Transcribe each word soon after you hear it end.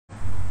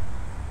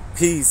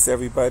Peace,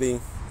 everybody.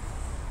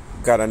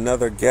 Got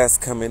another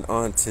guest coming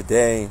on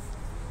today,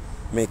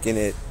 making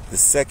it the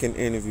second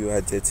interview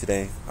I did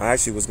today. I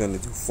actually was going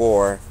to do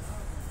 4,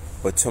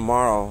 but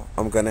tomorrow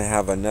I'm going to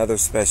have another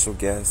special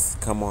guest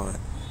come on.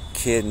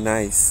 Kid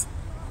Nice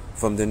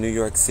from the New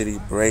York City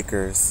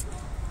Breakers.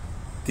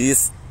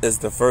 This is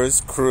the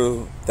first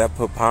crew that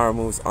put power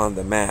moves on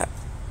the map.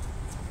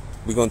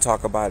 We're going to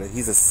talk about it.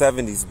 He's a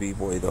 70s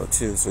b-boy though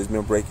too, so he's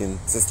been breaking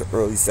since the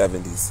early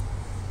 70s.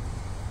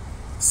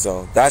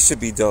 So that should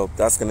be dope.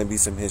 That's going to be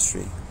some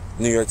history.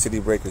 New York City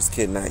Breakers,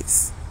 Kid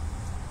Nice.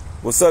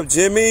 What's up,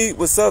 Jimmy?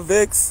 What's up,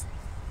 Vix?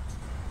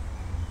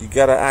 You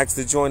got to ask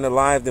to join the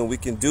live, then we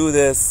can do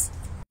this.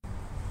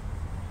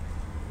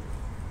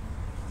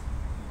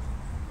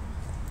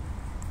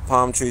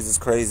 Palm trees is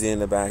crazy in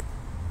the back.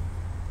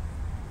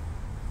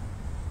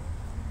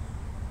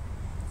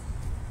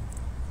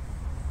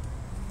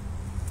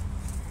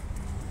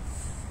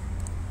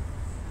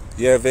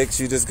 Yeah, Vix,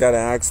 you just got to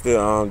ask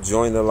to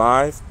join the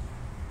live,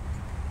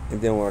 and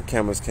then our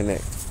cameras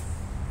connect.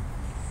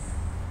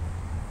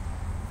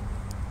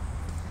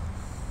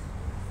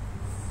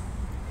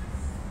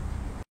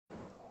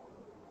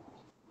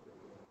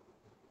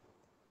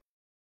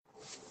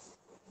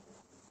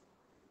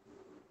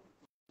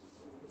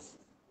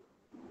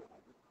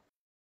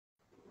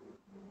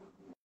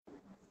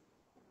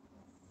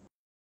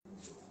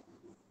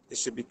 It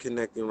should be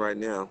connecting right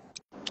now.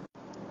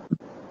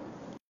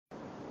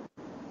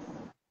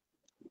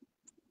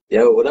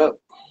 Yo, what up?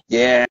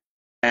 Yeah,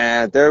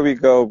 there we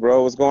go,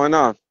 bro. What's going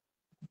on?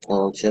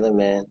 I'm chilling,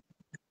 man.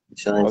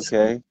 Chilling.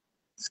 Okay.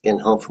 Just getting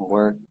home from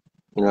work.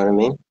 You know what I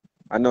mean?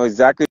 I know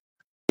exactly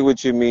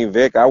what you mean,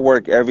 Vic. I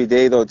work every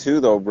day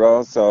though,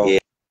 bro. So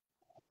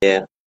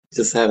Yeah.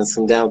 Just having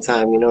some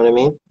downtime. You know what I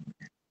mean?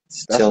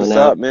 Just that's chilling what's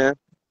out. up, man.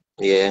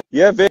 Yeah.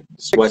 Yeah, Vic.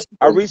 Just watch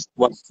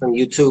some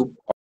YouTube.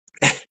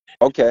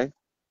 Okay.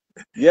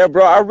 Yeah,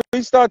 bro. I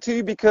reached out to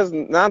you because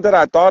now that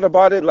I thought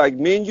about it, like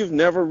me and you've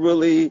never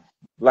really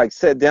like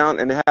sat down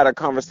and had a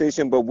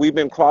conversation, but we've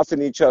been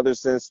crossing each other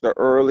since the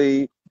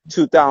early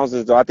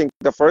 2000s. Though I think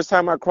the first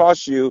time I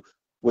crossed you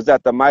was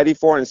at the Mighty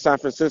Four in San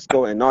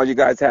Francisco, and all you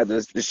guys had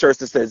the shirts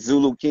that said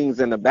Zulu Kings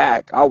in the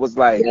back. I was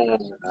like, Yeah,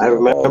 I yo,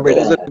 remember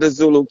those are that. the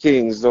Zulu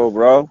Kings, though,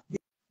 bro.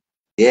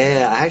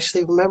 Yeah, I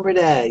actually remember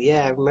that.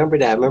 Yeah, I remember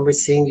that. I remember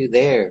seeing you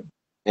there,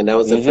 and that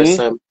was the first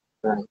Mm-hmm.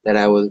 time that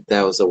I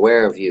was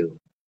aware of you.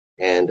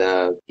 And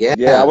yeah,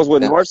 Yeah, I was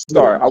with that North was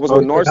cool. Star. I I was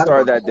with totally North forgot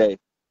Star about that that. day.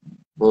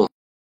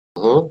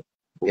 Mm-hmm.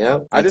 Yeah,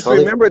 I I just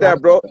totally remember forgot that,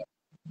 about bro.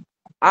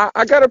 that.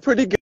 I got a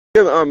pretty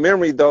good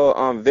memory though,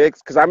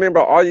 Vix, because I remember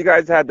all you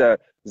guys had the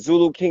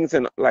Zulu Kings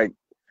and like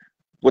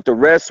with the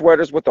red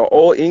sweaters with the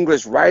old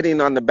English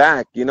writing on the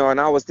back, and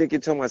I was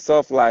thinking to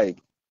myself like,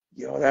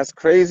 yo, that's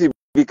crazy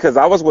because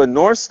I was with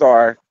North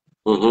Star,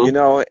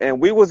 Mm-hmm. and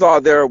we was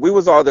all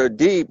there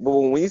deep, but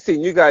when we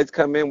seen you guys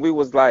come in, we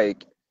was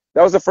like,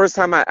 that was the first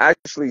time I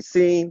actually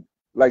seen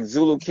like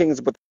Zulu Kings,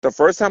 but the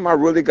first time I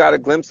really got a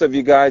glimpse of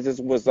you guys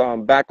was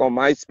back on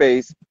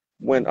MySpace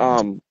when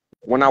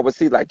I would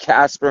see like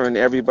Casper and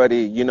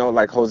everybody,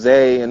 like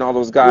Jose and all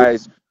those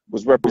guys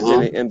was Mm-hmm.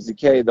 representing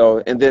MZK though,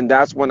 and then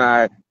that's when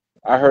I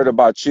heard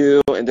about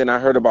you, and then I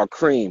heard about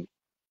Cream.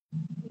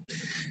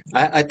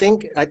 I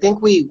think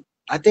we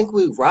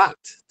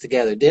rocked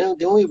together.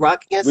 Didn't we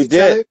rock against We each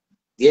did other?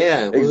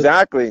 Yeah,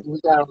 exactly. we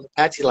got on the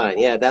Apache line.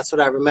 Yeah, that's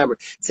what I remember.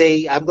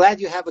 See, I'm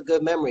glad you have a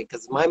good memory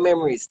because my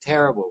memory is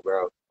terrible,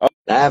 bro. I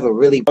have a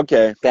really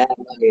Okay, bad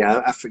memory.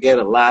 I forget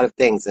a lot of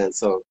things, and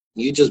so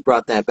you just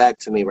brought that back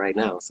to me right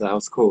now. So that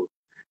was cool.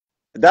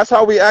 that's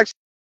how we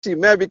actually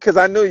met because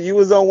I knew you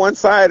was on one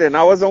side and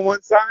I was on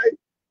one side,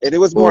 and it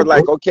was more Mm-hmm.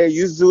 like, okay,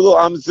 you Zulu,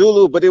 I'm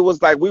Zulu, but it was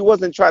like we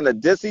wasn't trying to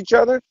diss each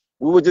other.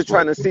 We were just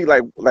trying to see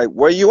like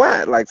where you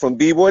at, like from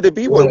b-boy to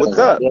b-boy. What's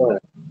Yeah, up?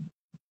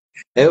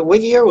 yeah.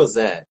 What year was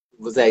that?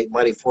 Was that Like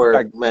Mighty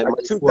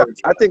two, Four?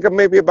 I think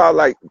maybe about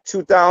like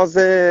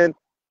 2000.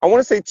 I want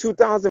to say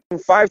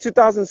 2005,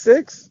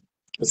 2006.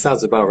 That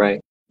sounds about right.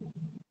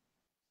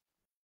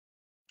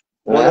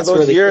 Well, One of that's those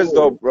really years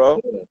though, cool.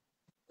 bro. Yeah,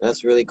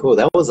 that's really cool.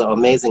 That was an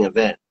amazing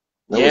event.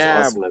 That was an Yeah,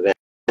 awesome event.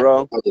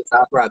 bro. The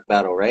Top Rock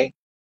battle, right?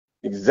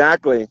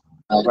 Exactly.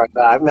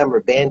 I remember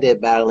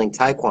Bandit battling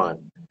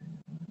Taekwon,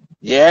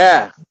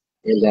 Yeah.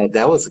 and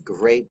that was a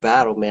great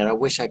battle, man. I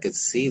wish I could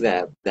see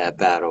that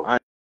battle. I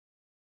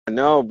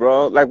know,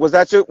 bro. Like, was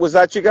that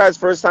you guys'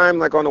 first time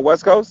like on the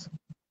West Coast?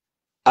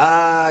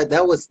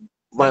 That was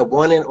my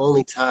one and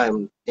only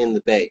time in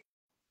the Bay.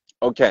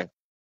 Okay.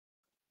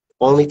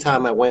 Only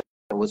time I went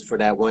was for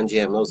that one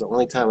jam. That was the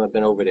only time I've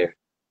been over there.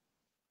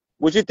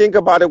 What'd you think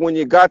about it when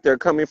you got there,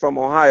 coming from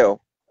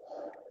Ohio?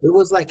 It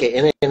was like an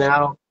in and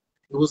out.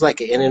 It was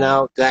like an in and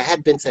out. I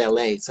had been to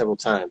LA several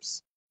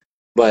times.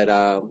 But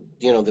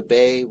the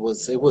Bay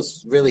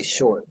was really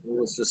short. It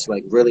was just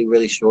like really,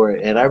 really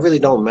short. And I really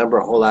don't remember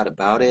a whole lot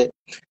about it.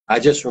 I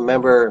just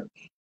remember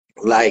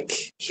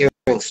like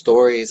hearing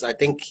stories. I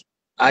think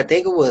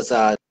it was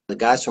the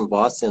guys from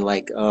Boston,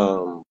 like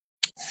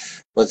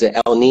was it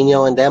El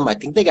Nino and them? I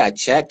think they got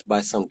checked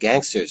by some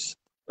gangsters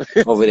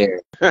over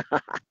there.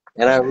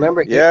 And I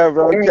remember Yeah,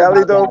 bro. hearing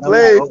Cali about that. don't I'm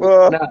like, play oh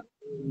for. no.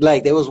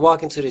 Like they was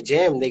walking to the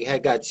gym, they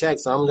had got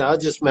checked. So I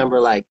just remember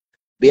like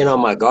being on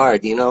my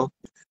guard, you know?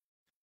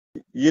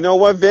 You know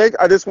what, Vic?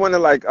 I just want to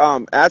like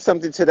add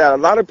something to that. A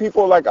lot of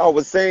people, like I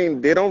was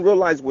saying, they don't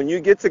realize when you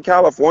get to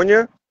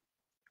California,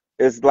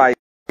 it's like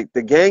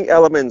the gang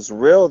element's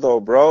real though,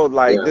 bro.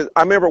 Like Yeah. this,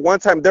 I remember one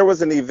time there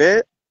was an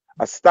event,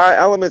 a Style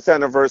Elements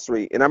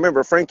anniversary, and I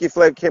remember Frankie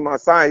Flake came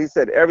outside. He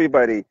said,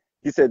 "Everybody,"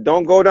 he said,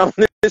 "don't go down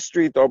this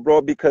street though,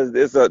 bro, because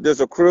there's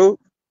a crew,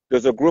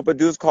 there's a group of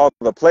dudes called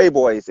the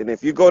Playboys, and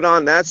if you go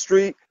down that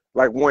street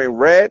like wearing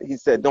red, he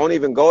said, don't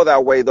even go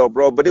that way though,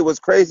 bro." But it was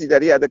crazy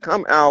that he had to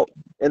come out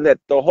and let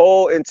the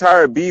whole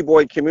entire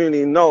b-boy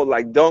community know,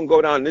 like, don't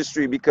go down this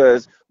street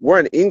because we're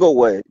in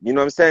Inglewood. You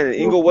know what I'm saying? In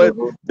Inglewood,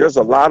 Mm-hmm. there's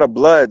a lot of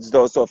bloods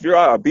though. So if you're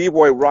a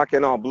b-boy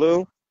rocking all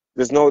blue,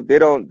 there's no they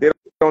don't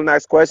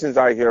ask questions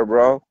out here,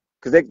 bro.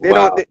 Because they don't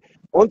Wow. they,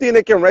 only thing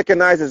they can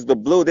recognize is the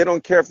blue. They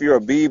don't care if you're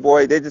a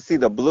b-boy. They just see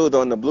the blue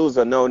though, and the blue's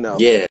a no.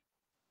 Yeah.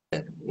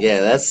 Yeah,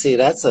 that's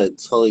a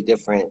totally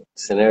different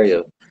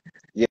scenario.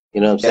 Yeah.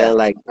 You know what I'm Yeah. saying?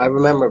 Like I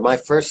remember my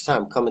first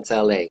time coming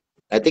to LA.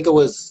 I think it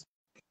was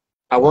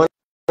I want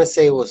to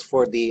say it was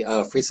for the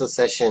Freestyle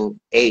Session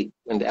 8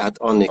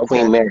 on the Okay.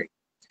 Queen Mary.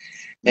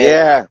 And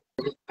Yeah.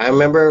 I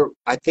remember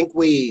I think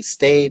we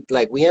stayed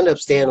like we ended up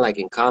staying like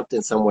in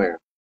Compton somewhere.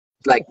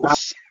 Like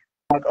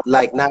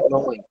not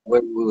knowing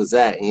where we was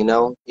at, you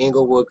know?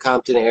 Inglewood,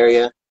 Compton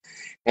area.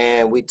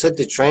 And we took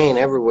the train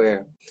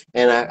everywhere.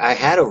 And I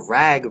had a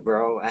rag,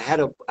 bro. I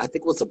think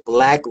it was a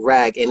black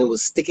rag, and it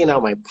was sticking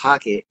out my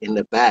pocket in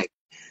the back.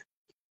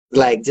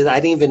 Like, just I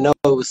didn't even know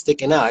it was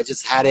sticking out. I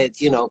just had it,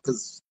 you know,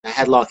 because I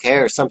had long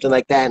hair or something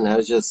like that, and I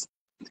was just,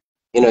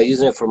 you know,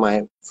 using it for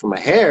my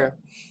hair.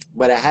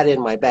 But I had it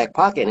in my back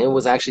pocket, and it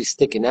was actually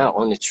sticking out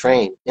on the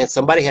train. And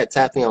somebody had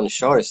tapped me on the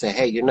shoulder, said,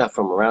 "Hey, you're not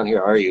from around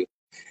here, are you?"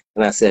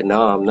 And I said,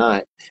 "No, I'm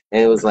not."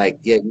 And it was like,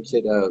 "Yeah, you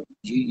should.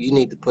 You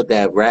need to put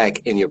that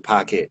rag in your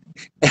pocket."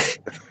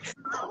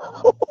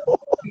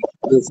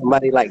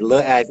 Somebody like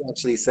look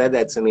actually said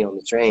that to me on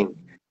the train.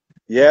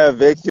 Yeah,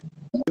 Vic.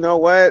 You know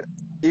what?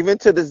 Even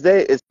to this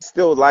day, it's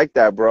still like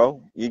that,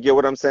 bro. You get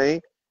what I'm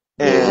saying?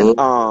 And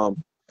Hmm.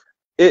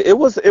 it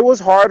was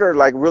harder,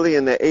 like really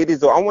in the '80s.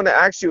 Though I want to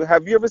ask you,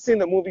 have you ever seen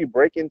the movie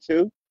Breaking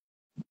Two?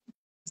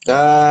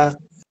 Uh,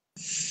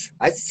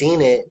 I've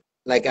seen it.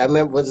 Like I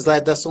remember, was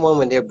that that's the one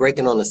when they're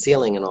breaking on the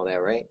ceiling and all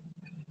that, right?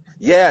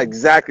 Yeah,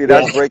 exactly. Yeah,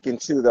 That's Breaking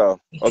Two, though.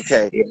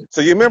 Okay. yeah.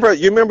 So you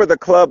remember the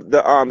club,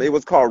 it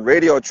was called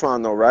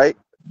Radiotron, though, right?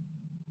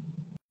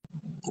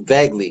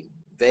 Vaguely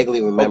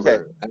Okay.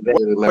 remember. I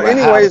vaguely But remember.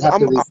 I would anyways, have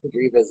to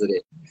revisit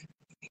it.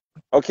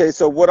 okay.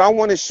 So what I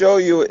want to show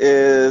you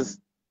is,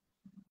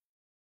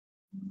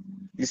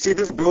 you see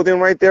this building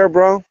right there,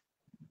 bro?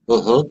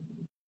 Mm-hmm.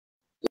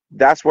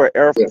 That's where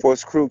Air Yeah.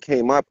 Force Crew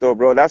came up, though,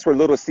 bro. That's where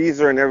Little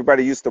Caesar and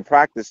everybody used to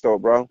practice, though,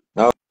 bro.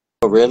 Oh,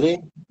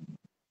 really?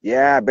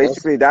 Yeah, That's,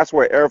 basically that's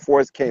where Air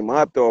Force came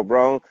up, though,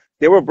 bro.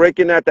 They were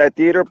breaking at that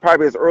theater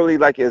probably as early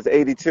like as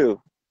 '82.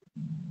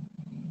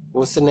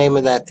 what's the name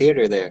of that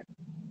theater there,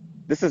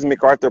 This is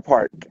MacArthur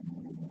Park.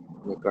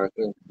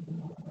 MacArthur? It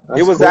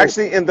That's was cool.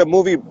 actually in the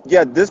movie.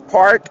 Yeah, this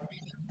park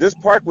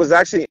was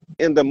actually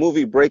in the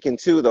movie Breaking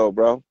Two, though,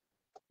 bro.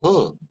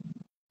 Hmm.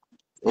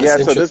 That's Yeah,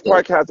 so interesting.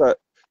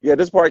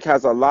 this park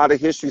has a lot of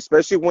history,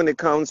 especially when it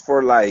comes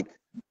for like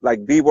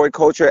b-boy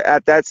culture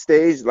at that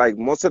stage. Like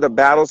most of the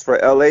battles for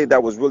LA,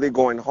 that was really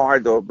going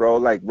hard though, bro.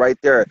 Like right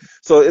there.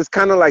 So it's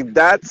kind of like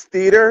that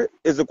theater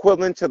is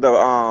equivalent to the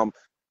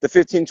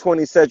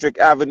 1520 Cedric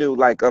Avenue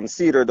like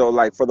Cedar though,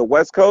 like for the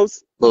West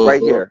Coast,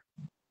 right Hmm. here.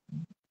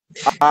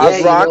 Yeah,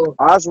 you know.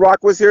 Oz Rock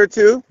was here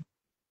too.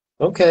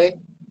 Okay.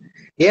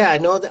 Yeah, I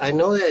know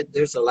that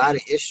there's a lot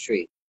of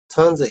history,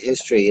 tons of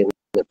history in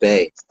the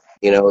Bay,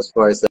 you know, as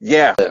far as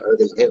Yeah. the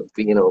urban hip,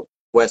 you know,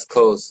 West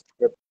Coast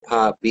hip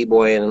hop,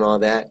 b-boying and all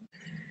that,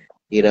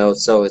 you know,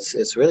 so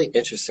it's really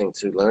interesting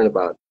to learn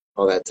about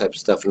all that type of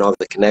stuff and all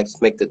the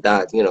connects, make the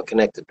dots, you know,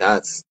 connect the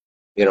dots,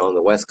 you know, on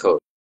the West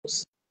Coast.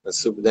 That's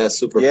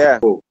super Yeah.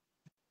 cool.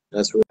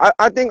 That's really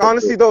I think cool.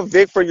 honestly though,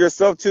 Vic, for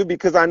yourself too,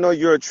 because I know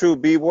you're a true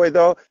b-boy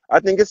though, I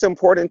think it's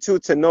important too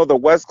to know the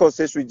West Coast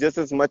history just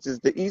as much as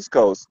the East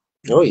Coast.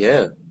 Oh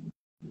yeah.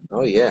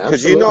 Oh yeah,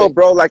 Cause you know, absolutely.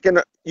 bro, like in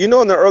the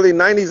early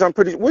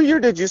 '90s, what year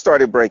did you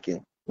started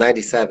breaking?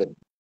 97.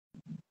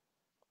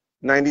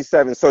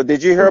 '97. So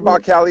did you hear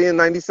about Hmm. Cali in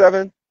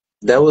 '97?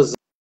 That was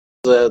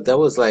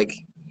like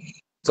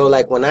so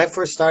like when I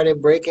first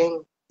started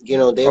breaking, you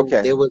know,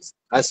 Okay. there was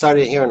I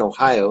started here in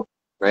Ohio,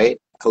 right?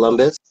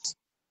 Columbus,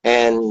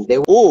 and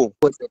Ooh.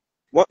 was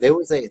What? there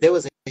was a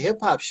hip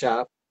hop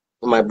shop.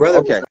 My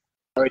brother was Okay.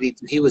 already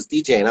he was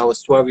DJing. I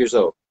was 12 years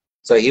old,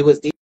 so he was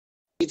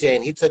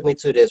DJing. He took me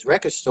to this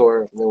record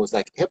store, and it was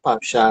like a hip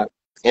hop shop,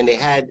 and they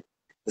had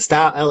the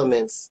Style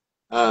Elements,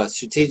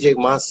 Strategic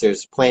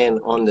Monsters playing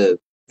on the Um.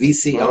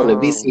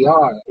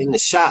 VCR in the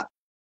shop,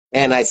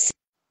 and I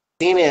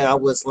seen it. I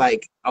was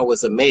like, I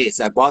was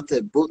amazed. I bought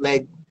the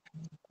bootleg,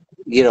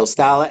 you know,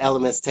 Style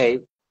Elements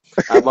tape.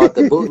 I bought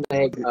the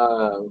bootleg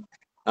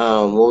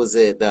what was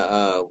it?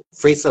 The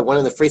freestyle, one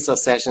of the freestyle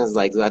sessions,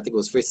 like I think it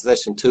was freestyle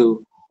session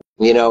 2,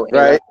 you know,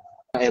 Right.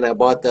 and I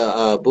bought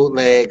the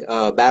bootleg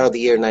Battle of the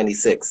Year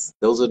 '96.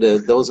 Those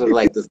are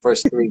like the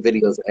first 3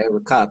 videos I ever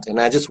copped, and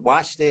I just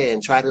watched it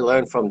and tried to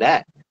learn from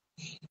that.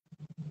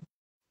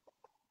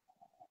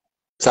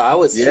 So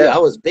Yeah. I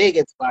was big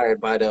inspired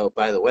by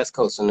the West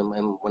Coast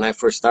and when I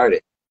first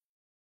started.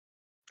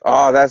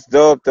 Oh, that's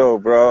dope though,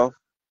 bro.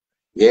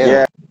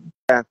 Yeah.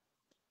 Yeah.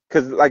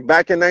 Cause like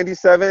back in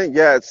 '97,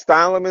 yeah,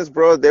 Style Elements,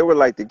 bro, they were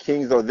like the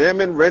kings though. Them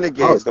and Oh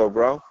Renegades though,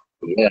 bro.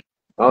 yeah.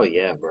 Oh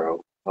yeah,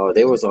 bro. Oh,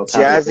 they was on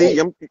top of the Jazzy,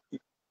 game.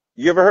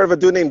 you ever heard of a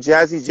dude named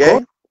Jazzy Of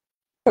J?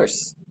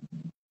 course,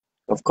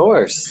 of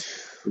course.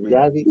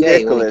 Jazzy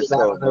J when he Ridiculous though,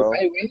 battled the bro.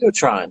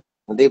 Radiotron,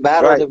 when they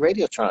battled Right. the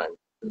Radiotron,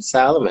 the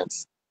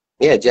Elements.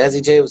 Yeah,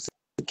 Jazzy J was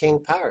the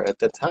king power at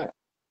the time.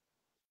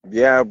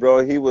 Yeah,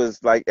 bro. He was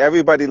like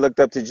everybody looked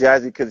up to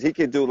Jazzy because he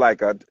could do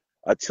like a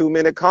 2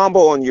 minute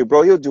combo on you,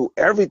 bro. He'll do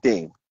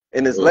everything.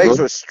 And his legs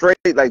Hmm. were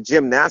straight like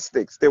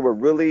gymnastics. They were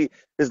really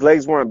his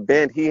legs weren't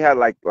bent. He had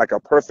like a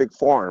perfect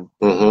form.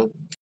 Hmm.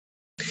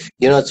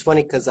 You know, it's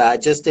funny because I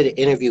just did an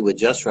interview with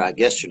Just Rock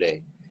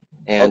yesterday,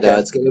 and Okay.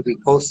 it's going to be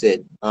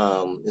posted.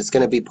 It's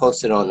going to be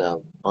posted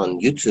on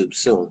YouTube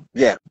soon.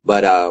 Yeah.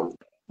 But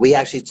we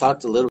actually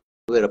talked a little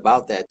bit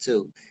about that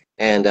too.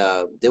 And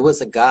there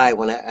was a guy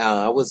when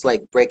I was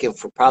like breaking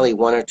for probably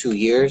 1 or 2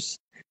 years.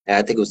 And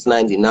I think it was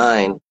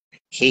 '99.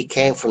 He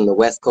came from the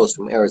West Coast,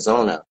 from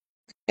Arizona,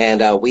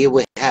 and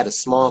had a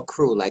small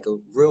crew, like a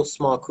real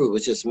small crew. It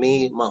was just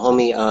me, my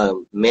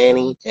homie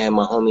Manny, and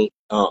my homie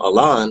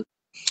Alon.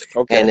 And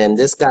Okay. then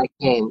this guy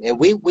came, and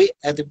we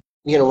at the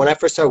when I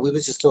first started, we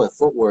was just doing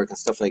footwork and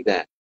stuff like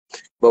that.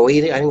 But I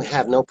didn't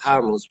have no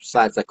power moves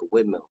besides like a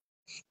windmill.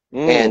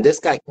 And Mm. this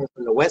guy came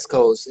from the West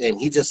Coast, and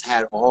he just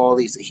had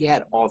he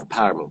had all the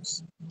power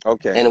moves.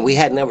 Okay. And we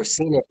had never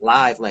seen it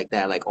live like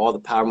that, like all the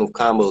power move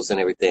combos and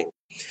everything.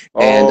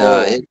 And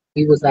Oh,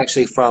 he was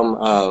actually from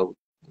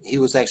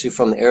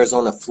the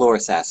Arizona Floor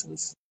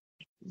Assassins.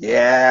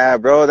 yeah,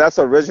 bro. That's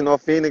original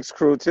Phoenix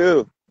crew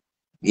too.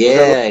 Was that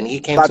Yeah, and he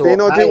came to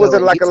Latino dude? Was Ohio it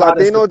and he like a taught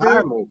us the Latino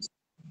power dude? moves.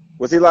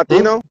 Was he Hmm?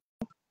 Latino?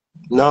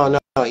 No, no,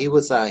 no,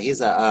 he's a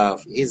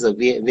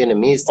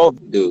Vietnamese Oh,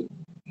 dude.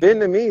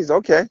 Vietnamese.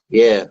 Okay.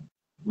 Yeah.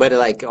 But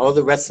like all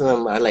the rest of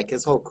them are like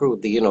his whole crew,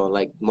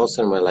 like most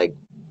of them are like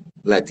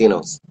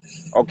Latinos.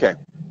 Okay.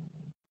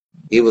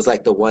 He was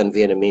like the one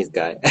Vietnamese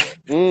guy.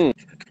 Mm.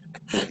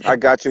 I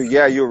got you.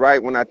 Yeah, you're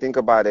right when I think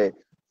about it.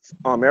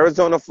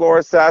 Arizona Floor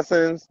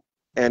Assassins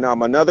and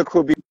another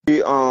crew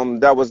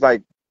that was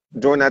like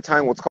during that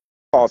time was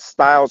called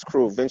Styles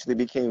Crew. Eventually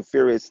became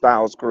Furious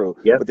Styles Crew,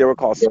 Yep. but they were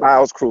called Yep.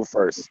 Styles Crew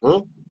first. Hmm.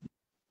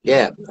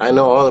 Yeah, I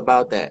know all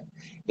about that.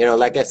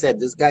 Like I said,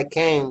 this guy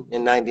came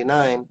in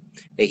 '99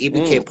 and he Mm.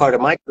 became part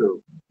of my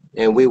crew.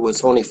 And we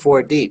was only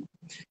 4 deep.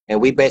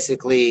 And we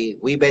basically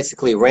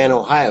ran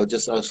Ohio,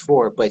 just us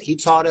 4, but he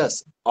taught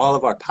us all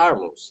of our power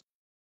moves.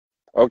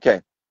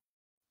 Okay.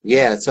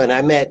 Yeah, so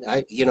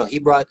and he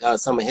brought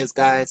some of his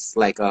guys,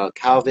 like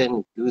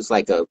Calvin, who's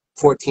like a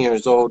 14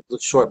 years old,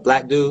 short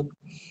black dude,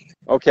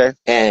 Okay.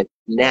 and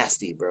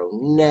nasty, bro,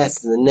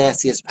 nasty, the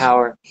nastiest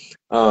power.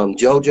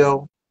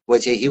 JoJo,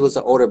 which he was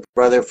the older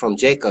brother from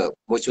Jacob,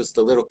 which was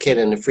the little kid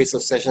in the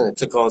freestyle session that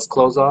took all his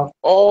clothes off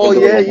Oh and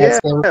doing yeah, the yeah.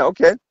 headstand.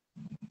 Okay.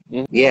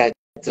 Mm. Yeah,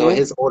 so Mm.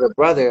 his older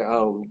brother,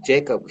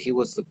 Jacob, he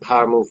was the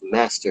power move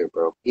master,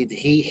 bro.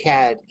 He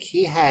had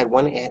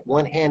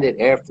one-handed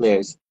air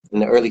flares in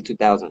the early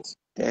 2000s.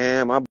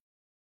 Damn, I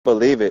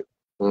believe it.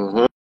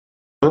 Hmm.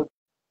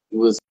 He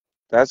was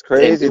That's and he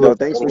crazy though. was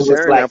Thanks and for he was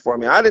sharing like that for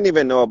me. I didn't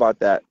even know about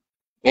that.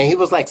 and he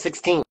was like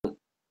 16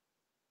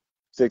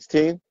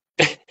 16?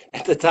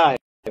 at the time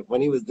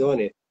when he was doing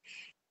it.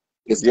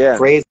 It's Yeah.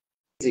 crazy,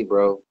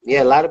 bro.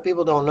 Yeah, a lot of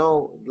people don't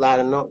know, a lot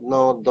of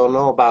don't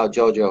know about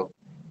JoJo,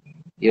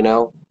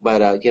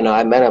 But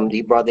I met him.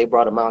 They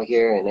brought him out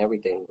here and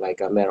everything.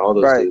 Like I met all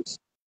those Right. dudes.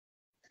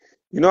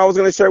 I was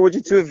gonna share with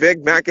you too,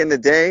 Vic. Back in the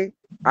day,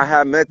 I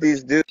had met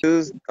these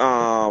dudes.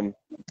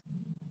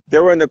 They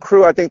were in the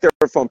crew. I think they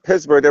were from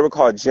Pittsburgh. They were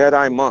called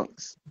Jedi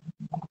Monks.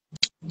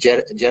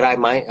 Jedi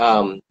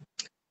mind.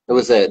 It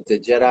was the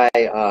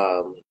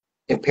Jedi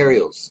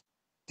Imperials.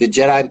 The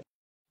Jedi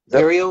That,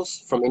 Imperials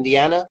from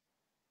Indiana.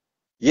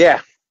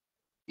 yeah.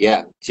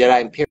 Yeah,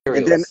 Jedi And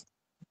then Imperials.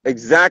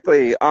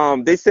 exactly.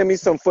 They sent me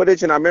some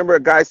footage, and I remember a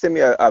guy sent me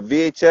a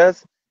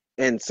VHS,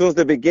 and as soon as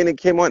the beginning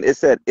came on, it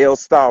said "Ill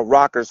Style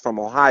Rockers from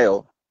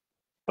Ohio."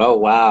 Oh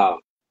wow,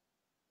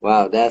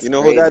 wow, that's You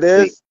know who crazy. that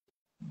is?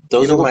 You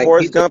Those know are who my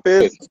Forrest teachers. Gump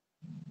is?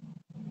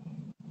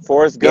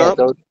 Forrest Yeah,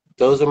 Gump.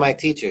 those are my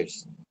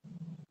teachers.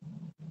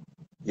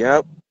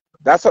 Yep.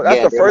 That's Yeah, the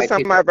they're my first time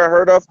I teachers. ever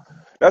heard of.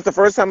 That's the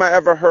first time I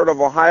ever heard of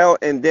Ohio.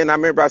 And then I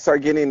remember I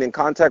started getting in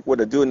contact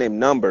with a dude named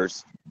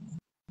Numbers.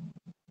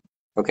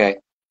 Okay.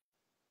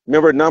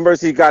 Remember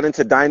Numbers? He got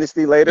into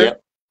Dynasty later.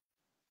 Yep.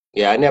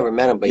 Yeah, I never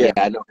met him, but yeah,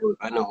 Yeah.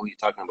 I know who you're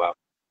talking about.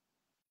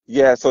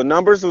 Yeah. So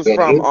Numbers was Yeah,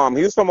 from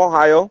he was from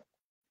Ohio.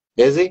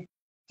 is he?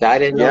 So I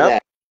didn't know Yep.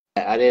 that.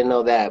 I didn't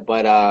know that.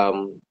 But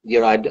you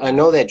know, I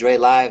know that Dre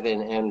Live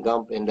and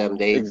Gump and them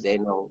Ex- they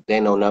know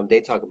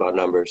they talk about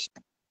numbers.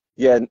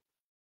 yeah,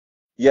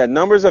 yeah.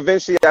 Numbers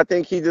eventually. I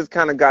think he just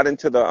kind of got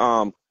into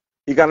the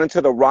he got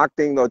into the rock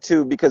thing though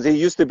too because he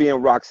used to be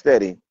in rock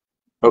steady.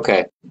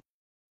 Okay,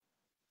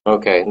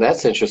 okay,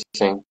 that's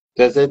interesting.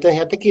 Does it,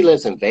 I think he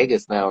lives in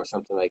Vegas now or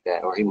something like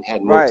that, or he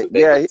had moved Right. to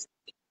Yeah. Vegas.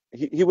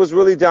 He was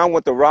really down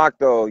with the rock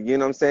though. You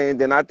know what I'm saying?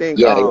 Then I think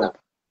Yeah, yeah.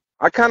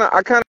 I kind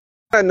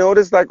of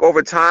noticed like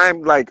over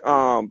time like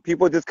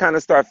people just kind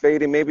of start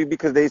fading maybe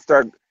because they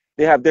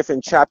have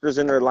different chapters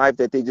in their life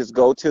that they just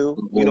go to.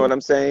 You know what Mhm,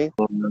 I'm saying?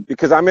 mhm.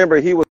 Because I remember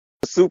he was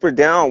super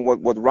down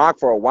with rock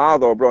for a while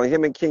though, bro.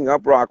 Him and King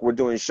Up Rock were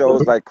doing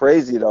shows Mhm. like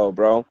crazy though,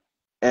 bro.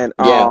 And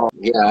Yeah,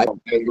 yeah, I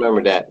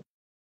remember that.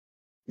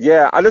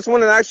 yeah, I just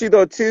wanted to ask you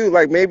though too,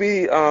 like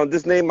maybe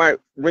this name might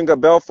ring a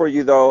bell for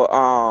you though.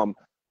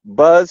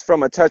 Buzz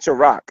from A Touch of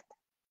Rock.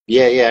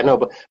 Yeah, yeah, I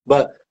know.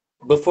 But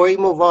before you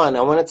move on,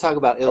 I want to talk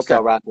about Ill Okay.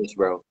 Star Rockers,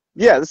 bro.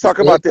 Yeah, let's talk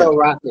Ill about Star them.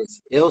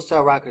 Rockers, Ill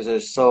Star Rockers are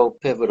so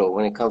pivotal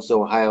when it comes to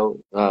Ohio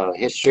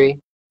history.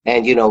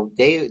 And you know,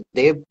 they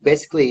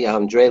basically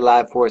Dre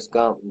Live, Forrest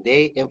Gump,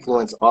 they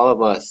influenced all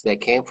of us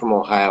that came from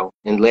Ohio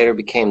and later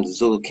became the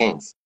Zulu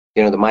Kings.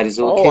 You know, the mighty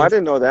Zulu Oh, I Kings.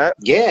 didn't know that.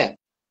 Yeah,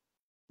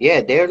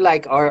 yeah, they're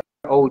like our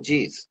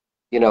OGs.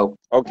 You know,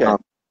 Okay. um,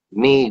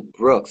 me,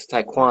 Brooks,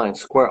 Taekwon,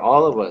 Square,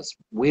 all of us,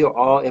 we are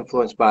all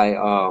influenced by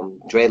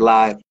Dre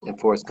Live and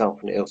Forrest Gump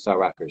from the Ill Star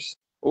Rockers.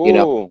 You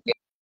know, Ooh.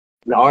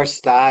 and our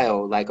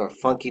style, like our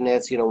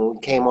funkiness, you know, when we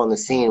came on the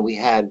scene, we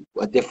had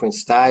a different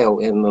style,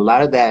 and a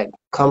lot of that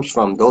comes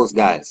from those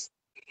guys.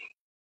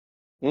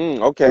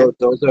 Okay.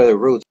 Those are the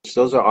roots.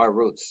 Those are our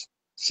roots.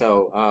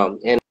 So,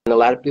 and a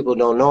lot of people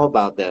don't know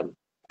about them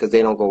because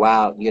they don't go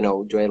out. You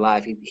know, Dre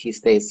Live, he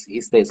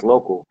stays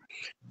local.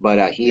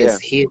 But Yeah.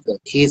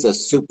 he's a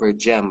super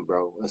gem,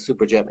 bro, a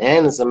super gem.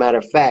 And as a matter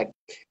of fact,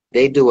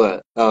 they do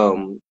a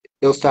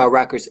Ill Style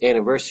Rockers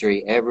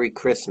anniversary every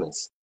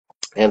Christmas.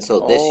 And so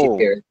this Oh,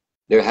 year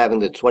they're having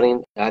the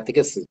 20. I think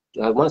it's.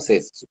 I want to say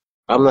it's.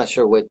 I'm not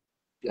sure what.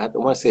 I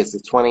want to say it's the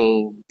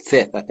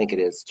 25th. I think it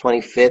is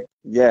 25th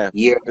yeah.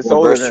 year It's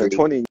older than anniversary.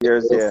 20 The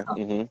years. Ill Yeah. Style,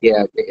 Hmm.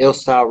 yeah, the Ill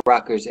Style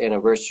Rockers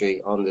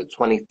anniversary on the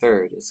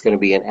 23rd. It's going to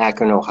be in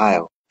Akron,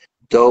 Ohio.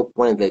 Dope,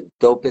 one of the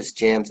dopest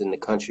jams in the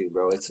country,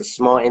 bro. It's a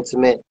small,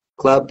 intimate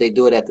club. They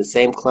do it at the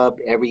same club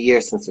every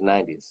year since the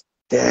 90s.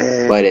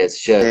 Dang. But it's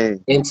just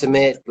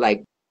intimate,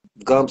 like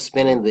Gump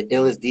spinning the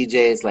illest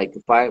DJs, like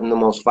the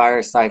most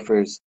fire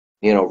ciphers,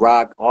 you know,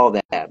 rock, all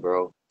that,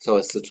 bro. So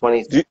it's the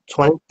Do,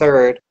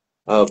 23rd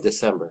of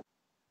December.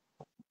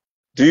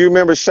 do you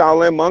remember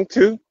Shaolin Monk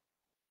too?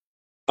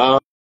 Um,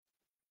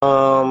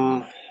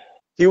 um,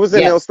 He was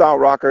in Ill yes, Style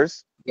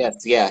Rockers. yes,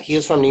 yeah. He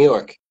was from New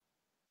York.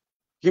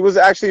 He was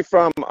actually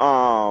from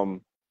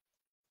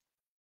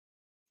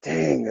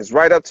dang, it's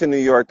right up to New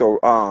York though.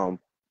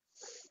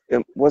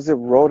 Was it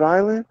Rhode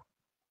Island?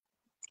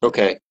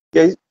 Okay.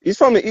 Yeah, he's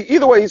from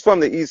either way. He's from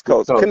the East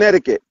Coast, So,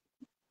 Connecticut.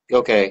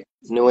 okay.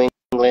 New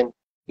England.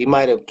 He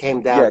might have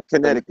came down Yeah, and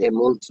Connecticut.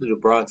 moved to the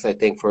Bronx, I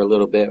think, for a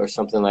little bit or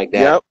something like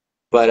that. Yep,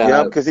 But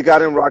yep. Because he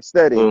got in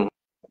Rocksteady.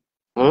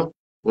 mhm.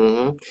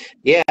 Hmm.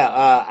 Yeah,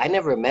 I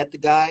never met the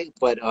guy,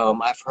 but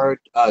I've heard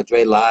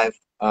Dre Live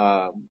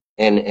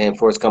and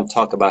Forrest Gump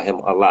talk about him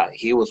a lot.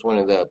 He was one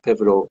of the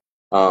pivotal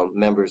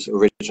members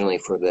originally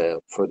for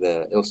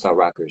the Ill Star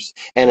Rockers.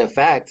 And in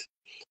fact,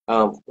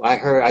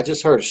 I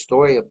just heard a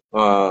story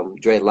of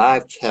Dre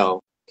Live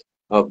tell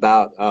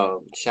about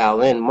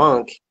Shaolin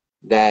Monk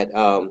that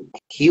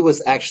he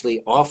was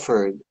actually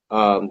offered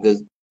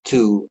the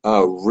to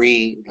how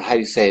do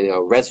you say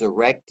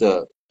resurrect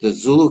the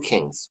Zulu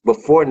Kings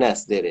before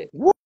Ness did it.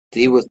 What?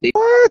 He was he,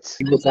 What?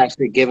 he was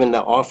actually given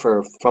the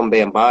offer from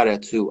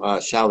Bambaataa to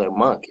Shaolin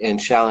Monk, and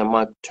Shaolin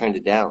Monk turned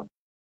it down.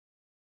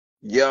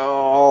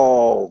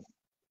 Yo,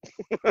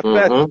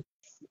 that, Hmm.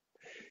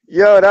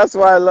 yo, that's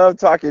why I love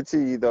talking to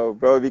you though,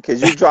 bro,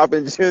 because you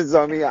dropping gems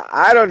on me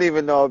I don't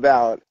even know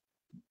about.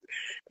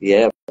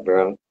 Yeah,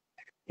 bro.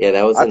 Yeah,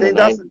 that was I in the think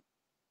that's 90s.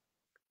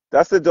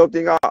 that's the dope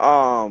thing.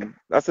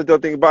 That's the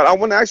dope thing about. I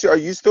want to ask you, are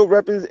you still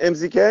repping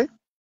MZK?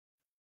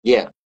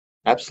 Yeah,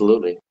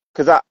 absolutely.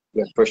 Because I,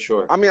 Yeah, for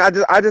sure. I mean,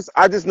 I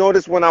just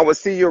noticed when I would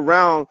see you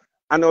around,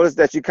 I noticed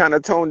that you kind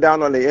of toned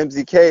down on the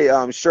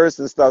MZK shirts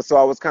and stuff. So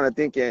I was kind of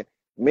thinking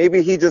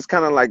maybe he just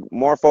kind of like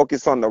more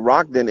focused on the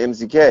rock than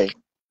MZK.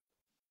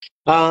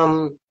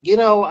 You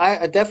know,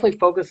 I definitely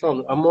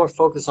I'm more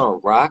focused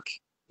on rock,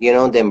 you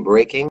know, than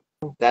breaking,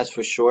 that's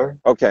for sure.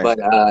 Okay. But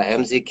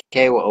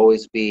MZK will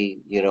always be,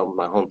 you know,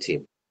 my home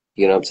team.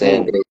 You know what I'm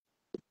saying? Mm.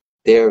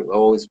 They'll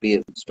always be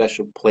a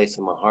special place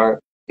in my heart.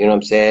 You know what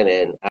I'm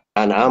saying?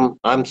 And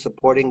I'm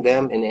supporting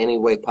them in any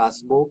way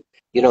possible.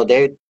 You know,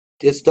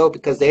 it's dope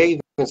because they're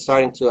even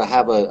starting to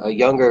have a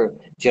younger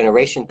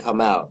generation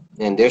come out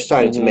and they're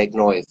starting to Hmm. make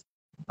noise.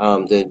 A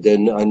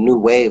new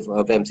wave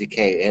of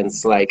MZK, and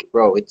it's like,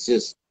 bro, it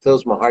just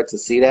fills my heart to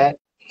see that.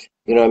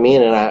 You know what I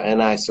mean?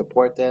 And I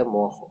support them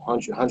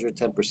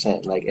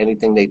 110%. Like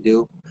anything they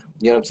do,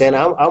 you know what I'm saying?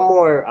 I'm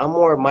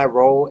more my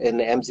role in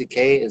the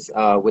MZK is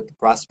with the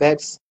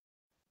prospects.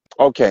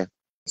 Okay.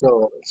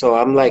 So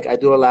I'm like I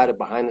do a lot of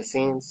behind the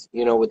scenes,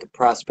 with the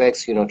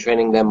prospects,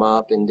 training them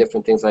up and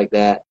different things like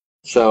that.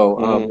 So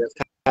Mm-hmm.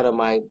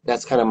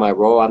 that's kind of my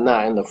role. I'm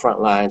not in the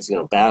front lines,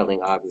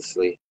 battling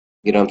obviously.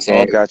 You know what I'm Oh,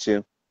 saying? got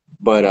you.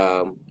 But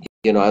I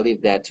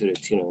leave that to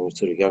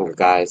the younger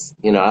guys.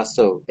 I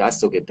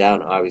still get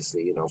down,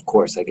 obviously, of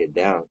course I get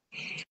down.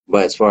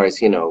 But as far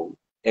as,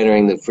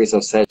 entering the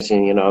freestyle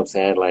session, you know what I'm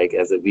saying, like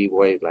as a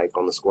B-boy, like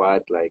on the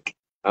squad, like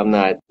you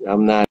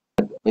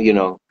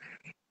know,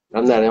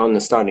 I'm not on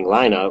the starting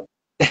lineup.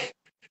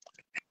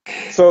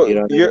 So You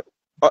know what I you're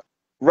mean?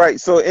 right.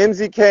 So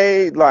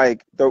MZK,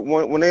 like the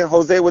when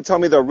Jose would tell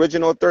me the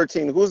original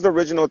 13. Who's the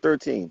original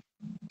 13?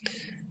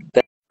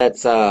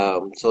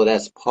 So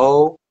that's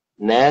Poe,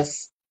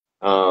 Ness,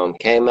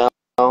 K-Mel,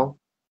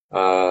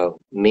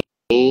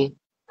 me,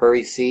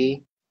 Hurry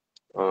C,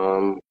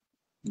 um,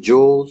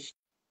 Jules,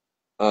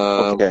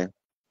 um, Okay.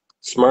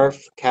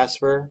 Smurf,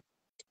 Casper,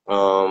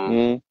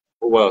 Mm,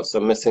 who else?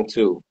 I'm missing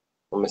two.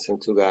 I'm missing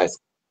two guys.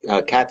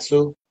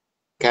 Katsu,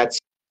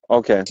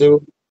 okay.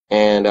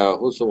 and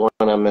who's the one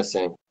I'm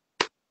missing?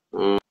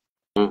 Mm,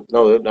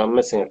 no, I'm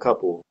missing a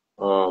couple.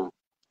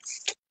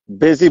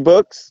 Busy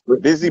Books.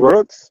 Busy Bro-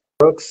 Brooks.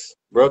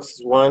 Brooks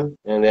is one,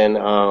 and then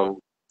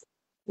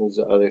who's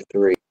the other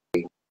three?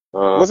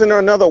 Um, Wasn't there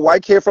another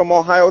white kid from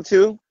Ohio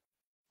too?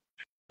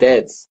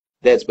 Deads,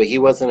 but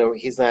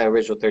he's not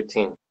original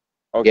 13.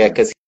 Yeah, Okay.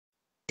 because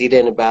he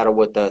didn't battle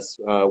with us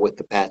with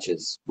the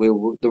patches.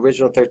 The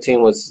original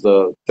 13 was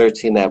the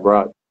 13 that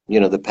brought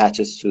the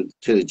patches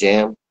to the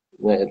jam,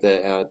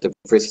 the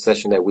first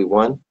session that we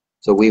won.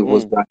 So we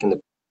was Mm. rocking the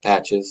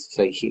patches.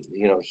 So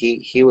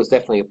he was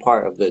definitely a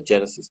part of the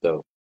Genesis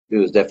though. He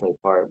was definitely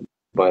a part.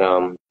 But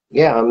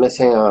yeah, I'm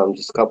missing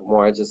just a couple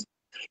more. I think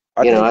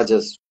I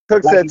just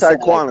Cook like said you said.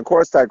 Taekwon. Of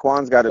course,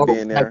 Taekwon's got to be Oh,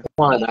 in there.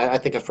 Taekwon. I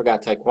think I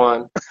forgot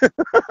Taekwon.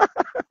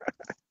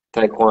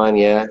 Taekwon,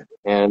 yeah,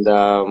 and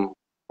I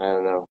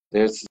don't know.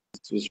 There's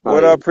What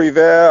probably up,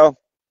 Prevail?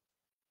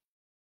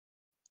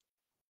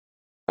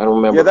 I don't Yeah,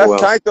 remember who that's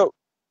else. tight though.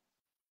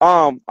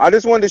 I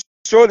just wanted to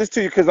show this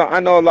to you because I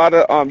know a lot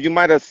of you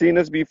might have seen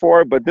this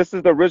before, but this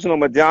is the original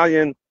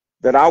medallion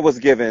that I was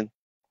given.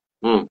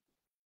 Hmm,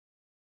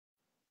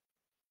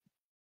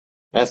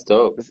 that's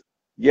dope. This-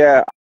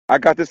 yeah, I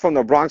got this from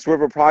the Bronx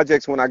River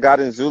Projects when I got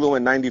in Zulu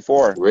in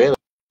 '94. Really?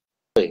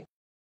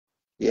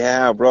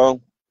 Yeah,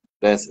 bro.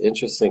 That's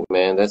interesting,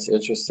 man. That's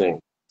interesting.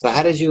 So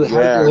how did you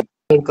Yeah.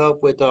 link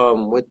up with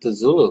the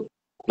Zulu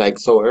like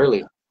so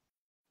early?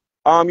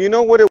 You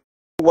know what it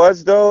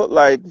was though?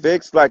 Like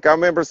Vix, like I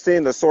remember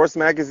seeing the Source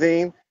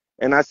magazine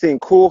and I seen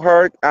Cool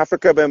Herc,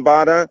 Africa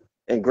Bambaataa,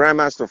 and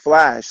Grandmaster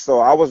Flash. So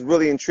I was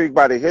really intrigued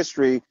by the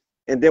history.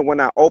 And then when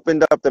I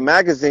opened up the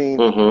magazine,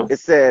 Mm-hmm. it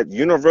said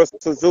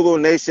Universal Zulu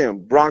Nation,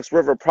 Bronx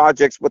River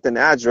Projects with an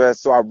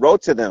address. So I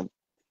wrote to them.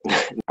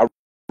 I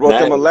wrote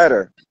them a Nice.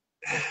 letter.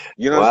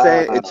 You know what I'm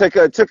saying? It Wow. took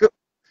a, it took a,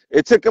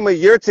 it took them a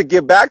year to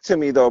get back to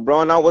me though,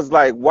 bro. And I was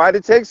like, why did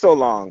it take so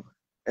long?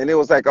 And it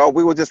was like, oh,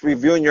 we were just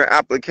reviewing your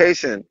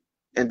application.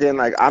 And then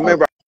like I Oh,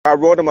 remember I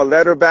wrote them a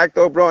letter back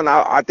though, bro. And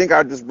I think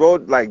I just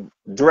wrote like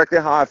directly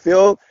how I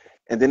feel.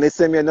 And then they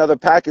sent me another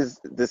package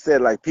that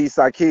said like, peace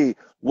Aki,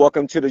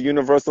 welcome to the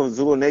Universal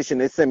Zulu Nation.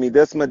 They sent me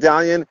this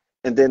medallion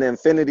and then the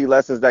infinity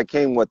lessons that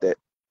came with it.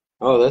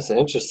 that's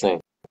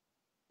interesting.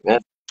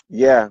 That's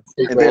Yeah.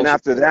 And super then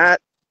after interesting.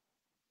 that,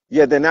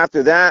 yeah, then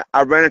after that,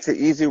 I ran into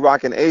Easy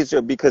Rock in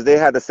Asia because they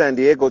had the San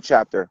Diego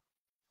chapter.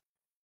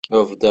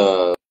 Of what's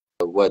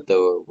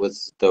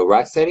the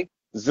Rocksteady?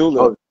 Zulu,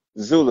 Oh,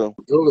 Zulu.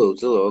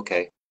 Zulu.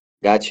 Okay,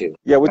 got you.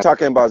 Yeah, we're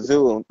talking about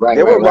Zulu. Right,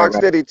 They right, were right,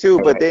 right, Rocksteady too,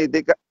 right, but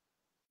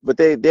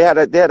right. they had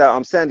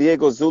a San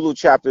Diego Zulu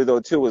chapter though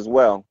too as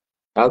well.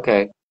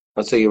 Okay.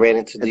 Oh, so you ran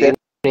into And you then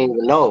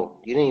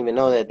didn't even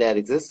know that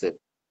existed.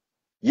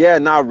 yeah,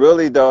 not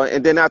really though.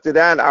 And then after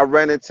that, I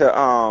ran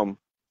into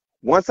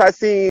once I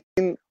seen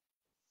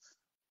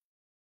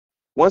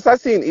once I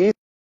seen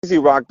Easy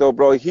Rock though,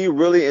 bro. He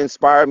really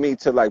inspired me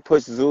to like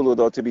push Zulu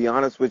though. To be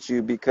honest with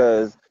you,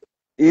 because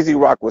Easy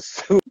Rock was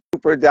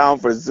super down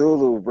for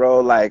Zulu,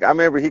 bro. Like I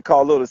remember he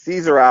called Little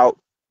Caesar out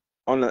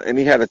and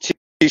he had a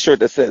t-shirt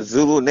that said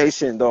Zulu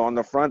Nation though on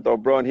the front though,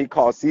 bro, and he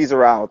called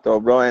Caesar out though,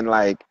 bro, and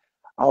like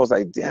I was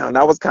like, damn,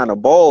 that was kind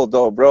of bold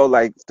though, bro,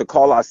 like to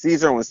call out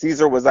Caesar when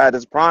Caesar was at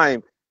his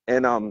prime,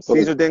 and Oh,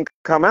 Caesar didn't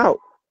come out.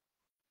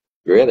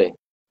 really?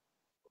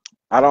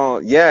 I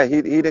don't, yeah,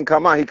 he didn't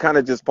come out. He kind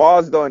of just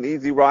paused though, and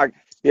Easy Rock,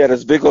 he had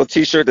this big old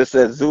t-shirt that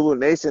said Zulu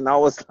Nation. I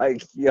was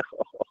like, yo,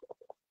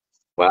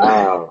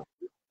 Wow.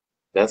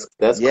 That's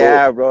cool.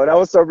 yeah, bro, that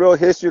was some real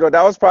history though.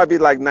 That was probably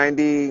like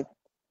 90,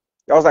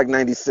 that was like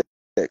 96.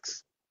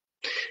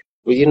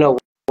 Well,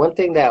 one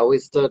thing that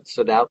always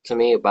stood out to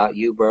me about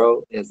you,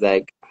 bro, is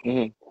like,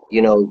 Hmm.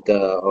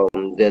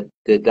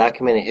 the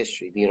documented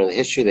history, the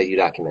history that you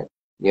document.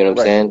 You know what I'm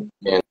Right. saying?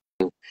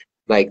 And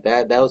like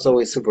that was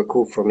always super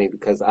cool for me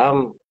because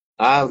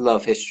I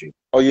love history.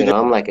 Oh, you do?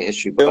 I'm like a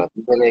history buff.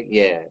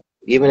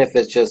 Even if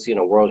it's just,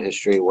 world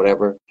history,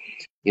 whatever.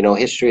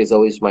 History is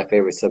always my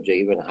favorite subject,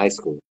 even in high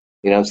school.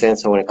 You know what I'm saying?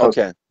 So when it comes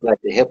to Okay. like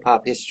the hip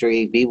hop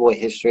history, b-boy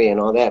history, and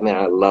all that, man,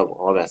 I love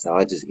all that stuff.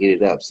 I just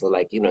eat it up. So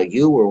like,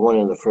 you were one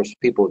of the first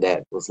people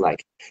that was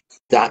like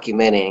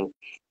documenting,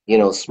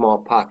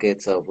 small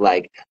pockets of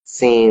like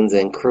scenes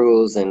and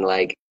crews and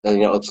like,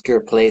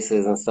 obscure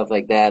places and stuff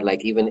like that.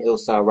 Like even Ill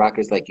Star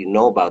Rockers, like,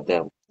 about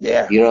them.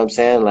 Yeah. You know what I'm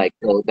saying? Like,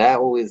 so that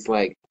always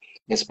like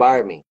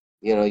inspired me.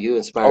 You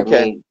inspired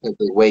Okay. me with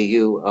the way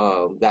you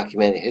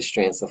documented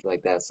history and stuff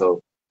like that.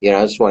 So, I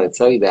just want to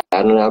tell you that.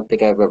 I don't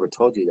think I've ever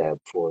told you that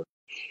before.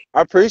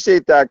 I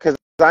appreciate that because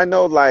I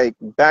know like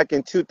back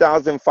in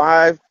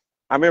 2005,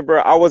 I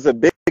remember I was a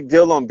big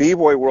deal on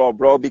B-Boy World,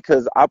 bro,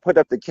 because I put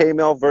up the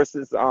K-Mel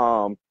versus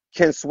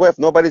Ken Swift.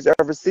 Nobody's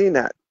ever seen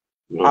that.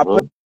 I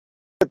put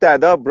Hmm.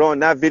 that up, bro,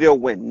 and that video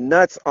went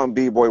nuts on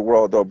B-Boy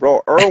World, though,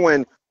 bro.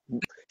 Irwin,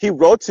 he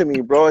wrote to me,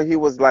 bro. He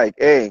was like,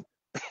 hey,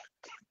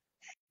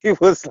 he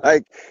was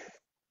like,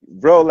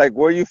 bro, like,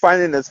 where are you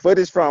finding this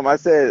footage from? I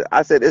said,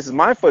 this is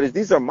my footage.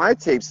 These are my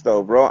tapes,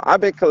 though, bro.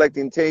 I've been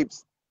collecting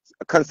tapes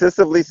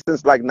consistently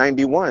since like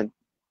 91.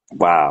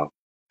 Wow.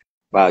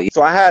 Wow.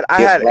 So I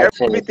Your had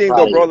collection is everything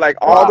though, bro. probably,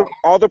 Like wow.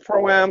 all the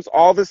proams,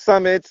 all the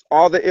summits,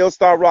 all the Ill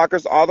Star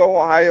Rockers, all the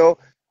Ohio.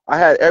 I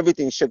had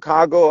everything.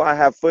 Chicago, I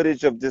have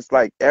footage of just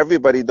like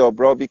everybody though,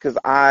 bro, because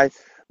I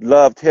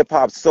loved hip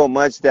hop so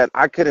much that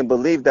I couldn't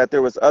believe that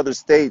there was other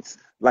states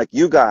like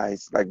you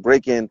guys, like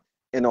breaking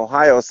in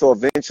Ohio. So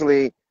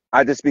eventually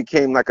I just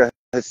became like a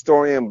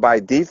historian by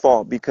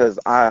default because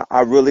I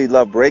really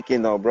love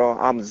breaking though, bro.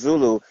 I'm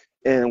Zulu.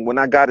 And when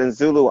I got in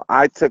Zulu,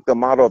 I took the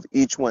motto of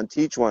each one,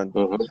 teach one,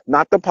 Hmm.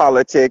 not the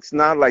politics,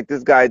 not like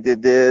this guy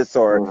did this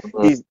or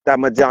Hmm. he's that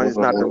Majan is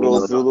not the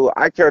real Zulu.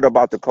 I cared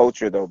about the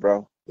culture though,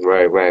 bro.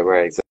 Right, right,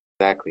 right.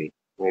 Exactly.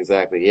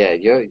 Exactly. Yeah,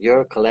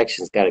 your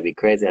collection's got to be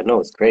crazy. I know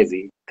it's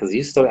crazy because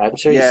I'm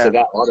sure you still Yeah,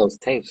 got all those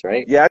tapes,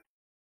 right? yeah,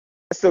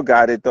 I still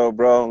got it though,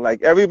 bro.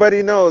 Like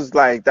everybody knows,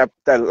 like that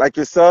like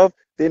yourself,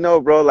 they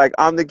know, bro. Like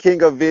I'm the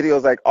king of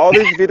videos. Like all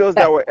these videos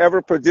that were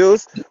ever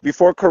produced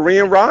before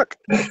Korean rock,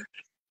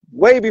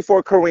 way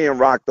before Korean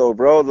rock though,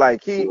 bro.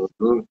 Like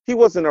Hmm. he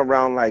wasn't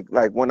around like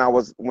when I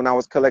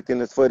was collecting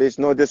this footage.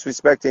 No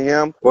disrespect to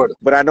him, Oh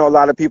but I know a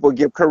lot of people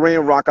give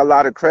Korean rock a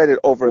lot of credit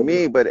over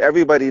me. But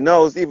everybody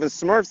knows, even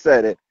Smurf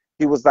said it.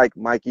 He was like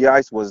Mikey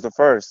Ice was the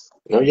first.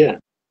 yeah,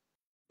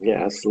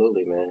 yeah,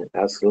 absolutely, man,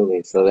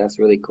 absolutely. So that's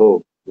really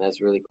cool.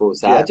 That's really cool.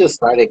 So I Yeah. just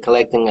started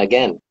collecting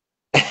again.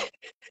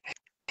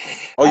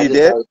 Oh, I you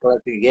just did? started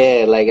collecting,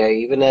 yeah, like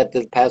even at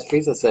the past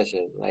Frieza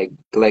session, like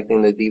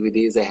collecting the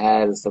DVDs they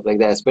had and stuff like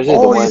that, especially the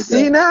Oh, you ones that,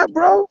 seen that,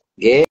 bro?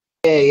 yeah,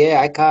 yeah.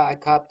 I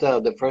copped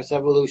the first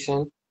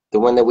Evolution, the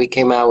one that we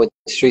came out with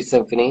Street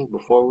Symphony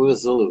before we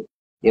was Zulu.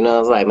 I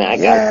was like, man, I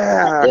got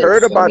Yeah, I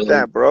heard this. I about mean,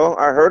 that, bro.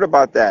 I heard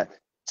about that.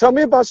 Tell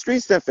me about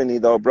Street Symphony,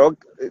 though, bro.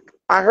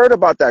 I heard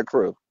about that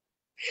crew.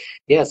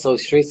 yeah. So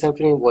Street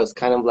Symphony was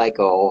kind of like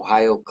a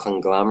Ohio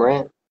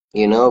conglomerate,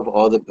 of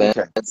all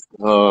Okay.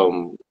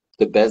 um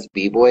the best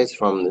b-boys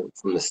from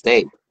the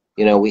state.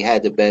 We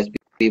had the best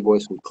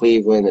b-boys from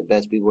Cleveland, the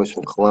best b-boys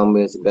from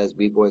Columbus, the best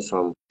b-boys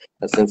from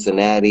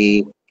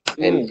Cincinnati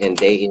and Mm. and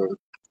Dayton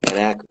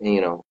and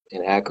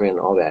and Akron and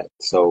all that.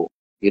 So,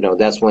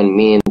 that's when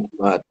me and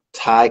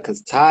Ty,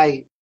 cause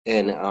Ty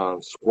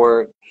and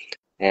Squirt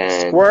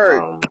and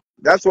Squirt.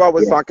 That's what I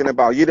was yeah, talking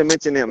about. You didn't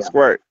mention him, yeah,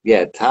 Squirt.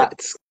 yeah,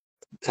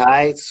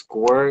 Ty,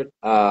 Squirt,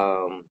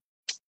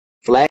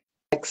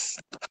 Flex,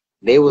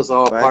 they was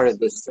all part Flex. of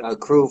this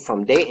crew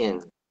from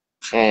Dayton,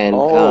 and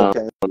Oh,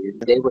 okay.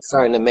 they were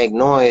starting to make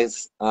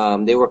noise.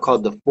 They were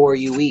called the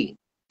 4UE.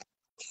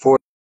 4UE.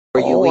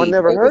 Oh, I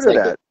never It was heard of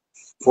like the that.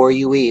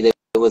 4UE.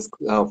 It was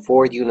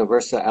Ford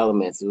Universal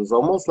Elements. It was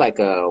almost like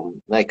a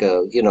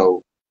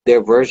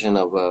their version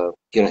of a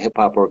hip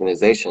hop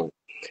organization.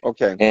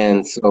 Okay.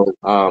 And so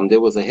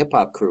there was a hip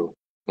hop crew,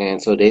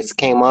 and so they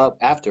came up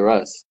after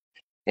us,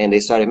 and they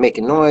started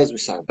making noise. We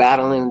started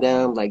battling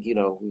them, like it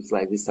was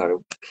like we started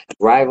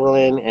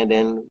rivaling, and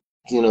then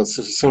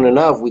soon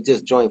enough we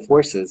just joined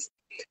forces.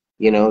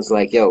 It's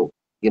like, yo,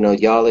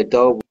 y'all are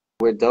dope,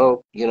 we're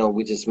dope.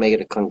 We just made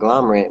it a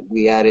conglomerate.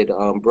 We added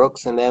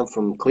Brooks and them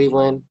from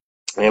Cleveland,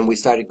 and we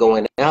started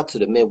going out to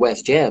the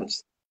Midwest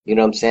jams. You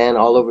know what I'm saying?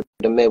 All over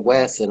the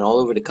Midwest and all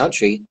over the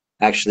country,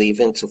 actually,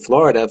 even to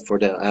Florida for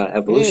the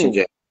Evolution Mm.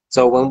 jam.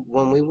 So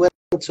when we went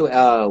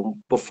to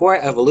before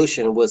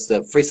Evolution was the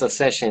Freestyle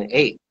Session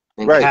 8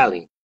 in Right.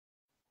 Cali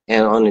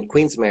and on the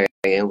Queensmary,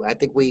 and I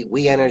think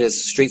we entered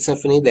as Street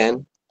Symphony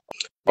then,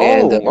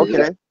 and Oh,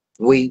 okay.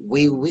 we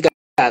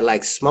got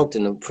like smoked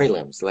in the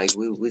prelims, like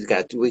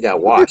we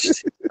got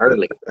washed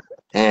early,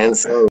 and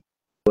so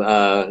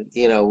but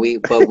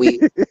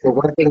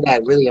one thing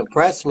that really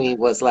impressed me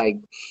was like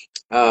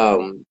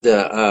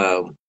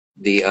the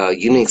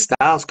Unique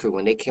Styles crew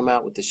when they came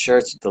out with the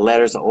shirts with the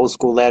letters, the old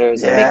school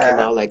letters, and they came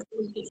Yeah. out like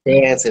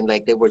dance and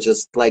like they were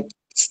just like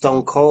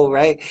stone cold,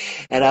 right?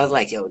 And I was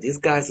like, yo, these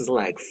guys is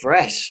like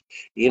fresh,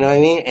 you know what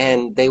I mean?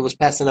 And they was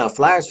passing out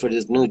flyers for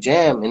this new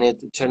jam, and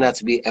it turned out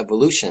to be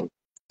Evolution.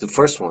 the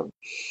first one.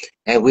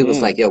 And we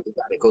was like, yo, we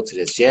gotta go to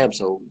this jam.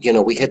 So, you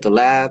know, we hit the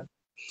lab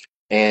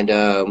and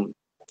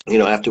you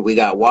know, after we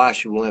got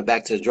washed, we went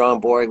back to the drawing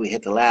board, we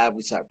hit the lab,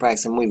 we started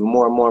practicing moving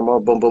more and more and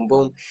more, boom, boom,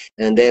 boom.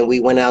 And then we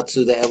went out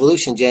to the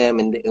Evolution Jam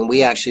and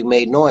we actually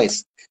made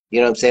noise. You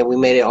know what I'm saying? We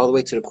made it all the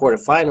way to the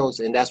quarterfinals,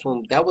 and that's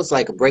when that was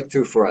like a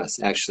breakthrough for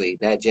us, actually.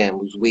 That jam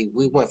was we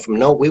went from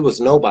we was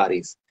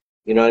nobodies,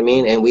 you know what I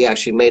mean? And we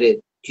actually made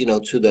it, you know,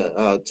 to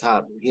the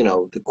top, you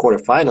know, the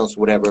quarterfinals,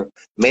 whatever,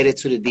 made it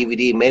to the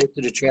DVD, made it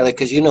to the trailer,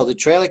 because you know the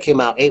trailer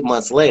came out 8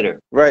 months later.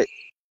 Right.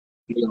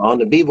 You know, on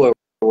the B-boy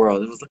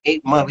world. It was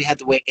 8 months. We had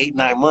to wait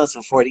 8-9 months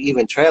before the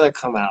even trailer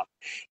come out.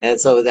 And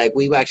so like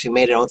we actually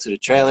made it onto the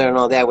trailer and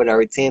all that with our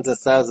routines and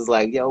stuff. It's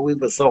like, yo, we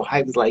were so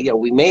hyped. It's like, yo,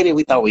 we made it.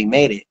 We thought we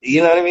made it.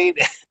 You know what I mean?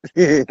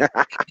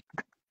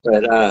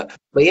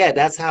 But yeah,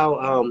 that's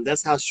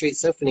how Street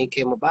Symphony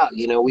came about.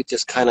 You know, we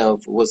just kind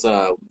of was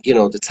you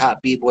know, the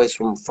top B-boys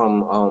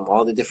from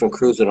all the different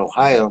crews in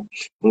Ohio,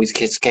 and we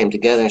kids came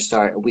together and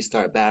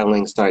started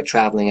battling, started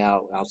traveling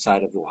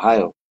outside of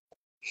Ohio.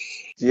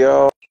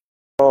 Yo,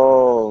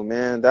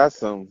 man, that's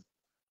some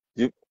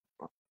you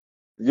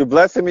you're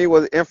blessing me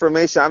with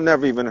information I've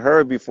never even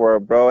heard before,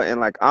 bro. And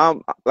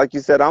like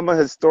you said, I'm a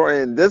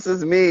historian. This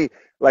is me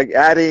like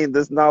adding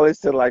this knowledge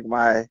to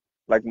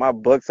my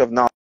books of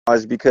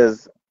knowledge,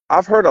 because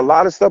I've heard a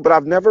lot of stuff, but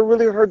I've never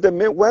really heard the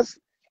Midwest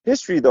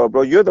history though,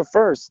 bro. You're the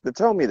first to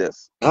tell me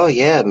this. Oh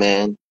yeah,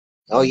 man.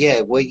 Oh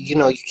yeah. Well, you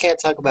know, you can't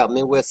talk about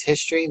Midwest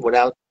history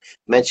without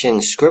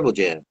mentioning Scribble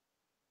Jam.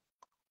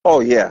 Oh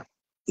yeah.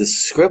 The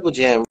Scribble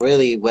Jam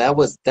really, well,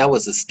 that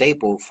was a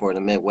staple for the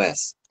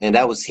Midwest, and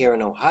that was here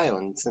in Ohio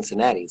and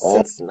Cincinnati Oh,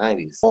 since the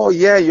 90s. oh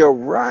yeah, you're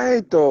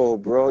right though,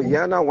 bro.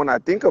 Yeah, now when I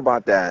think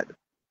about that,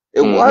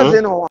 it was Mm-hmm.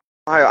 in Ohio.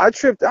 I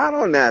tripped out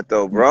on that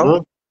though, bro.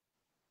 Mm-hmm.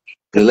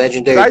 The 'Cause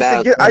legendary I used to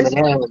battles get of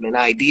Eminem and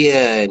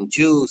Idea and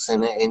Juice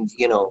and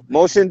you know,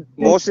 and,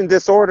 motion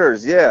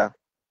disorders, yeah.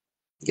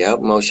 yep,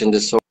 Motion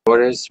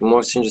Disorders,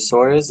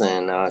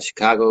 and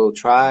Chicago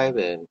Tribe,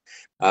 and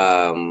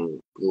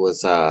it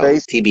was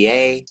Phase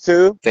TBA,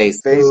 two,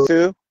 Phase phase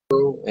Two,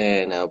 two,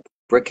 and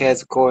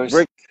Brickheads, of course.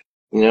 brick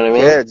You know what I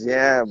mean? heads,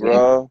 yeah, Yeah.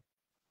 bro.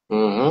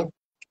 Mm-hmm.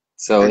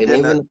 So, And and then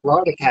even the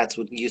Florida cats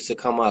used to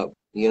come up.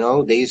 You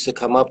know, they used to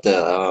come up.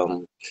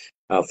 The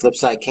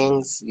Flipside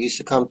Kings used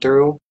to come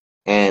through,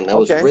 and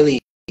okay,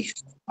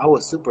 I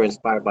was super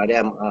inspired by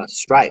them.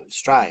 Strive,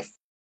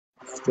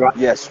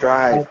 yeah,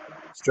 strive.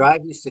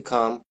 Strive used to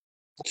come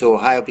to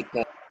Ohio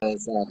because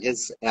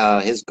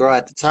his girl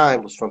at the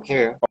time was from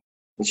here,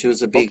 and she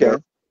was a big girl.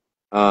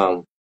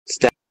 Okay.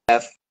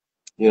 Steph,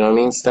 you know what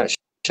I mean?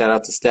 Shout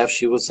out to Steph.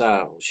 She was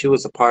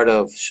a part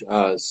of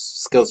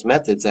Skills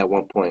Methods at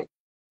one point.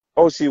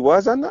 Oh, she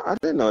was? I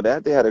didn't know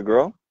that. They had a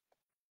girl.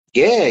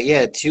 Yeah,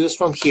 yeah. She was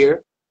from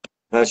here.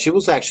 She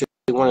was actually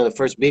one of the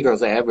first big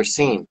girls I ever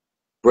seen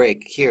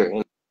break here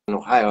in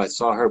Ohio. I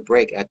saw her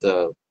break at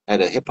a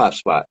hip hop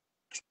spot,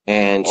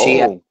 and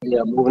she Oh, ended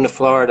up moving to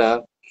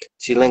Florida.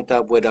 She linked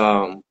up with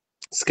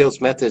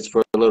Skills Methods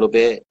for a little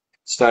bit,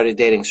 started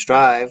dating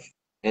Strive,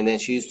 and then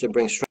she used to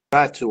bring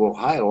Strive to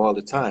Ohio all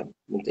the time,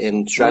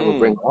 and Strive would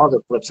bring all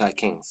the Flipside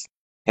Kings.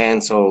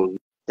 And so, you know,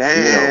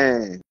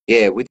 dang.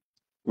 yeah, we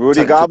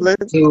Rudy talking Goblin?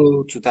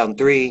 2002,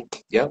 2003.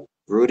 Yep.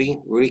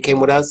 Rudy came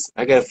with us.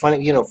 I got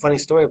a funny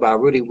story about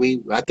Rudy.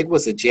 I think it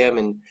was a jam,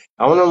 and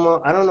I don't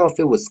know if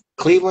it was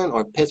Cleveland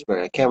or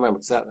Pittsburgh. I can't remember.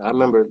 'Cause I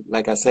remember,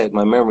 like I said,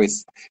 my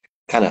memory's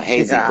kind of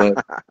hazy, Yeah.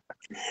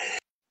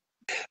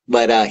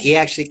 but he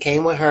actually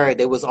came with her.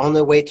 They was on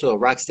their way to a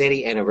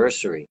Rocksteady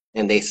anniversary,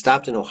 and they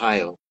stopped in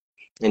Ohio,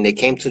 and they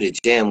came to the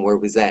jam where it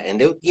was at. And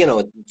they, you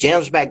know,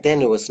 jams back then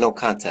there was no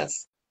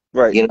contest.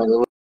 Right. You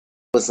know, it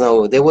was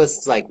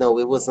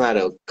not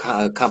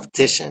a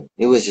competition.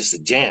 It was just a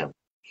jam.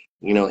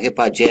 You know, hip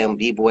hop jam,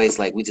 b-boys,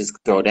 like we just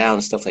throw down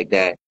and stuff like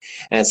that.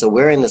 And so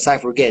we're in the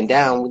cypher getting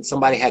down when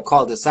somebody had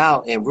called us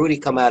out, and Rudy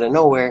come out of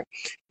nowhere.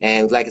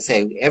 And like I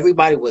said,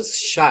 everybody was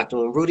shocked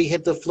when Rudy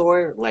hit the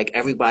floor. Like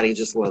everybody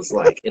just was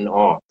like in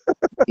awe,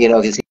 you know,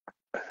 because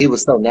he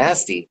was so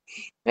nasty.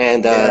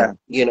 And Yeah.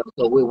 you know,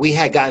 so we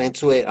had gotten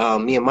into it,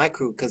 me and my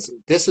crew, because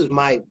this was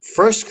my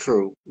first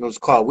crew.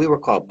 We were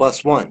called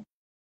Bus One.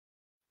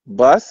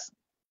 Bus?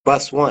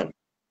 Bus One.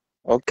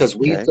 Because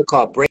we used Okay. to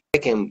call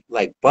breaking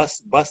like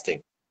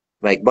busting,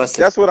 like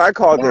busting. That's what I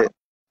called Down. it.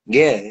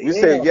 Yeah, We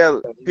say, yeah, yeah,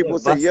 yeah, people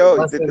say, yo,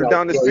 busting they're like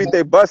down the yo, street,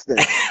 they busting.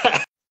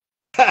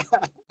 yeah.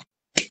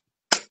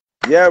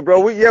 Yeah, bro.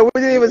 We didn't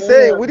even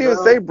say Yeah,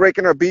 bro.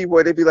 breaking or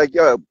B-boy. They'd be like,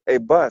 yo, hey,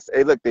 bust.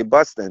 Hey, look, they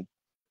busting.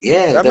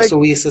 Yeah, That that's makes what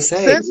we used to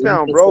say. sense We used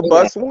now, to bro. say that.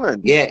 Bus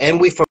one. Yeah, and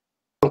we from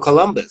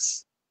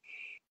Columbus,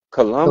 so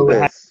it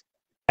Columbus.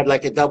 had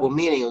like a double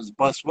meaning. It was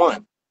bus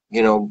one,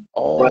 you know,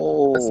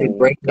 busting, Oh,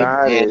 breaking,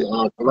 got and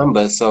it.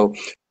 Columbus. So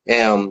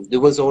there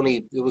was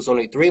only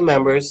three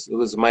members. It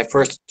was my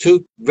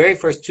very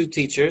first two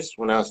teachers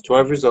when I was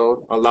 12 years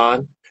old.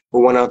 Alon,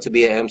 who went on to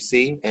be an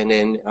MC, and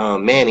then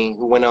Manny,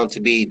 who went on to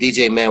be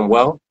DJ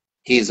Manuel.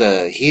 He's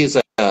a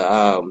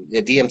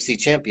DMC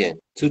champion,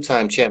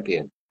 two-time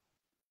champion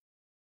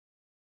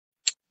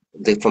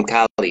from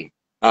Cali.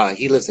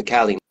 He lives in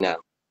Cali now.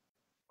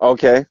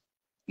 Okay.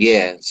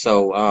 Yeah,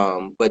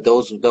 so but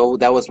those though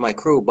that was my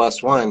crew,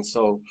 bus one.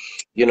 So,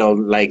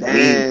 like we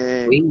Dang,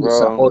 used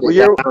to bro. hold Well, it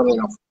you're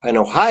down in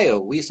Ohio.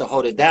 We used to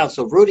hold it down.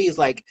 So Rudy's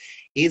like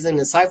he's in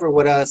the cipher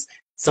with us.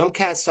 Some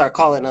cats start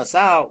calling us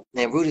out,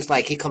 and Rudy's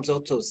like he comes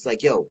up to us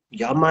like, "Yo,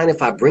 y'all mind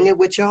if I bring it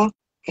with y'all?"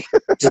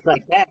 Just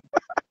like that.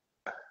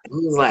 He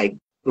was like,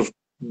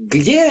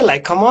 "Yeah,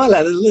 like come on,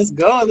 let's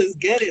go, let's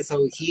get it."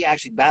 So he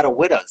actually battled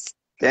with us.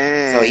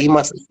 So dang. he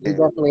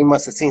definitely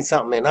must have seen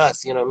something in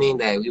us, you know what I mean?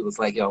 That he was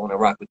like, "Yo, I want to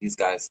rock with these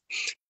guys."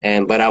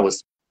 But I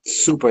was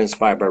super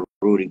inspired by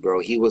Rudy, bro.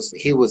 He was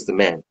the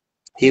man.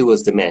 He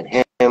was the man.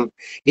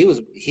 He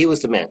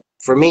was the man.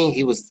 For me,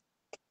 he was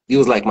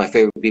like my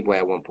favorite b-boy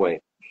at one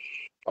point.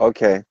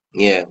 Okay.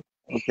 Yeah.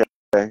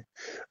 Okay.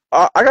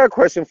 I got a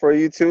question for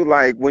you too.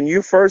 Like when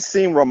you first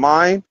seen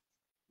Remind,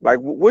 like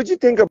what'd you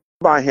think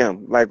about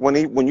him? Like when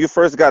you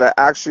first got to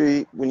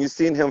actually when you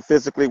seen him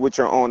physically with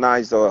your own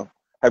eyes, or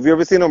have you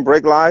ever seen him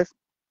break live?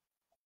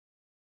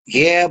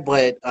 Yeah,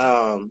 but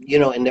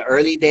in the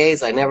early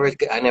days I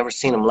never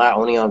seen him live,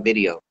 only on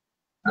video.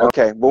 I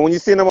Okay, but when you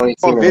seen him only on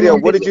seen him video,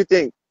 on what did video. you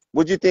think?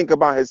 What did you think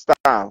about his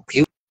style?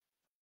 He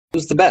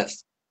was the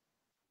best.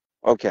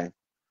 Okay.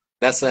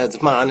 That's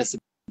my honest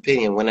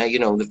opinion. When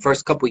the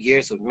first couple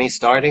years of me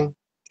starting,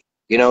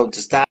 the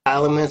Style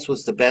Elements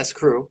was the best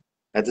crew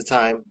at the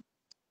time,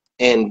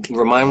 and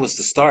Remind was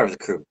the star of the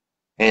crew,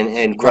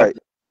 and Crump Right.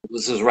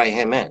 was his right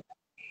hand man.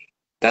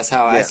 That's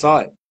how I Yeah, saw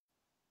it.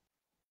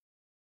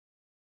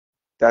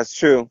 that's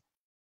true.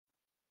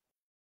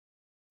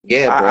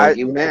 Yeah, bro.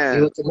 He was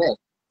Man. the man.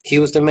 He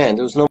was the man.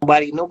 There was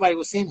nobody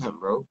was seeing him,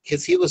 bro,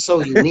 because he was so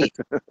unique.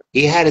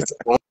 He had his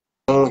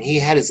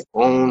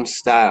own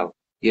style.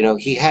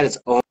 He had his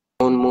own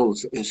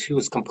moves. He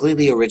was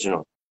completely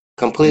original,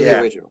 completely Yeah.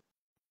 original.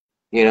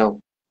 You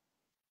know,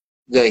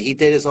 he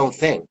did his own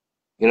thing.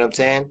 You know what I'm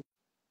saying?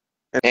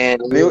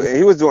 And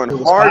He was doing it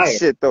was hard fire.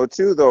 shit though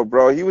too though,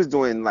 bro. He was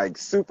doing like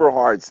super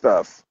hard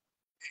stuff.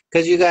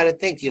 Because you got to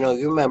think, you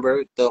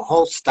remember the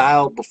whole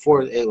style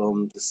before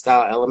the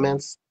style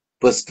elements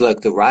was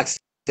like the rock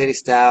city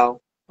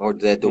style or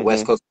the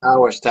West Hmm. Coast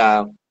power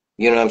style.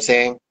 You know what I'm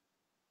saying?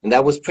 And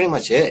that was pretty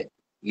much it.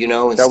 And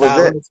That was style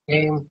it. elements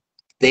came,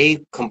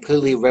 they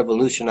completely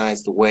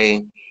revolutionized the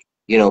way,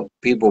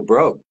 people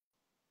broke.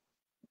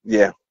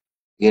 Yeah.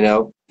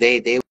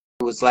 They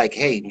was like,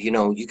 hey,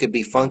 you could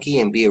be funky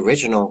and be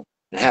original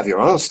and have your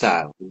own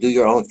style, do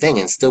your own thing,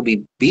 and still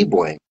be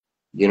b-boy.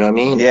 You know what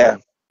I mean? Yeah.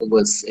 It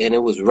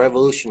was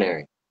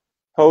revolutionary.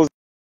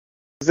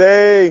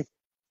 Jose.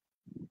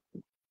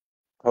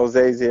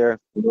 Jose's here.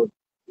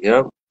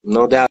 Yep,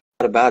 no doubt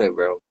about it,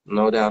 bro.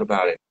 No doubt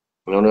about it.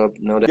 No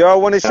doubt Yo, I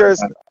want to share.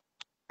 about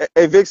it.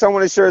 Hey, Vix, I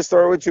want to share a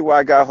story with you. Why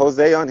I got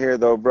Jose on here,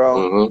 though,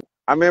 bro. Hmm.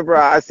 I remember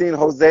I seen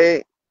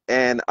Jose,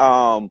 and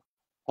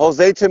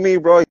Jose to me,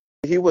 bro,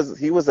 he was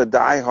a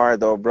diehard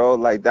though, bro.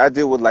 Like that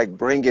dude would like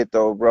bring it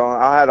though, bro.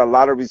 I had a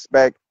lot of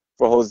respect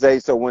for Jose.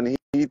 So when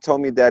he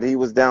told me that he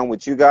was down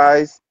with you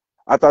guys,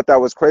 I thought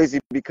that was crazy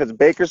because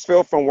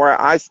Bakersfield, from where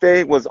I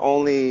stayed, was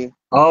only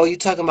Oh, you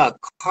talking about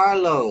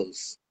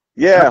Carlos?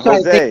 I'm yeah,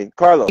 trying to Jose think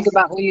Carlos.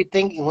 about who you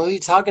thinking. Who you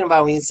talking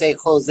about when you say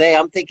Jose?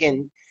 I'm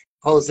thinking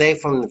Jose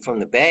from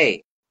the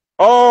Bay,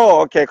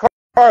 Oh, okay, or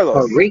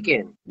Carlos.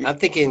 Rican. I'm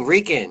thinking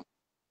Rican.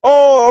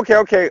 Oh, okay,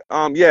 okay.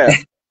 Yeah,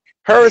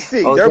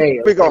 Heresy. There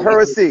Jose, we go, okay.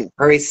 Heresy.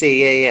 Hurry,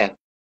 see, yeah, yeah.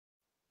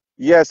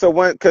 Yeah, so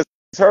because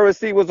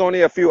Heresy was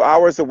only a few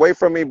hours away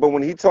from me, but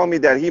when he told me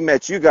that he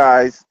met you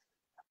guys,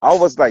 I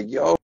was like,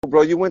 yo,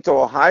 bro, you went to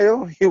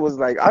Ohio? He was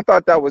like, I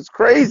thought that was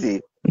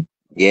crazy.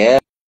 Yeah,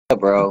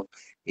 bro.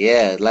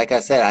 Yeah, like I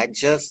said, I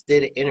just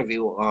did an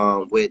interview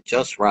with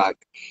Just Rock.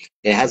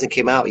 It hasn't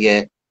came out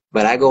yet,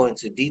 but I go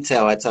into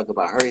detail. I talk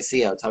about Hurry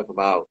C. I talk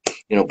about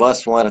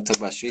Bus One. I talk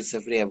about Street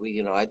Symphony.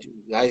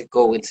 I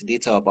go into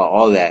detail about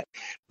all that.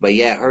 But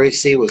yeah, Hurry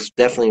C was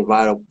definitely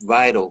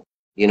vital.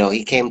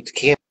 He came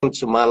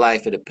to my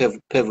life at a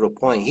pivotal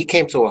point. He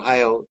came to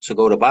Ohio to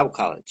go to Bible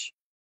college.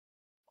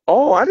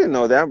 Oh, I didn't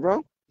know that,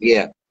 bro.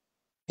 Yeah.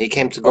 He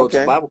came to go to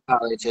Okay. Bible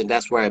college, and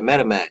that's where I met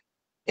him at.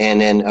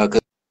 And then,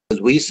 because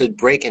we used to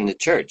break in the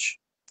church.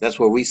 That's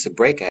where we used to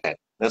break at.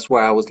 That's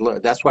where I was.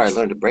 That's where I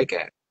learned to break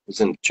at.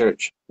 Was in the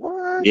church.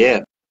 What?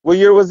 Yeah. What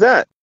year was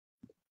that?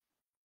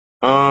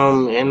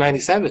 In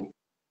 '97.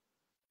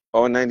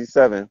 Oh,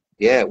 97.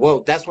 Yeah.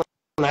 Well, that's when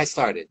I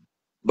started,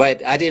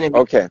 but I didn't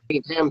Okay.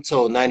 meet him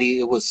till '90.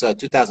 It was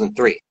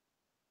 2003.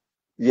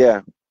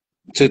 Yeah.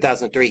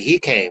 2003. He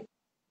came,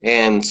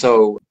 and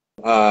so,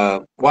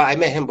 well, I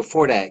met him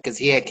before that because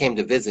he had came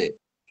to visit,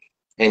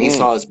 and he Mm.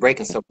 saw us break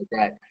and stuff like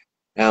that.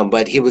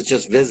 But he was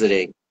just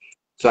visiting.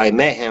 So I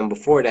met him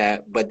before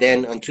that, but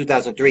then in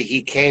 2003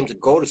 he came to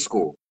go to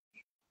school,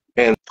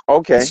 and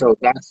Okay. so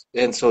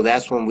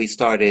that's when we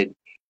started,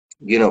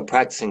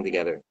 practicing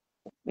together.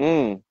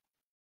 Mm.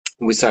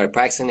 We started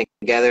practicing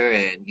together,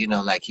 and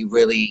like he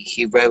really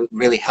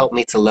helped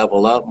me to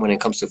level up when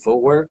it comes to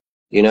footwork.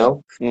 You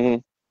know,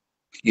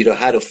 Mm-hmm.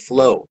 how to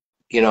flow.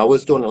 I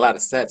was doing a lot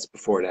of sets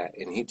before that,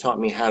 and he taught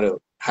me how to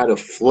how to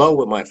flow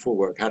with my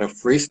footwork, how to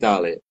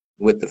freestyle it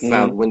with the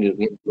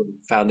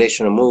Mm-hmm.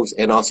 foundational moves,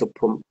 and also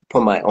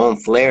put my own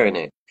flair in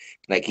it.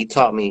 Like he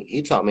taught me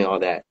all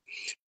that.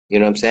 You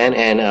know what I'm saying?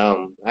 And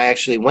I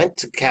actually went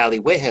to Cali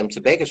with him to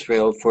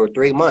Bakersfield for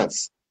 3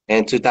 months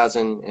in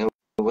 2000, and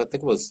I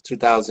think it was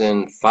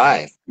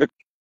 2005.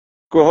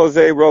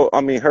 Jose wrote,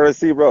 I mean,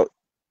 Heresy wrote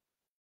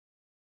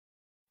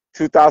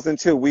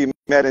 2002. We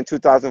met in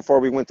 2004.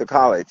 We went to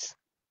college.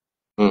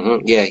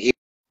 Yeah, he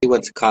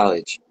went to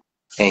college,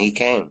 and he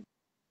came,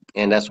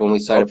 and that's when we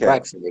started Okay.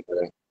 practicing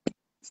together.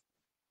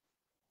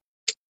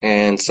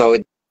 And so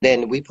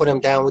then we put him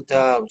down with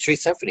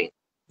Street Symphony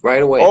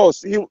right away. Oh,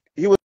 so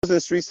he was in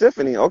Street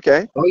Symphony.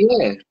 Okay. Oh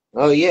yeah,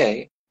 oh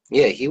yeah,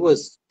 yeah. He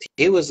was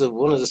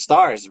one of the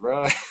stars,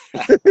 bro.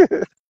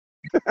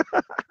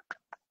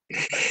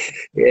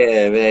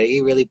 Yeah, man,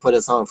 he really put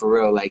us on for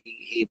real. Like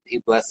he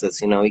blessed us.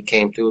 You know, he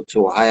came through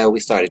to Ohio. We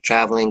started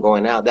traveling,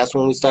 going out. That's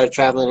when we started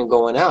traveling and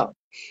going out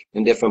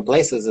in different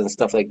places and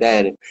stuff like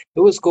that. And it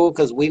was cool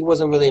because we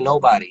wasn't really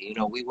nobody. You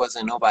know, we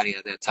wasn't nobody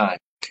at that time.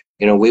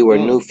 You know, we were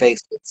Mm. new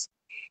faces.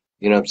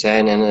 You know what I'm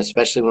saying? And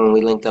especially when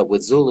we linked up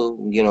with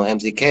Zulu, you know,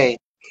 MZK.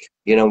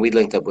 You know, we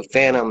linked up with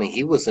Phantom, and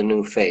he was a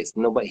new face.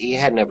 Nobody, he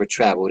had never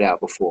traveled out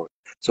before.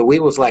 So we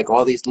was like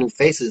all these new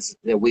faces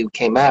that we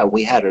came out.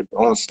 We had our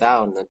own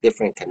style and a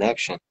different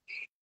connection.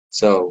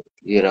 So,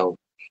 you know,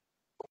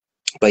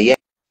 but yeah,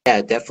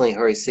 yeah, definitely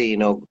Hurry C. You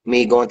know,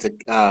 me going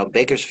to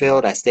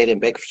Bakersfield, I stayed in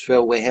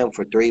Bakersfield with him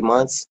for 3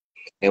 months,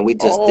 and we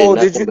just did Oh,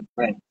 nothing but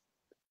friends.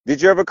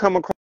 did you ever come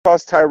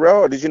across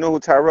Tyrell? Or did you know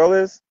who Tyrell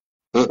is?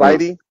 Mm-mm.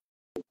 Spidey?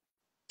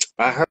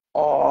 I heard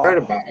Oh,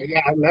 about it.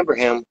 Yeah, I remember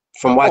him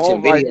from oh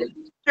watching my videos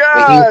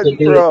when he used to God,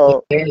 do the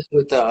bro. dance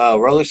with the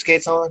roller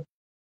skates on.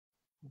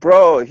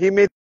 Bro, he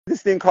made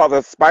this thing called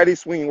a Spidey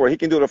swing where he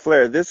can do the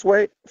flare this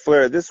way,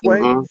 flare this way,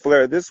 Mm-hmm.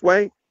 flare this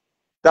way.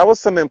 That was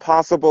some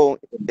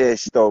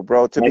impossible-ish though,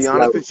 bro. To be Next honest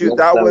level, with you, next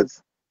that level.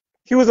 was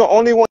he was the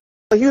only one.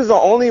 He was the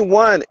only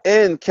one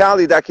in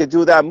Cali that could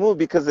do that move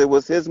because it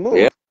was his Yeah.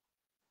 move.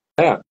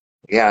 Yeah,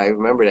 yeah, I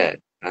remember that.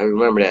 I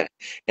remember that.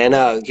 And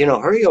you know,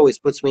 Hurry always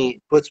puts me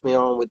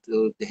on with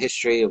the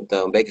history of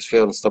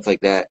Bakersfield and stuff like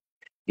that.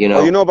 You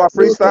Oh, you know, know about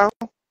freestyle?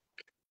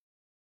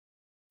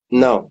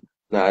 no,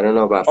 no, I don't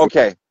know about free.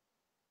 Okay.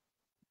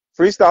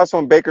 Freestyle's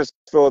from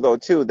Bakersfield though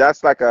too.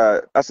 That's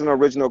an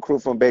original crew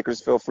from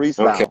Bakersfield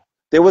Okay,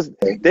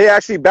 Freestyle. They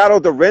actually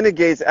battled the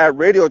Renegades at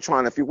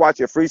Radiotron if you watch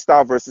it,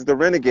 Freestyle versus the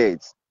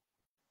Renegades.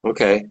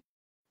 okay,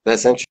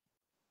 that's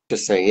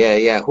interesting. Yeah,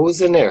 yeah.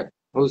 Who's in there?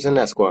 Who's in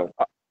that squad?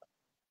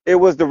 It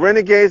was the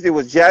Renegades, it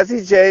was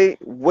Jazzy J,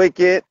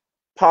 Wicked,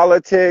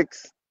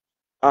 Politics,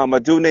 a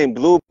dude named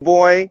Blue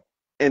Boy,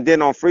 and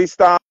then on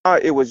Freestyle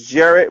it was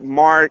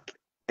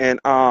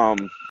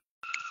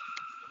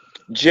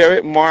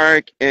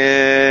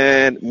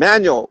and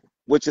Manuel,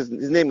 which is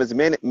his name is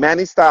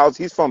Manny Styles.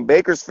 He's from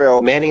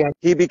Bakersfield. Manny, I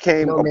He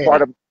became know a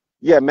part Manny. of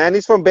yeah,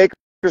 Manny's from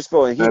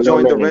Bakersfield and he I know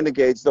joined the Manny.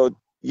 Renegades. So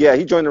yeah,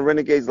 he joined the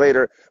Renegades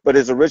later, but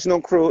his original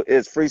crew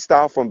is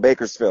Freestyle from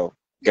Bakersfield.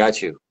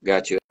 Got you,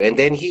 got you. And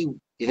then he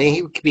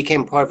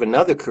became part of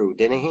another crew,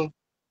 didn't he?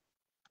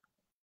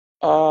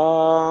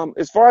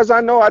 As far as I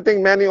know, I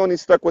think Manny only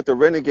stuck with the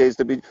Renegades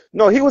to be.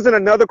 No, he was in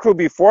another crew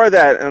before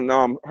that, and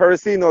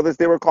Hersey know this.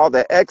 They were called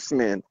the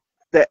X-Men.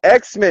 The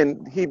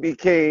X-Men, he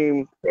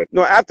became.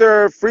 No,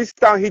 after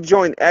Freestyle, he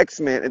joined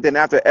X-Men, and then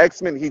after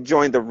X-Men, he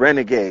joined the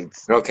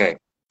Renegades. Okay,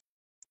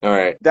 all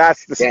right.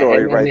 That's the Yeah,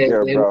 story right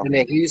there, bro. and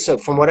then he used to,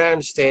 from what I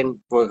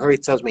understand, what Hurry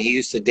tells me, he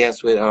used to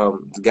dance with a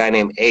guy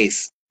named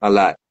Ace a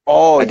lot.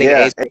 Oh I think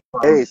yeah, Ace was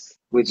from, Ace,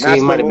 which he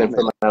Master might have been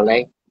Movement. from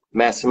LA.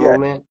 Master Yeah,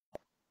 Movement.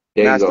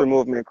 There you Master go.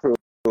 Movement crew.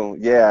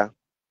 Yeah,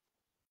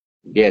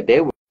 Yeah,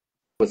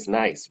 was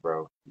nice,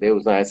 bro. They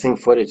was nice. I seen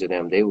footage of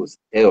them. They was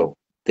ill.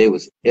 They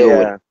was ill with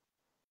it. yeah.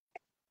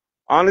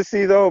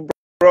 Honestly, though,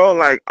 bro,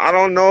 like I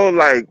don't know,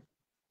 like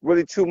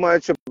really too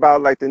much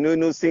about like the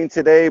new scene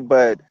today,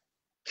 but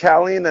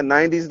Cali in the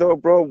 90s though,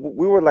 bro,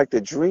 we were like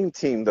the dream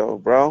team though,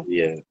 bro.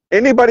 Yeah.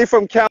 Anybody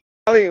from Cali,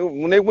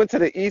 when they went to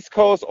the East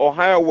Coast,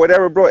 Ohio,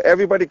 whatever, bro,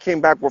 everybody came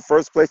back with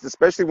first place,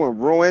 especially when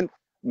Ruin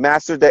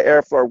mastered the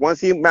air floor. Once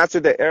he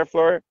mastered the air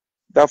floor,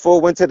 that fool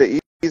went to the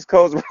East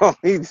Coast, bro.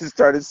 He just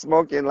started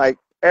smoking like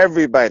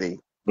everybody.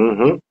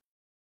 Mm-hmm.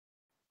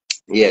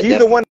 Yeah, He's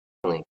the one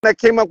definitely. that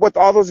came up with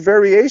all those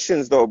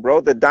variations though,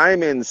 bro. The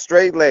diamond,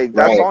 straight leg,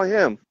 that's Right. all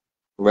him.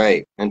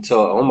 Right. Until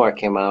Omar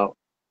came out.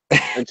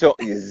 Until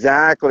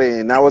exactly,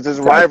 and that was his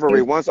rivalry.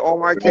 Exactly. Once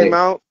Omar came Right.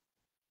 out,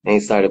 And he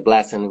started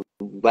blasting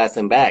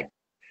back.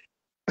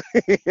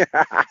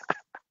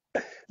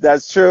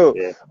 that's true.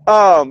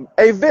 Yeah.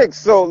 Hey Vic,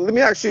 so let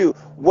me ask you: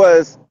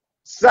 was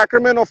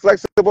Sacramento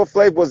Flexible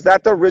Flav was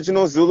that the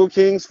original Zulu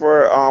Kings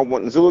for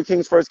when Zulu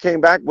Kings first came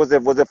back? Was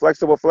it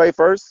Flexible Flav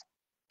first?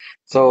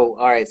 So,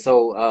 all right.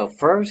 So,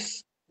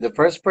 the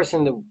first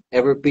person to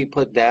ever be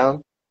put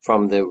down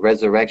from the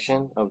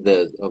resurrection of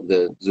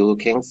the Zulu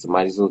Kings, the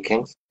Mighty Zulu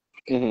Kings,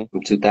 Hmm.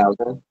 from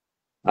 2000,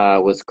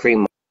 was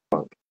Cream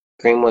Monk.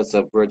 Cream was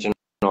the original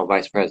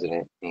vice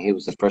president, and he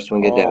was the first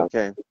one to get Oh, down.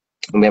 okay.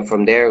 And then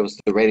from there, it was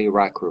the Radio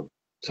Rock crew.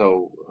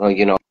 So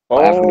you know,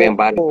 Afro Oh,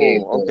 Bambaataa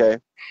gave the okay.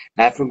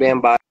 Afro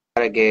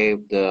Bambaataa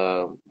gave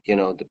the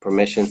the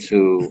permission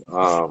to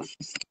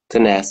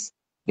Ness,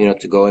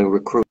 to go and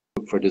recruit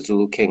for the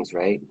Zulu Kings,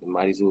 right? The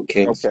mighty Zulu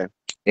Kings, Okay.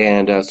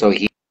 and so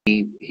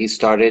he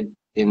started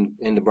in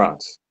the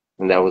Bronx,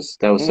 and that was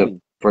the Mm.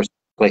 first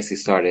place he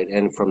started,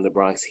 and from the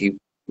Bronx he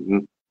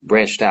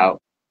branched out.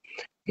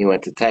 He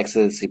went to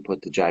Texas. He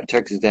put the Jive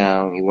Turkeys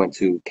down. He went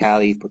to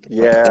Cali, put the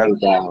Flex Yeah. Slave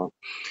down.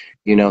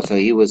 So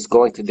he was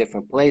going to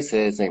different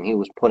places and he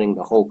was putting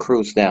the whole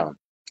crews down.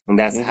 And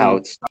that's how Mm-hmm.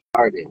 it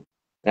started.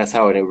 That's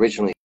how it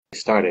originally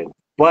started.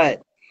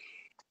 But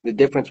the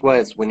difference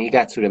was when he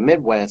got to the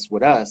Midwest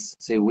with us,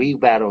 see, we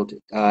battled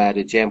at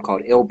a jam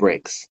called Ill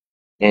Breaks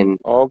in,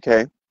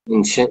 Okay.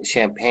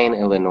 Champaign,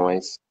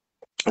 Illinois.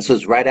 This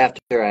was right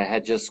after I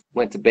had just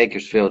went to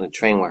Bakersfield and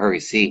trained with Hurry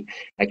C.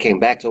 I came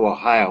back to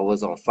Ohio, I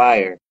was on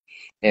fire,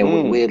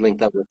 and we Mm. had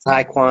linked up with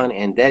Taekwon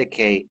and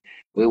Dedicate.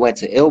 We went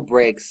to Ill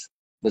Breaks.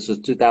 This was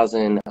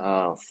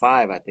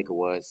 2005, I think it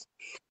was,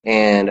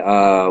 and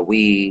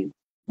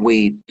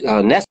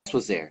Ness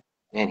was there,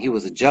 and he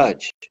was a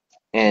judge,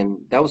 and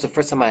that was the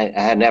first time I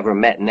had never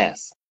met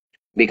Ness,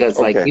 because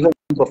like Okay. even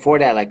before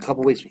that, like a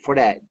couple weeks before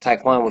that,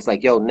 Taekwon was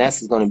like, "Yo,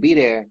 Ness is going to be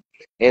there,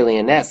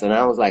 Alien Ness," and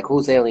I was like,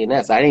 "Who's Alien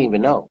Ness?" I didn't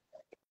even know.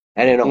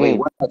 I didn't know who he Mm.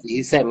 was.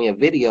 He sent me a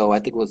video. I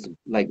think it was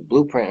like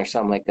Blueprint or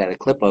something like that, a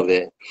clip of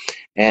it,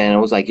 and I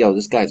was like, yo,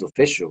 this guy's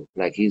official.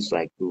 Like, he's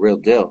like the real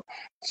deal.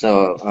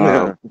 So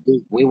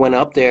we went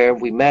up there,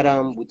 we met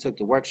him, we took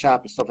the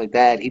workshop and stuff like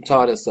that. He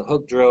taught us the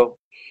hook drill.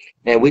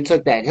 And we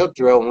took that hook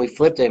drill and we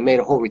flipped it and made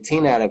a whole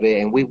routine out of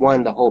it. And we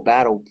won the whole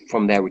battle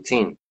from that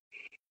routine.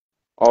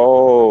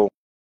 Oh,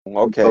 So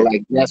okay.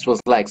 like Ness was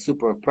like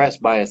super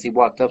impressed by us. He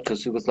walked up to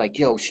us, he was like,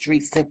 yo,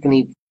 Street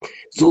Symphony,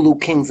 Zulu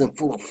Kings in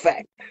full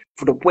effect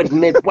for the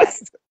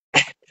Midwest.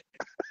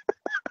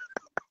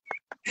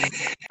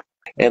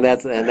 And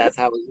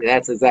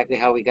that's exactly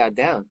how we got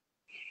down.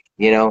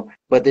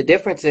 But the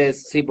difference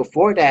is, see,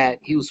 before that,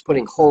 he was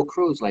putting whole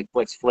crews like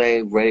Flex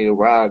Flav, Ready to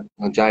Rock,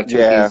 Jive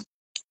Yeah. Turkeys,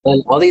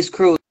 and all these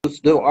crews,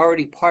 they were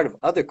already part of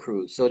other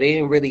crews. So they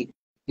didn't really,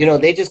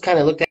 they just kind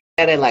of looked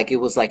at it like it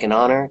was like an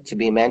honor to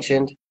be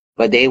mentioned,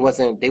 but they was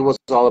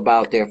all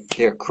about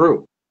their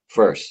crew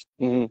first,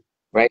 Mm-hmm.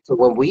 right? So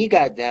when we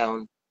got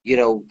down,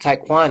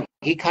 Taekwon,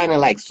 he kind of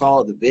like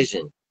saw the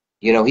vision.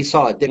 He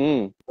saw a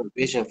different Mm.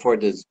 vision for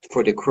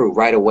the crew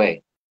right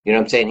away. You know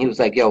what I'm saying? He was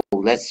like, "Yo,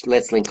 let's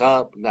link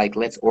up, like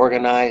let's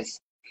organize."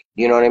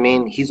 You know what I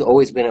mean? He's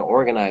always been an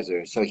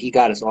organizer, so he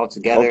got us all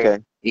together.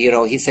 Okay.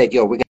 He said,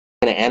 "Yo, we're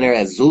gonna enter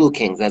as Zulu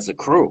Kings as a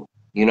crew."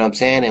 You know what I'm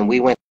saying? And we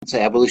went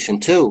to Evolution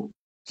 2.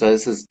 So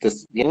this,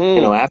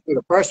 Mm. after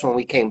the first one,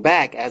 we came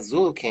back as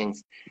Zulu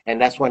Kings, and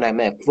that's when I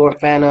met Floor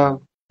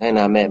Phantom, and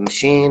I met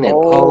Machine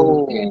and Poe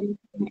Oh. and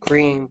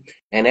Cream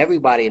and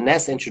everybody, and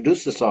that's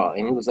introduced us all.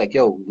 And he was like,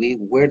 "Yo,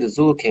 we're the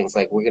Zulu Kings.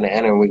 Like we're gonna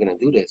enter and we're gonna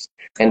do this."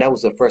 And that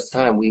was the first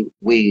time we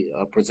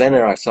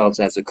presented ourselves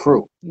as a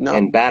crew No.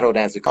 and battled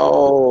as a crew.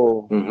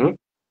 Oh. hmm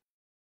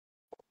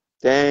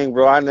Dang,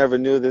 bro. I never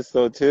knew this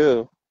though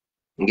too.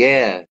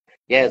 Yeah,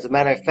 yeah. As a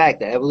matter of fact,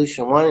 the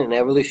Evolution 1 and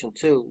Evolution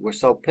 2 were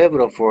so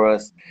pivotal for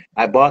us.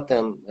 I bought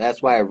them.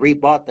 That's why I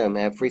rebought them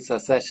at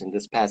Freestyle Session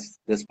this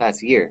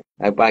past year.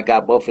 I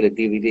got both of the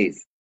DVDs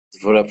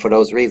for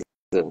those reasons.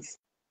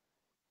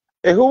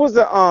 And who was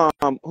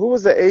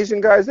the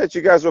Asian guys that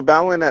you guys were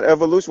battling at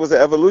Evolution? Was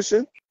it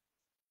Evolution?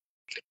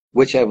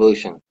 Which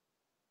Evolution?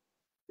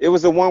 It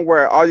was the one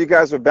where all you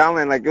guys were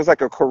battling, like it was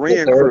like a The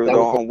Korean third. crew That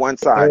though was on one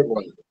the side. third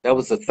one. That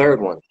was the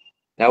third one.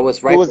 That was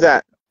Who right was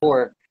that?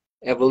 before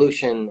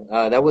Evolution.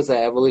 That was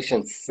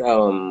Evolution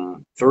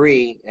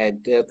 3 at I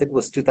think it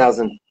was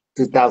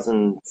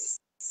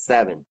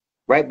 2007.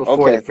 Right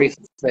before the Okay. free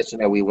session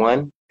that we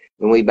won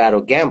when we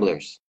battled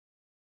Gamblers.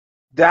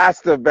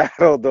 That's the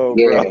battle though,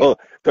 bro. Yeah,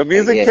 The yeah, we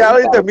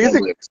musicality, the battled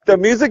music, Gamblers. the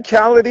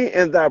musicality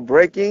in that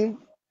breaking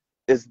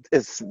is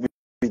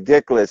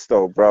ridiculous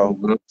though, bro.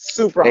 hmm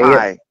Super And yeah,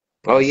 high.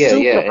 oh yeah,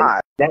 yeah, Super and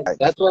high.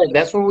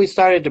 that's when we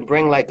started to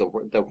bring like the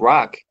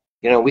rock.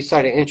 We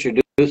started to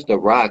introduce the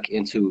rock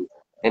into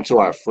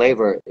our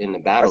flavor in the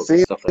I battles and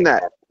seen stuff like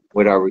that. that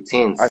with our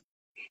routines. I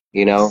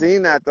You know,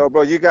 seen that though,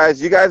 bro. You guys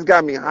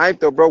got me hyped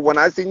though, bro. When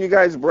I seen you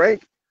guys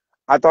break,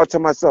 I thought to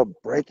myself,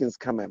 breaking's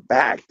coming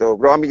back though,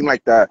 bro. I mean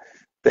like the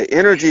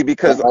energy the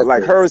because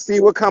like her essence. C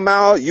would come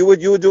out, you would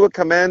do a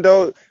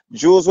commando,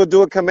 Jules would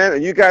do a commando,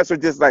 and you guys were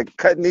just like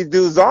cutting these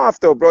dudes off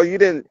though, bro. You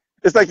didn't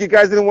it's like you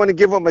guys didn't want to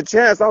give them a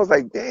chance. I was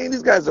like, dang,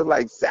 these guys are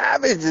like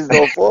savages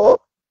though,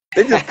 fool.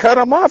 They just cut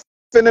them off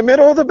in the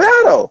middle of the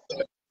battle.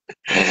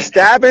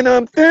 Stabbing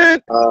them.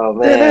 Dun, Oh dun,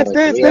 man, dun,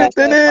 dun, we dun, had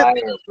dun, that dun.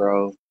 fire,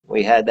 bro.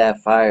 We had that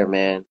fire,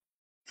 man.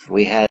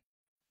 We had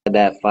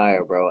that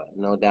fire, bro.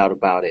 No doubt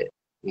about it.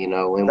 And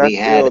we That's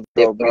had a ill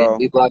though, different. bro.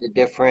 We brought a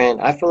different.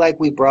 I feel like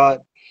we brought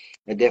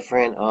a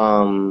different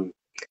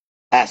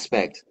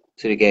aspect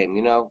to the game.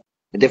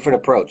 A different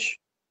approach.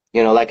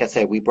 Like I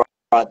said, we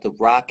brought the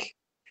rock,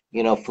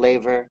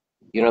 flavor.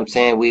 You know what I'm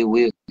saying?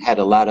 We had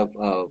a lot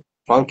of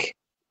funk.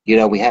 We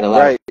had a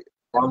lot of Right.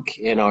 funk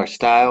in our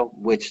style,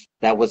 which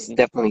that was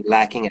definitely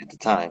lacking at the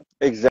time.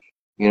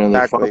 You know,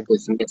 the funk Exactly.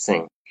 was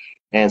missing.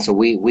 And so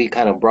we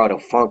kind of brought a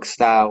funk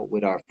style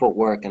with our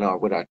footwork and our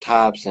with our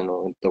tops and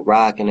the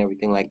rock and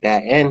everything like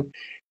that. And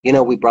you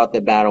know, we brought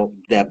that battle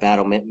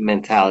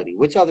mentality,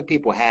 which other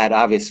people had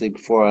obviously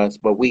before us,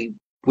 but we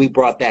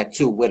brought that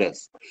too with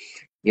us.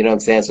 You know what I'm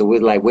saying? So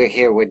we're like, we're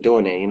here, we're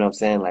doing it. You know what I'm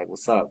saying? Like,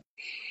 what's up?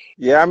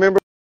 Yeah, I remember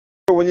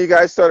when you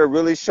guys started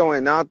really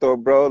showing out though,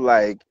 bro.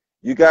 Like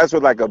you guys were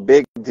like a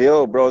big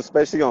deal, bro,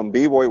 especially on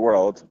B-Boy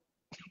World.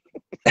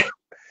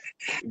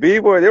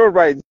 B-Boy, they were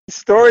writing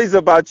stories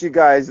about you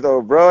guys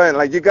though, bro. And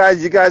like you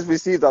guys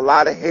received a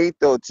lot of hate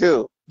though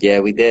too. Yeah,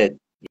 we did.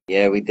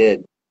 Yeah, we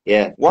did.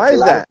 Yeah, Why a is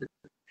lot of that?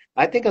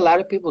 I think a lot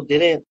of people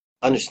didn't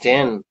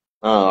understand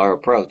our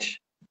approach.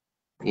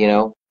 You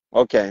know,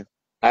 Okay.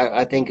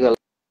 I think a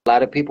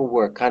lot of people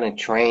were kind of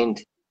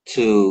trained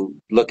to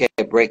look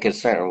at break a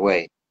certain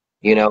way,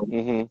 you know,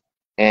 Mm-hmm.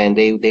 and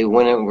they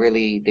wasn't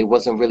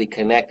really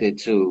connected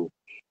to,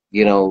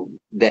 you know,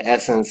 the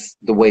essence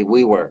the way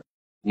we were.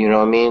 You know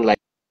what I mean? Like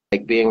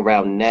being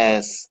around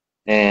Ness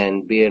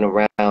and being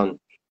around,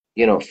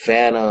 you know,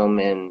 Phantom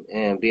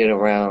and being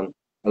around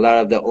a lot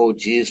of the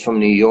OGs from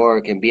New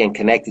York and being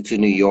connected to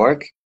New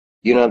York.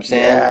 You know what I'm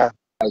saying? Yeah.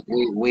 Like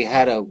we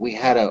had a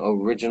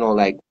original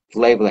like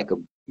flavor,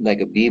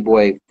 like a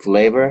b-boy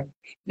flavor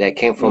that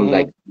came from Mm-hmm.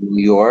 like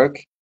New York,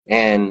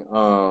 and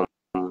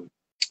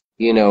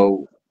you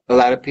know, a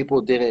lot of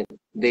people they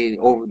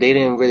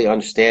didn't really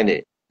understand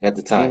it at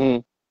the time. Mm-hmm.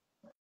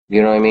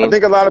 You know what I I mean?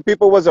 think a lot of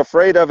people was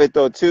afraid of it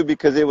though too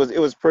because it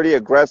was pretty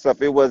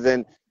aggressive. It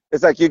wasn't.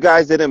 It's like you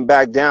guys didn't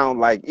back down.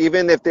 Like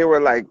even if they were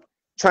like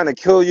trying to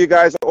kill you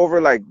guys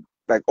over like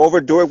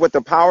overdo it with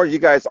the power, you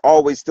guys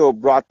always still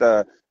brought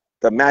the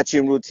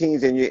matching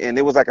routines and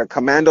it was like a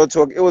commando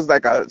to it was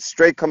like a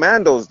straight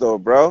commandos though,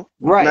 bro.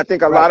 And I Right,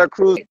 think a lot right. of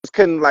crews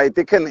couldn't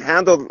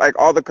handle like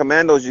all the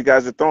commandos you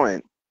guys were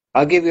throwing.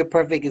 I'll give you a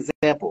perfect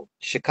example.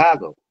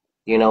 Chicago.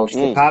 You know,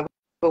 Mm, Chicago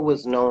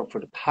was known for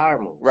the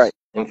power moves. right.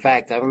 In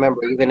fact, I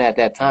remember even at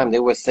that time they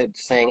were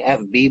saying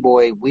F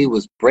B-boy, we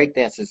was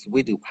breakdancers,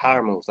 we do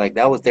power moves. Like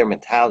that was their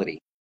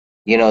mentality.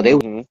 You know, they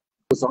Mm-hmm.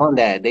 was on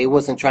that. They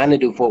wasn't trying to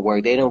do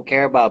footwork. They don't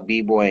care about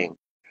b-boying.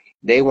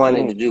 They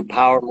wanted Mm, to do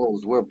power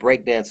moves. We're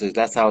breakdancers.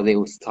 That's how they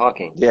was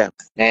talking. yeah.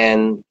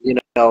 And you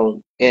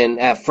know, and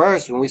at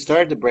first when we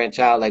started to branch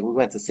out, like we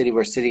went to City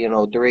vs City in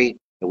 '03,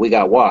 and we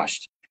got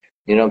washed.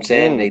 You know what I'm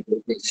saying? Mm,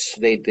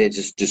 They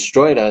just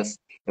destroyed us,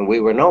 and we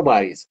were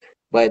nobodies.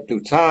 But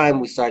through time,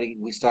 we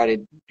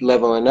started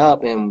leveling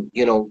up, and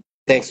you know,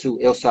 thanks to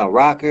Ill Style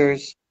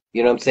Rockers,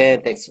 you know what I'm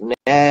saying? Thanks to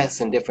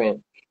Ness and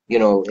different, you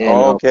know,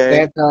 and okay.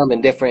 Phantom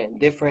and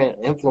different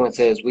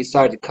influences, we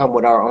started to come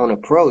with our own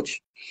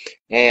approach,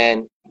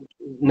 and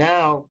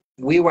now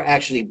we were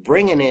actually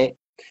bringing it,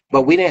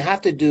 but we didn't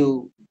have to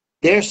do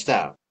their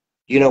style.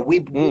 You know, we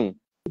Mm,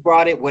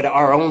 brought it with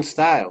our own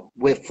style,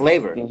 with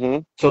flavor. mm-hmm.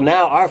 So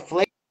now our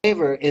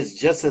flavor is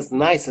just as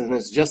nice and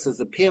it's just as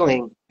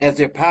appealing as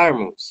their power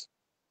moves.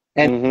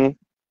 And Mm-hmm.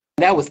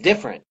 that was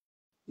different.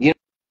 You know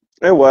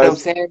It what I'm was.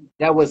 saying?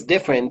 That was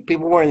different.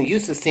 People weren't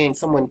used to seeing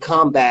someone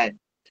combat,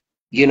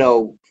 you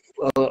know,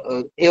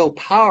 ill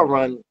power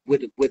run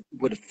with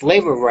a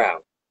flavor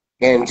round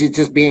and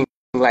just being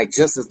like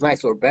just as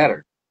nice or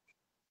better.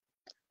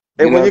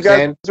 Hey, You know what I'm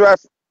saying?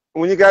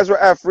 when you guys were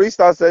at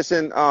freestyle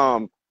session,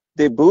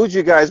 they booed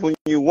you guys when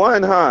you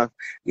won, huh?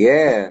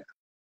 Yeah,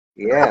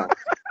 yeah.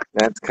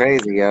 That's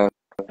crazy, yo.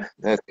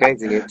 That's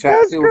crazy.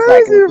 Track That's two was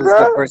like crazy, this is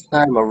the bro. first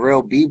time a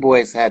real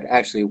B-boys had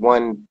actually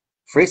won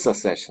freestyle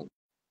session.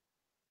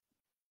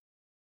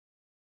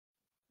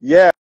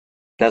 Yeah,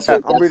 That's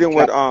what I'm reading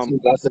what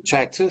that's what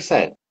track two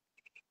said.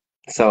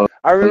 So,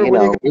 I remember you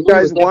when you know, we were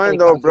guys won definitely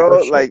though,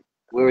 bro. controversial. Like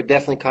We were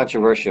definitely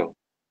controversial.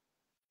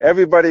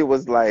 everybody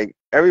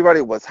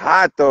was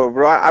hot though,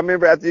 bro. I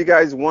remember after you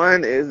guys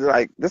won, it's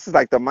like this is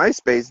like the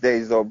MySpace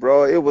days though,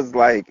 bro. It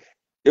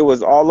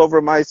was all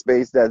over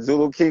MySpace that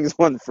Zulu Kings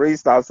won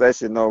freestyle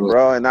session though,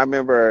 bro. And I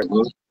remember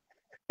Mhm.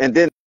 and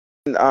then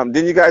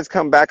didn't you guys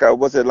come back?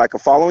 Was it like a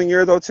following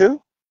year though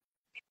too?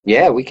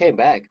 Yeah, we came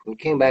back. We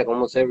came back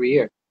almost every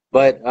year.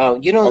 But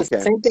you know, the Okay.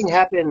 same thing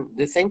happened.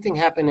 The same thing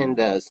happened in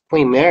the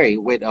Queen Mary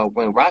with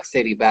when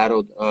Rocksteady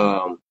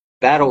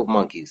battled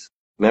Monkeys.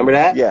 Remember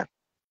that? Yeah.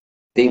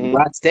 The Hmm.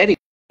 Rocksteady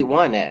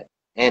won that,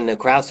 and the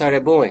crowd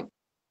started booing.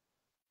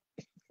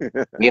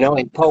 You know,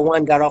 and Poe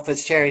One got off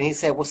his chair and he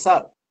said, "What's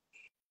up?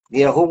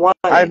 You know, who won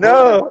I it? Who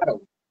won the know.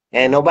 battle?"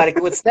 And nobody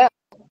could step.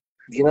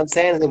 You know what I'm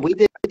saying? And we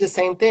did the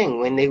same thing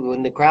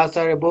when the crowd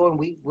started booing.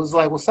 We was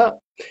like, "What's up?"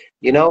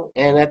 You know,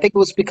 and I think it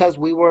was because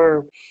we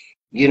were,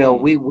 you know,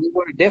 Mm, we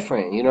were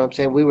different. You know what I'm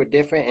saying? We were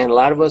different, and a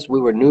lot of us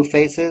we were new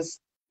faces.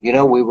 You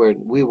know, we were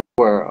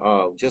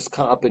just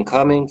up and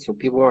coming, so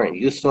people weren't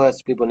used to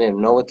us. People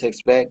didn't know what to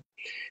expect,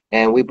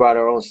 and we brought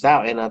our own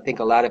style. And I think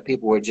a lot of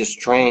people were just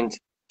trained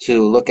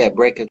to look at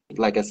break it,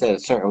 like I said, a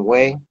certain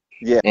way,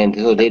 yeah. and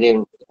so they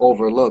didn't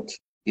overlooked,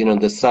 you know,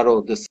 the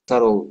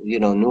subtle, you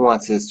know,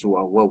 nuances to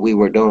what we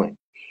were doing.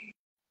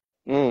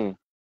 Mm.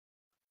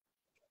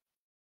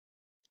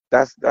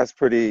 That's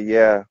pretty,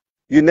 yeah.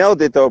 You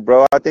nailed it though,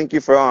 bro. I thank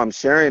you for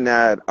sharing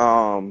that.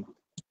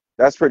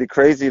 That's pretty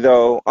crazy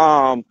though.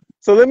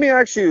 So let me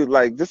ask you,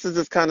 like, this is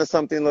just kind of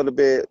something a little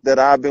bit that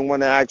I've been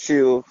wanting to ask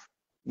you a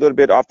little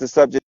bit off the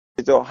subject.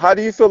 So how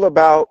do you feel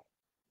about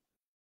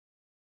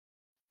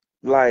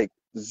like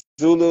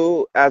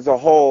Zulu as a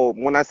whole?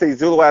 When I say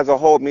Zulu as a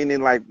whole,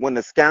 meaning like when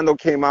the scandal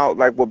came out,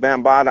 like with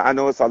Bambaataa, I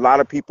know it's a lot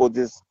of people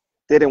just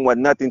didn't want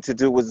nothing to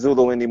do with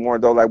Zulu anymore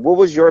though. Like, what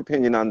was your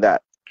opinion on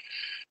that?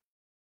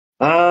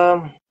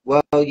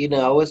 Well,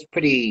 I was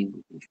pretty,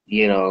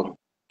 you know,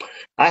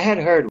 I had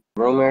heard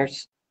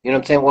rumors, you know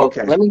what I'm saying? Well,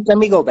 Okay. let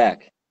me go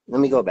back. Let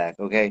me go back,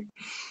 okay?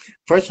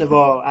 First of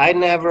all, I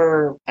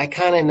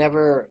kind of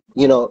never,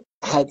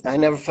 I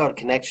never felt a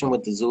connection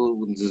with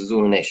with the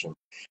Zulu Nation.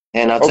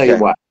 And I'll tell you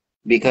Okay. why.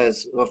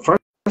 Because, well,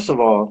 first of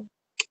all,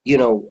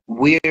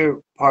 we're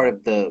part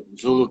of the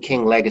Zulu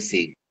King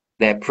legacy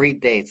that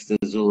predates the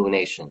Zulu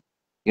Nation.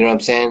 You know what I'm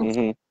saying?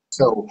 Hmm.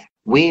 So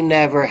we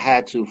never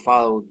had to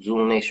follow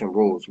Zulu Nation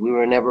rules. We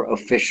were never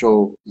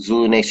official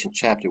Zulu Nation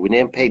chapter. We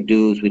didn't pay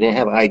dues. We didn't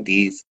have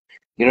IDs.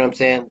 You know what I'm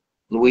saying?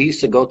 We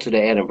used to go to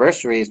the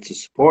anniversaries to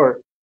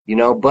support,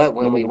 but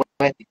when we Hmm.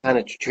 went, they kind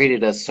of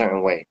treated us a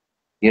certain way.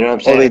 You know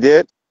what I'm Oh, they saying?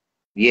 did?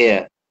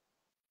 Yeah.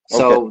 Okay.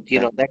 So,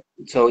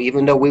 so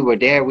even though we were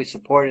there, we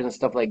supported and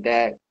stuff like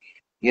that,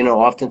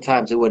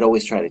 oftentimes they would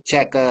always try to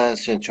check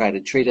us and try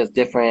to treat us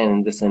different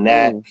and this and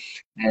that. Mm.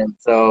 And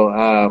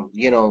so,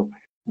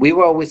 we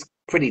were always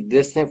pretty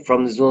distant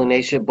from the Zulu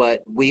Nation,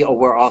 but we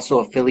were also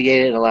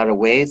affiliated in a lot of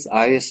ways,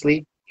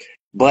 obviously.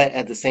 But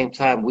at the same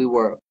time, we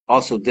were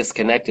also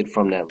disconnected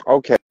from them,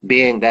 Okay.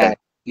 being that,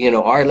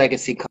 our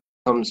legacy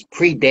comes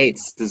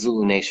predates the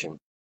Zulu Nation,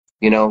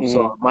 Hmm.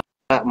 so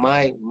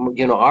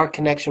our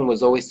connection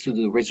was always to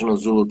the original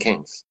Zulu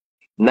Kings,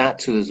 not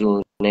to the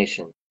Zulu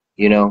Nation,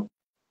 you know.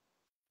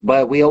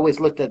 But we always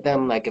looked at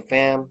them like a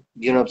fam,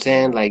 you know what I'm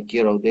saying? Like,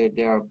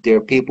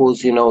 they're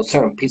peoples,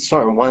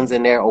 certain ones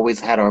in there always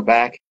had our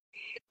back,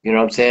 you know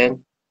what I'm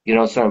saying?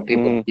 Certain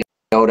people, Hmm.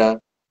 Yoda,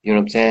 you know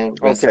what I'm saying?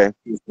 Rest Okay. in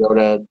peace,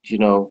 Yoda,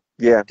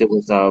 Yeah. there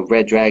was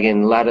Red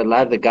Dragon. A lot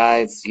of the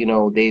guys,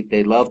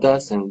 they loved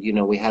us, and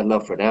we had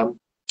love for them,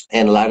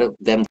 and a lot of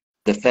them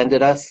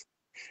defended us,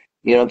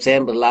 you know what I'm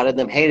saying? But a lot of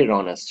them hated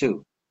on us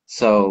too.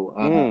 So,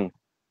 Mm.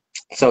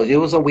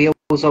 we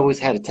always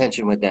had a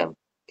tension with them.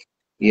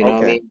 You know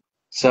what I Okay. mean?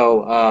 So,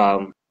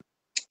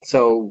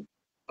 so,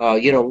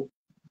 you know,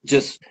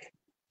 just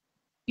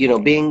through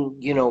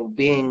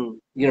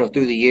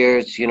the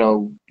years,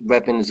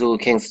 repping the Zulu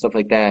Kings, stuff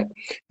like that.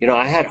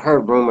 I had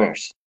heard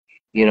rumors,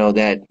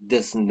 that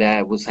this and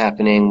that was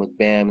happening with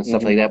Bam and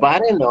stuff Hmm. like that, but I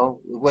didn't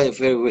know if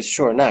it was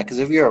true or not. Because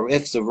if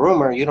it's a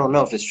rumor, you don't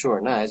know if it's true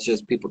or not. It's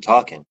just people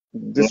talking. You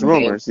know Just what I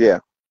mean? rumors, yeah.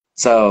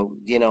 So,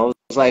 it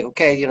was like,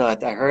 okay,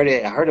 I heard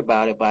it, I heard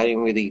about it, but I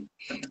didn't really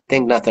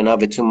think nothing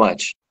of it too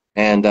much.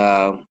 And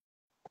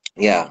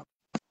yeah,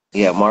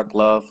 yeah, Mark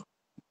Love,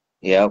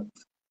 yeah.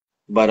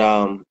 But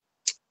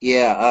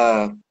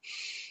yeah,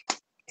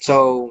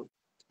 so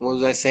what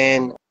was I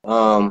saying?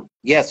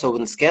 Yeah, so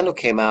when the scandal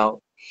came out,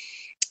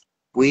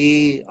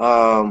 we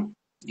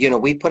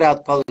we put out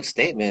a public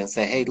statement and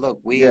said, hey, look,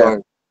 we Yeah.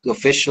 are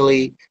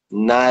officially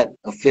not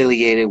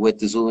affiliated with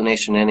the Zulu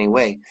Nation in any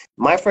way.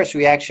 My first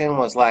reaction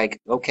was like,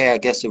 okay, I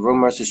guess the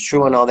rumors is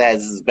true and all that.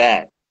 This is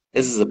bad.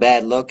 This is a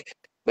bad look.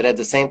 But at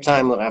the same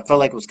time, I felt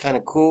like it was kind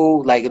of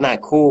cool, like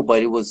not cool,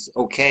 but it was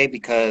okay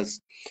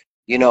because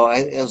it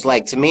was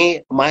like, to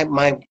me, my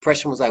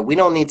impression was like, we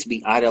don't need to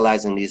be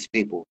idolizing these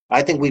people.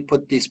 I think we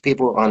put these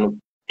people on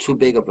too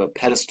big of a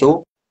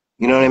pedestal.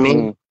 You know what I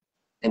mean? Mm.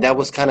 And that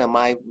was kind of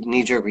my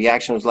knee-jerk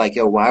reaction, was like,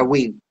 yo, why are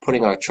we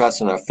putting our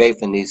trust and our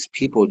faith in these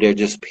people? They're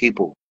just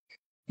people.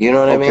 You know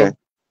what I Okay. mean?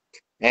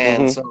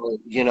 And Hmm. so,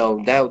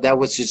 that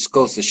was just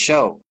goes to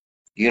show.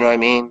 You know what I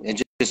mean?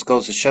 It just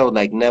goes to show,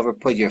 like, never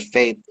put your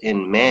faith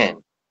in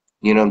man.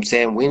 You know what I'm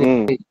saying? We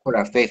need Mm. to put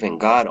our faith in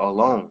God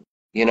alone.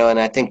 And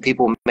I think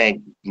people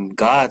make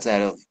gods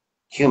out of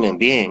human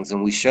beings,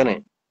 and we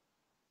shouldn't.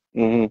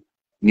 Hmm.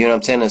 You know what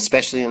I'm saying?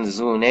 Especially in the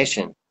Zulu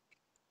Nation.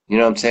 You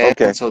know what I'm saying?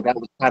 Okay. So that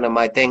was kind of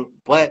my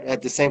thing. But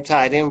at the same time,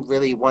 I didn't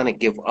really want to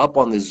give up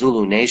on the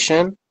Zulu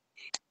Nation.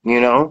 You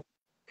know,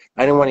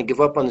 I didn't want to give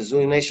up on the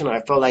Zulu Nation.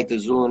 I felt like the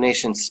Zulu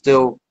Nation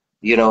still,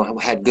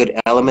 had good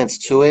elements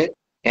to it.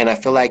 And I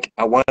feel like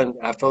I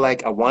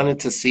wanted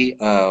to see,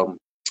 how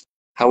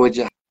would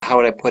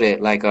I put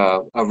it? Like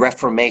a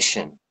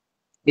reformation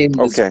in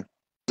the Okay.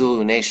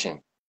 Zulu Nation.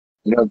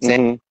 You know what I'm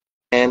saying?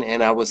 Hmm.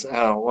 And I was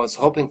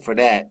hoping for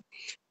that.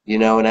 I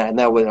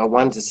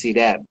wanted to see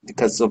that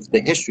because of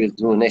the history of the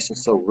Zulu Nation,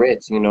 so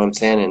rich. You know what I'm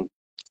saying?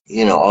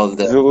 And all of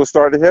the Zulu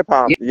started hip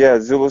hop. Yeah,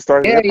 Zulu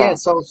started hip yeah, hop.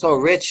 so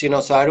rich.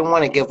 So I didn't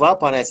want to give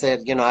up on it. I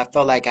said, I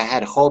felt like I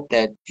had hope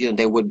that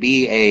there would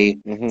be a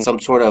Hmm. some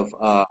sort of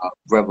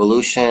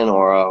revolution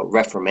or a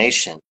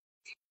reformation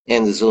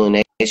in the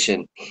Zulu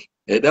Nation.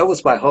 That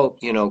was my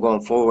hope,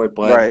 going forward.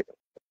 But Right.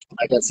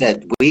 like I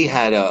said, we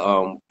had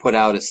to put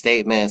out a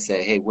statement and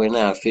say, hey, we're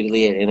not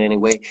affiliated in any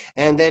way.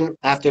 And then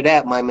after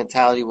that, my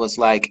mentality was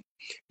like,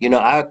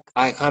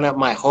 I kind of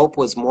my hope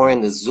was more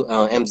in the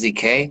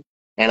MZK,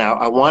 and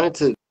I wanted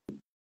to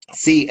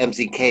see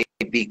MZK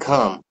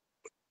become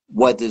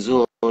what the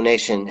Zulu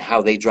Nation,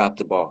 how they dropped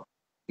the ball.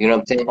 You know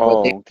what I'm saying? What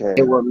Oh, they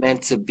okay. were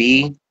meant to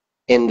be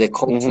in the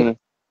culture.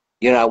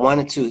 Mm-hmm. I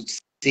wanted to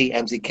see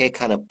MZK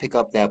kind of pick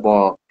up that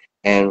ball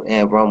and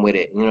run with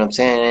it. You know what I'm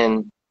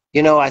saying?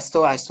 And I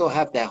still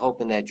have that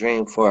hope and that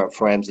dream for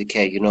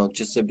MZK.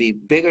 Just to be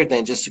bigger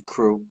than just a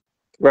crew.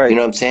 You Right. know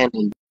what I'm saying?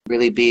 And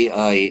really be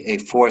a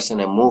force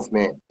and a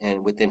movement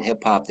and within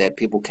hip hop that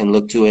people can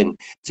look to and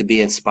to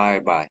be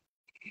inspired by.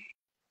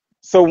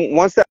 So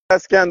once that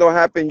scandal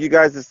happened, you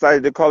guys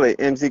decided to call it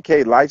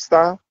MZK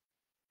Lifestyle?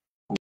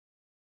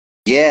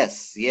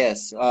 Yes,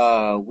 yes.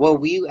 Well,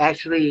 we were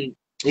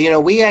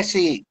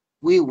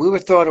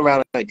throwing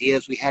around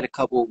ideas. We had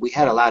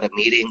a lot of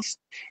meetings,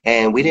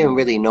 and we didn't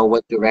really know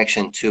what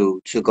direction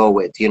to go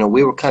with.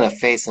 We were kind of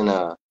facing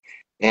a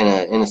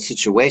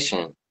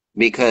situation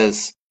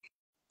because,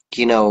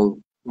 we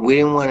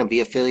didn't want to be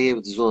affiliated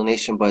with the Zulu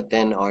Nation, but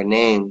then our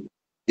name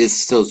is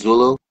still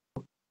Zulu.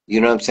 You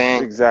know what I'm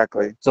saying?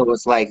 Exactly. So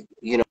it's like,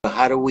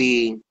 how do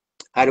we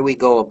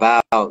go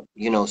about,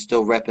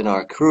 still repping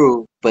our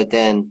crew, but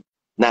then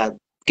not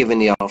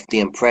giving off the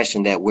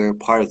impression that we're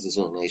part of the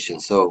Zulu Nation.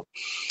 So,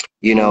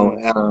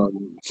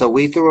 Mm-hmm. so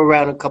we threw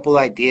around a couple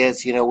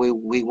ideas. We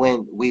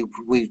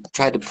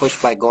tried to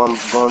push by going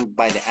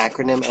by the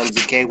acronym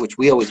MZK, which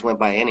we always went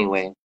by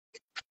anyway.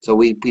 So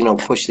we,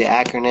 pushed the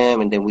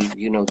acronym, and then we,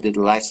 did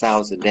the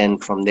lifestyles, and then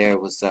from there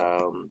was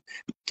the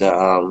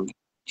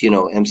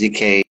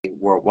MZK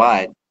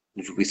worldwide,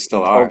 which we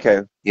still are.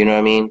 Okay. You know what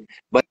I mean?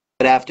 But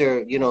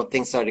after,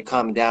 things started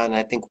calming down, and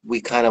I think we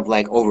kind of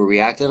like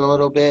overreacted a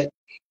little bit.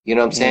 You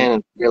know what I'm Mm-hmm. saying?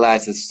 And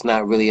realized it's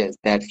not really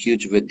that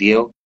huge of a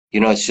deal.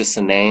 It's just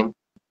a name.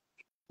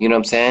 You know what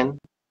I'm saying?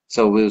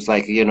 So it was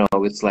like,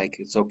 it's like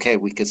it's okay.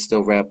 We could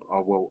still rep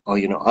or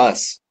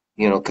us.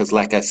 Because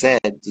like I said,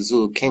 the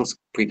Zulu Kings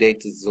predate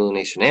the Zulu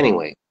Nation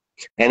anyway.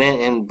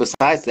 And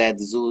besides that,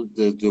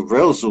 the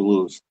real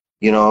Zulus,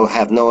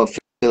 have no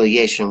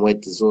affiliation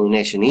with the Zulu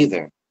Nation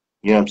either.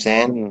 You know what I'm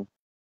saying? Mm-hmm.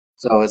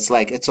 So it's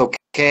like it's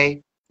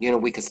okay.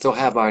 We can still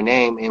have our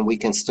name and we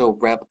can still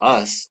rep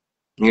us.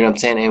 You know what I'm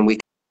saying? And we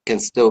can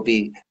still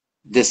be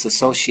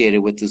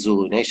disassociated with the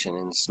Zulu Nation,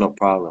 and it's no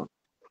problem.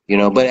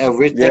 But Yeah.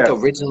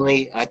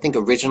 I think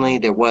originally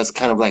there was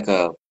kind of like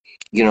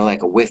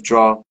like a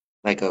withdrawal,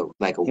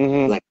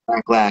 Mm-hmm. like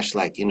backlash,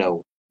 like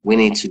we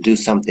need to do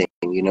something.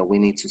 We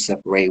need to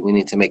separate. We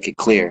need to make it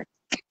clear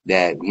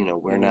that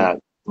Mm-hmm.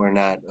 we're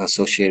not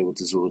associated with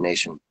the Zulu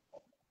Nation.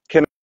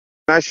 Can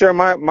I share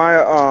my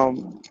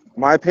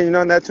opinion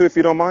on that too, if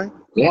you don't mind?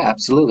 Yeah,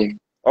 absolutely.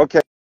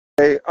 Okay.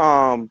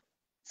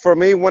 For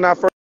me, when I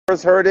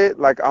first heard it,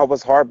 like I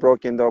was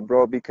heartbroken though,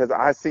 bro, because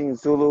I seen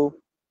Zulu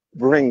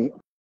bring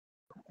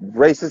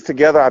races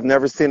together I've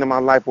never seen in my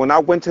life. When I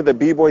went to the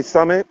B-Boy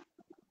Summit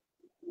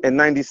in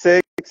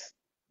 '96,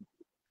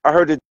 I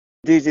heard the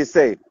DJ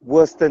say,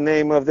 "What's the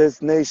name of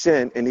this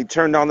nation?" And he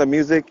turned on the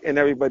music, and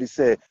everybody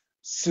said,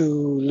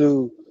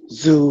 "Zulu,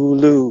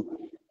 Zulu."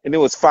 And it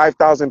was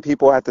 5,000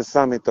 people at the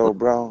summit, though,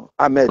 bro.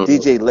 I met Mm,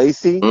 DJ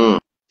Lacey. mm,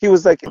 He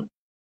was like,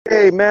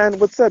 "Hey, man,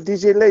 what's up,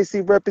 DJ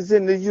Lacey,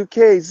 representing the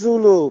UK,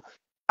 Zulu."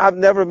 I've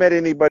never met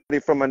anybody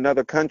from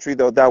another country,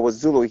 though, that was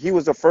Zulu. He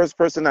was the first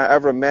person I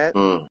ever met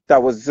mm.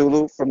 that was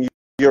Zulu from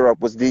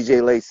Europe, was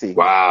DJ Lacey.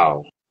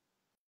 Wow,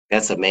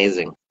 that's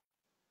amazing.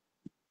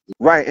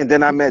 Right, and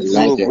then I met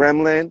Zulu Legend.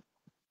 Gremlin.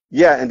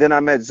 Yeah, and then I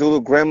met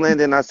Zulu Gremlin.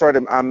 Then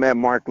I met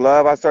Mark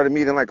Love. I started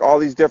meeting like all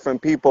these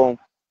different people.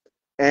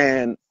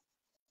 And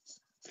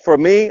for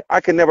me, I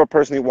could never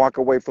personally walk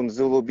away from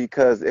Zulu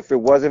because if it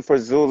wasn't for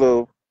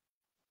Zulu,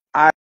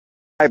 I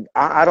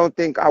I don't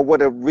think I would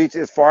have reached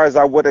as far as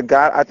I would have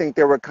got. I think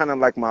they were kind of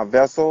like my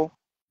vessel,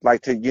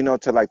 like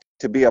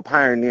to be a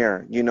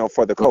pioneer,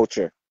 for the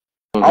culture.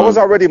 I was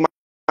Mm-hmm. already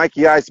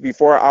Mikey Ice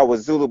before I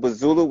was Zulu, but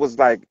Zulu was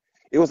like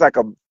it was like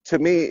a to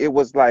me it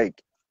was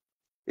like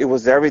it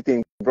was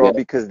everything, bro, Yeah.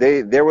 because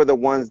they were the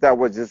ones that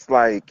were just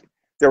like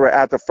they were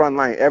at the front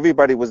line.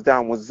 Everybody was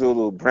down with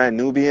Zulu, Brand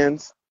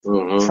Nubians,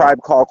 Mm-hmm.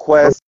 Tribe Called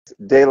Quest,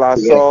 De La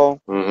Yeah. Soul.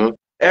 Mm-hmm.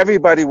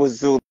 Everybody was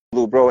Zulu,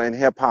 bro, in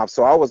hip hop.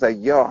 So I was like,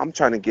 yo, I'm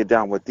trying to get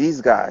down with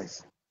these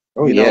guys.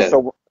 Oh You know, yeah.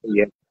 so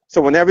Yeah.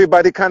 so when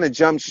everybody kind of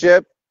jumped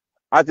ship,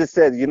 I just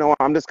said,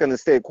 I'm just gonna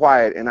stay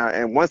quiet.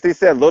 And once they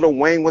said Lil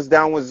Wayne was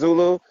down with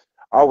Zulu,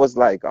 I was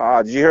like,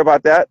 did you hear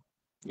about that?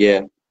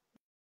 Yeah.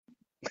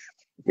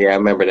 Yeah. I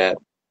remember that.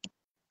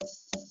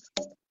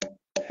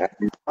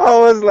 I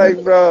was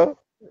like, bro,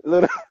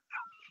 little,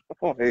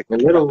 oh my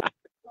And God.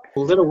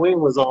 Little Wayne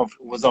was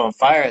on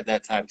fire at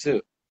that time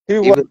too.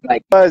 He He was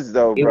like was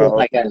though, he was bro.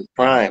 like at his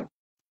prime.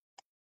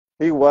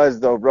 He was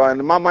though, bro. And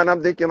in my mind,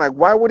 I'm thinking like,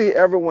 why would he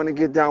ever want to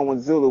get down with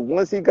Zulu?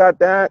 Once he got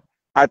that,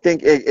 I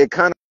think it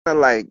kind of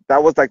like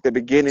that was like the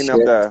beginning of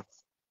Shit. the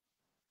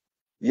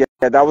yeah,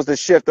 that was the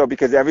shift though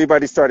because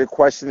everybody started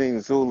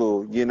questioning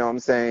Zulu. You know what I'm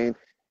saying?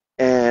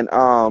 And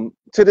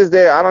to this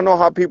day, I don't know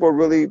how people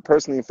really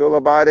personally feel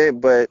about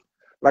it, but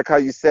like how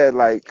you said,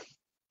 like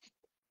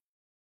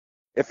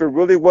if it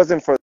really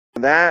wasn't for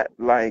that,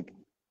 like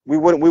we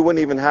wouldn't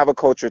even have a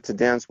culture to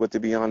dance with, to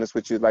be honest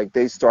with you. Like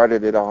they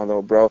started it all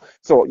though, bro.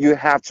 So you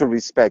have to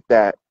respect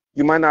that.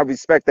 You might not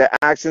respect the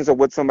actions of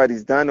what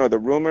somebody's done or the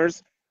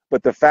rumors,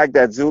 but the fact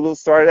that Zulu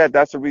started that,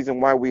 that's the reason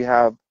why we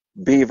have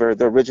Beaver,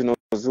 the original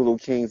Zulu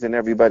Kings, and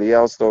everybody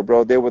else though,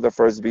 bro. They were the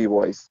first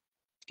B-boys.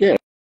 Yeah,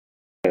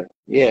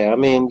 yeah. I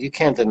mean, you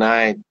can't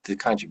deny the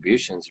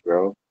contributions,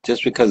 bro.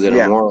 Just because of the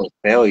Yeah. moral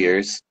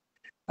failures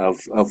of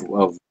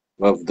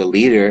the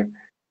leader,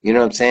 you know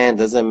what I'm saying?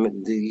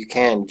 Doesn't you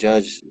can't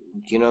judge?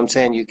 You know what I'm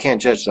saying? You can't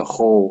judge the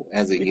whole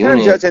as a You can't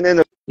unit judge an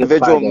just by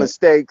individual the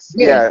mistakes.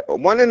 yeah. Yeah.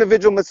 One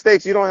individual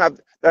mistakes, you don't have,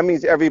 that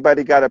means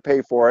everybody got to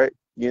pay for it,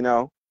 you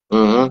know?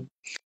 Mm-hmm.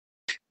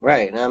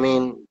 Right. I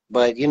mean,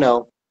 but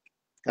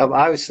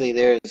obviously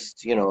there's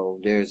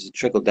a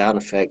trickle down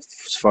effect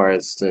as far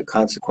as the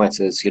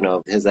consequences,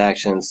 of his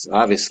actions,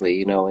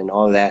 obviously, and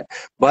all that.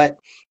 But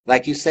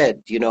like you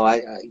said,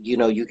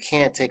 you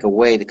can't take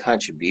away the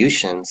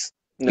contributions,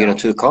 No.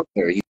 to the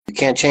culture. You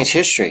can't change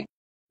history.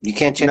 You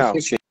can't change No.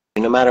 history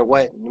no matter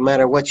what no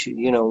matter what you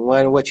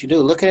do.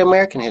 Look at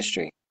American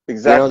history.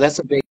 Exactly.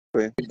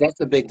 That's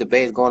a big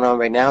debate going on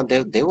right now.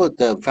 They were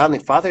the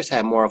founding fathers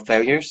had moral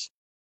failures.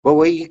 But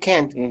well,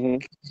 Hmm.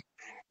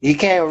 you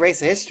can't erase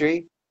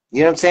history. You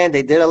know what I'm saying?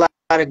 They did a lot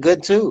of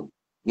good too.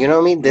 You know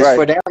what I mean? This Right.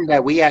 for them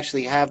that we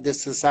actually have this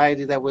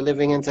society that we're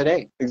living in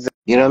today.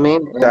 You know what I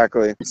mean? And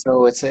Exactly.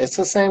 so it's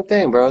the same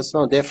thing, bro. It's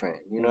no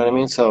different. You know what I Hmm.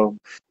 mean? So,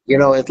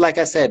 it's like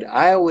I said,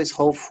 I always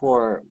hope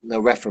for the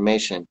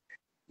reformation,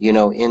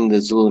 in the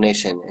Zulu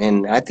Nation.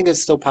 And I think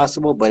it's still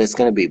possible, but it's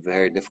going to be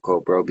very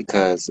difficult, bro,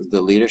 because of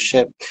the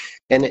leadership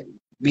and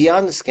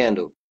beyond the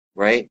scandal,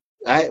 right?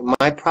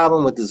 My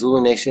problem with the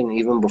Zulu Nation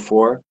even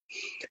before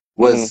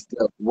Hmm. was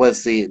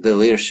the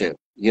leadership,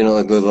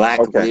 the lack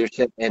of Okay.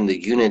 leadership and the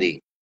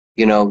unity,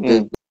 Mm.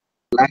 the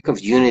lack of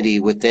unity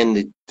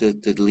within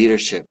the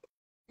leadership.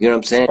 You know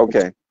what I'm saying?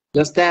 Okay.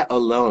 Just that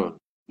alone,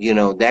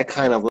 that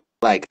kind of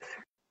like,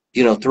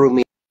 threw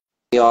me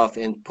off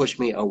and pushed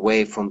me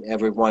away from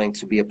ever wanting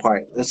to be a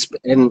part.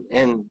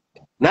 And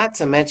not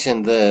to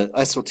mention the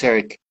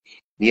esoteric,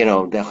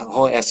 the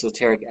whole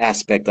esoteric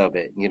aspect of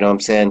it. You know what I'm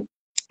saying?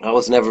 I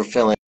was never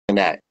feeling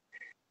that.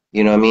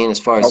 You know what I mean? As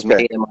far as me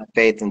Okay. and my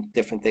faith and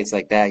different things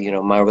like that,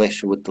 my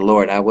relationship with the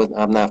Lord,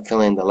 I'm not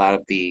feeling a lot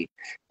of the,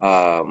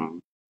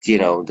 um,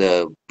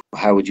 the,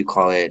 how would you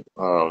call it,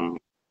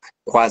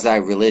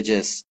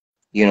 quasi-religious,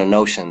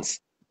 notions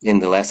in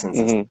the lessons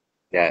and stuff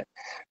Hmm. like that.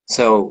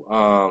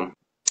 So,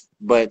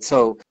 but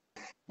so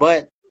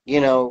but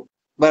you know,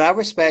 but I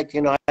respect,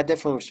 I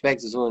definitely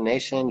respect the Zulu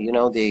Nation.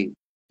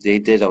 They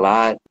did a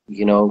lot.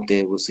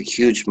 There was a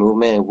huge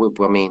movement.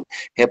 I mean,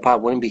 hip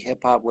hop wouldn't be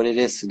hip hop what it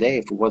is today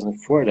if it wasn't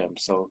for them.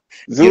 So,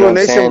 you know Zulu what I'm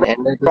Nation saying?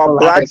 And there's a brought lot of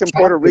blacks and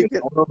Puerto chapters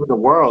Rican. all over the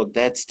world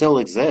that still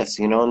exist,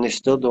 and they're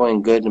still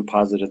doing good and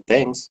positive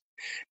things.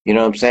 You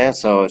know what I'm saying?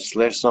 So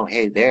there's no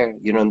hate there.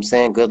 You know what I'm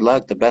saying? Good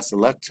luck, the best of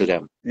luck to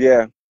them.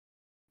 Yeah.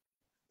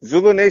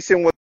 Zulu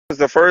Nation was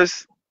the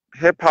first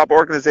hip hop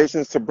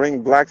organizations to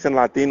bring blacks and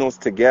Latinos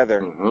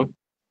together. Hmm.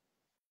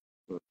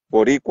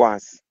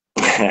 Boricuas.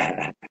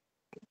 Yeah.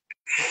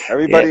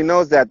 Everybody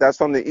knows that. That's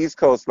from the East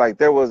Coast. Like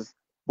there was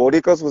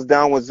Boricuas was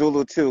down with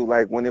Zulu too,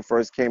 like when it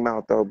first came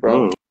out though,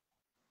 bro. Mm.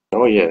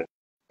 Oh yeah.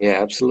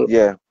 Yeah, absolutely.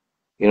 Yeah.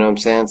 You know what I'm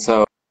saying?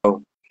 So,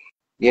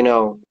 you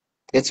know,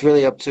 it's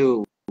really up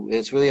to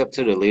it's really up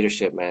to the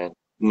leadership, man.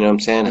 You know what I'm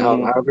saying?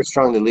 Hmm. However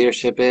strong the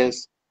leadership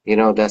is,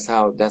 that's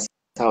how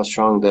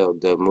strong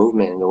the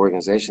movement and the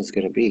organization is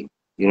going to be.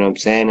 You know what I'm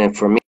saying? And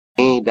for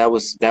me, that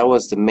was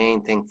the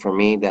main thing for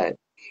me that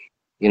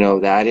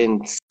that I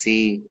didn't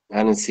see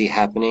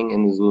happening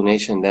in the Zulu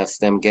Nation. That's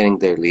them getting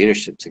their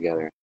leadership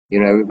together.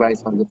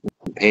 Everybody's on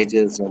different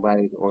pages.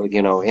 Nobody, or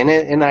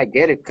and I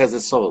get it because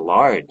it's so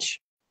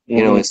large.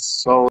 Hmm.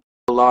 It's so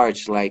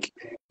large. Like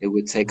it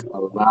would take a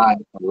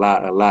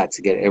lot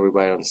to get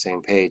everybody on the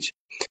same page.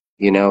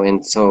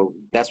 And so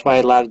that's why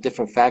a lot of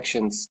different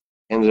factions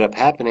ended up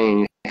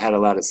happening. You had a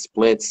lot of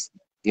splits.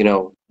 You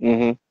know,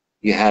 Hmm.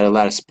 you had a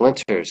lot of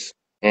splinters,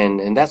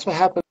 and that's what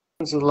happens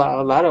a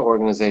lot of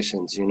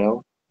organizations,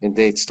 and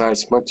they start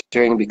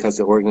splintering because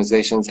the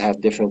organizations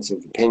have difference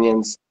of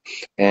opinions,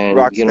 and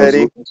Rocksteady.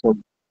 Zulu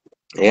Nation,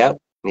 yep,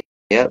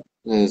 yep,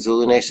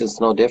 Zulu Nation's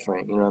no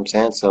different, you know what I'm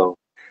saying? So,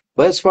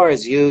 but as far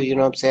as you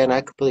know what I'm saying,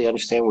 I completely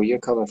understand where you're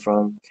coming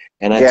from,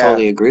 and I Yeah.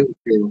 totally agree with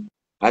you.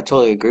 I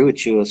totally agree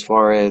with you as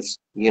far as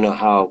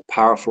how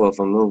powerful of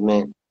a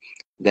movement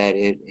that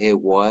it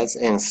was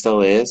and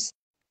still is.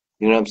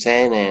 You know what I'm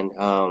saying? And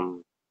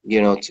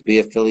to be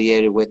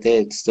affiliated with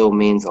it still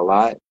means a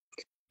lot.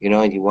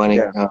 And you want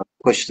Yeah. to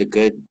push the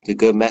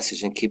good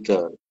message and keep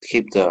the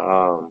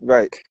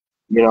Right.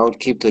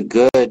 keep the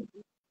good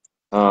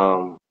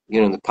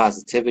the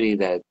positivity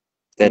that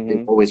they've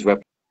Hmm. always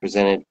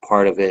represented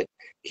part of it.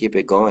 Keep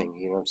it going.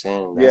 You know what I'm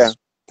saying? And Yeah.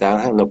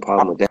 I have no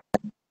problem with that.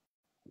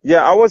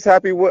 Yeah, I was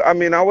happy with. I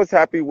mean, I was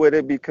happy with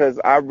it because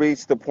I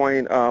reached the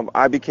point.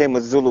 I became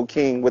a Zulu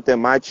King within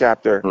my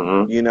chapter,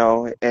 Hmm.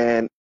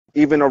 and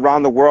even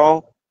around the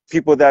world,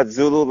 people that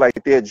Zulu,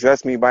 like they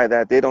address me by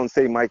that. They don't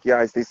say Mikey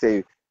Ice, they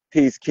say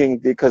Peace King,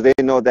 because they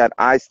know that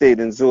I stayed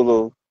in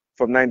Zulu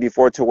from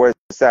 94 to where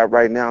it's at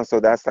right now. So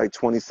that's like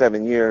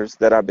 27 years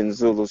that I've been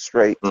Zulu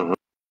straight. Hmm.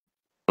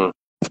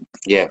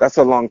 Yeah. That's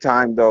a long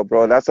time though,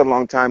 bro. That's a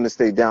long time to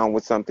stay down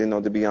with something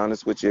though, to be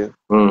honest with you.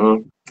 Hmm.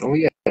 Oh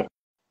yeah.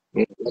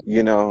 Yeah.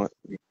 You know,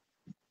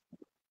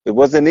 it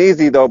wasn't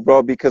easy though,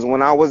 bro, because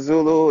when I was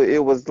Zulu,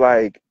 it was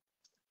like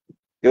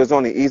it was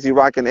only Easy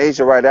Rock in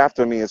Asia right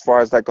after me as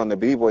far as like on the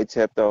B-boy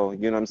tip though,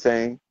 you know what I'm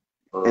saying?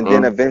 And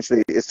then Hmm.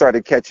 eventually it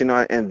started catching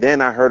on, and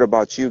then I heard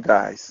about you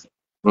guys.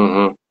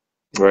 Hmm.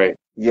 Right.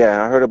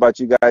 Yeah, I heard about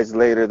you guys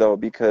later though,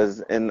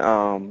 because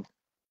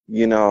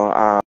you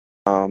know,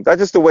 that's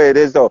just the way it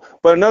is though.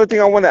 But another thing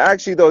I want to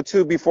ask you though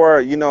too,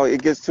 before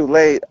it gets too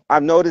late,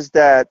 I've noticed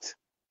that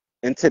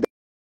in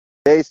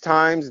today's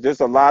times,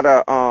 there's a lot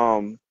of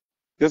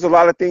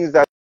things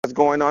that's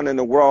going on in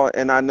the world,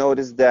 and I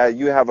noticed that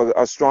you have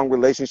a strong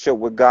relationship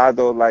with God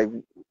though. Like,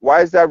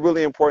 why is that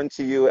really important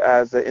to you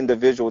as an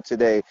individual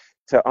today?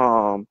 To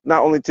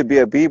not only to be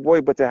a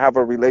b-boy, but to have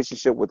a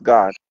relationship with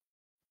God.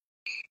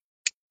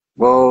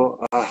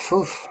 Well,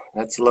 whew,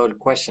 that's a loaded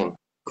question.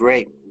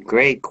 Great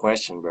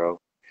question, bro.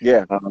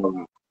 Yeah.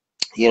 Um,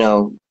 you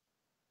know,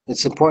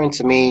 it's important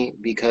to me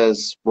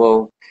because,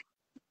 well,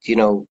 you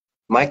know,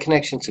 my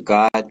connection to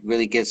God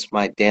really gives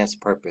my dance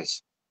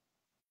purpose.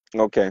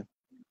 Okay.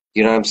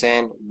 You know what I'm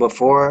saying?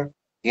 Before,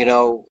 you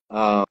know,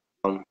 I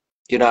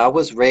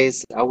was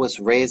raised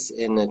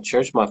in the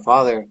church. My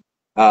father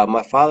he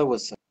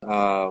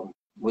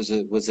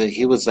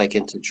was like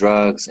into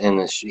drugs, and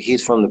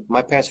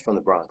my parents are from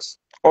the Bronx.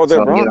 Oh, they're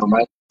So, Bronx.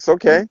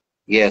 Okay.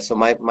 yeah, so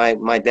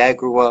my dad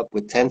grew up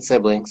with 10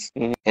 siblings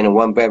Hmm. in a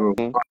one-bedroom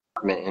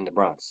apartment in the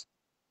Bronx,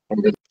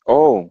 and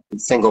Oh. a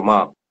single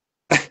mom.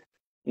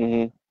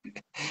 Hmm.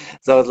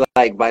 So it's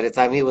like by the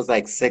time he was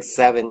like 6,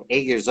 7,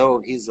 8 years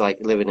old, he's like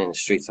living in the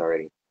streets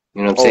already.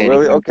 You know what I'm Oh, saying?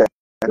 really? Okay.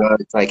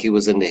 It's like he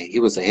was a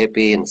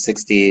hippie in the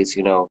 60s,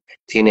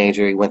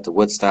 teenager. He went to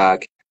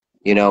Woodstock,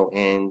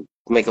 and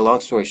to make a long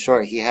story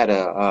short, he had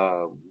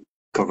a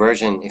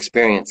conversion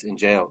experience in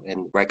jail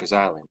in Rikers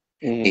Island.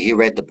 Hmm. He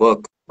read the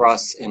book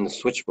Cross and the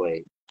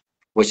Switchblade,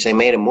 which they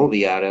made a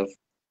movie out of,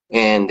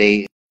 and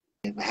they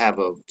have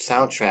a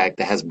soundtrack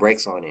that has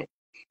breaks on it.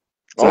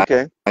 So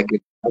Okay. I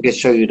could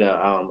show you the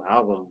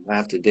album. I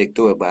have to dig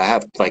through it, but I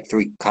have like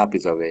 3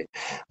 copies of it.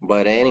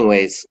 But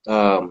anyways,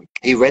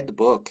 he read the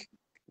book,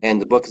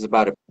 and the book is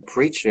about a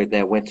preacher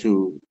that went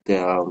to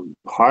the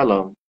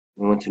Harlem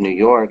and went to New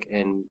York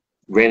and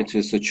ran into,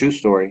 it's a true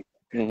story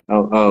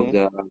of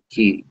Hmm.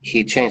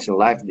 he changed the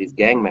life of these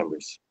gang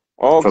members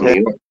from Okay.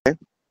 New York.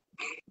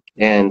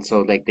 And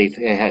so like they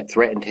had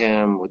threatened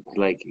him with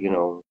like,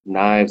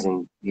 knives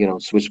and,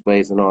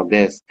 switchblades and all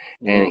this.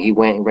 Hmm. And he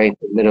went right in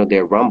the middle of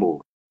their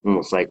rumble and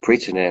was like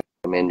preaching to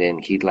them. And then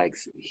he,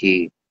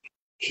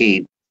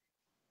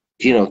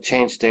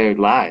 changed their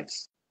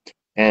lives.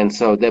 And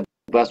so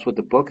that's what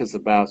the book is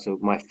about. So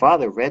my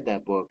father read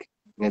that book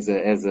as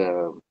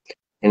a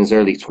in his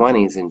early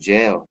 20s in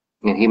jail.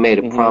 And he made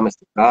a Hmm. promise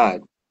to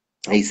God.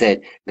 He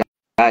said,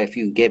 God, if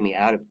you get me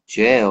out of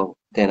jail,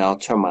 then I'll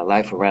turn my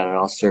life around and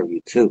I'll serve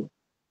you too.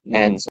 Hmm.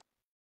 And so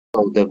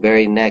the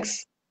very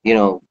next,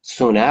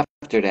 soon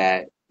after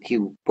that, he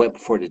went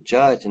before the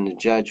judge, and the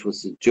judge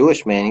was a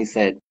Jewish man. He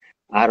said,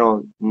 I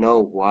don't know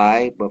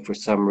why, but for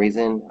some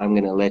reason, I'm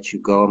gonna let you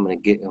go. I'm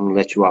gonna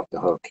let you off the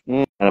hook,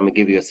 and I'm gonna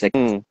give you a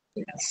second Hmm.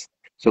 chance.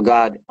 So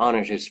God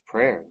honored his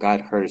prayer.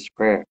 God heard his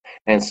prayer,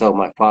 and so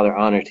my father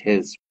honored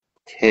his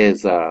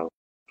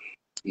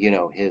how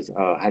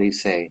do you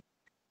say,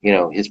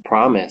 his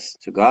promise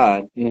to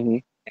God, Hmm.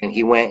 and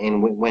he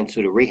went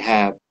to the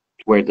rehab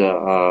where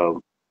the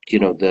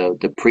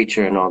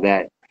preacher and all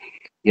that,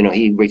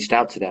 he reached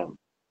out to them,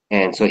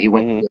 and so he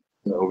went Hmm.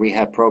 to a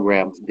rehab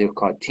program. They're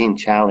called Teen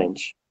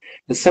Challenge.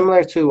 It's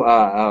similar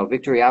to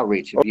Victory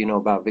Outreach, if you know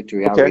about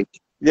Victory Okay. Outreach.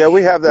 Yeah,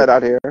 we have that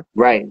out here.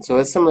 Right. So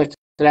it's similar to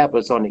that, but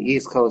it's on the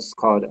East Coast,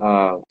 called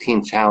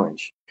Teen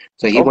Challenge.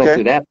 So he went Okay.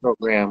 through that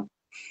program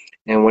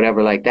and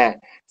whatever like that.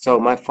 So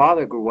my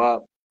father grew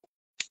up,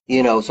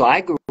 so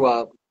I grew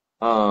up,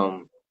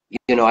 um,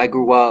 I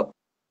grew up,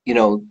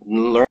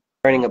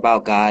 learning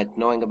about God,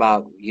 knowing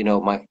about,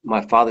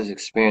 my father's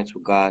experience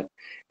with God.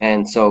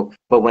 And so,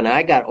 but when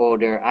I got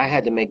older, I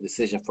had to make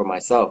decisions for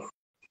myself.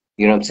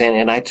 You know what I'm saying?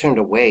 And I turned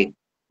away.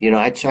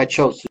 I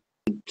chose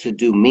to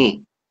do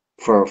me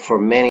for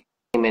many,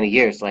 many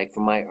years, like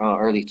from my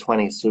early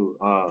 20s to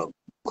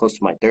close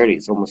to my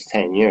 30s, almost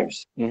 10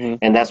 years. Hmm.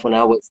 And that's when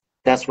I was,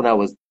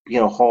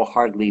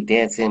 wholeheartedly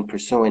dancing,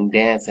 pursuing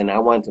dance, and I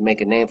wanted to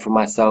make a name for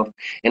myself.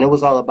 And it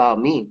was all about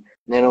me.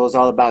 And then it was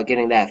all about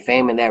getting that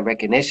fame and that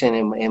recognition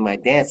in my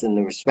dance and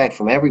the respect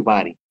from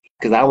everybody,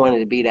 because I wanted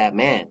to be that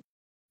man.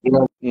 You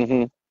know what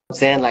Hmm. I'm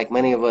saying? Like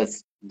many of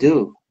us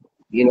do.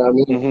 You know what I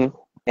mean? Hmm.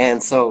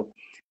 And so,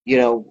 you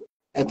know,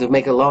 and to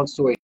make a long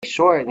story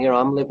short,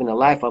 I'm living a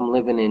life. I'm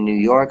living in New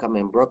York. I'm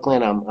in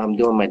Brooklyn. I'm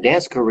doing my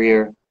dance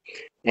career,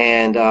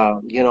 and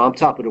I'm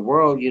top of the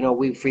world.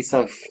 We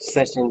freestyle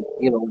session,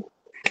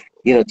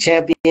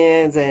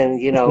 champions, and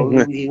we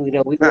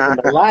living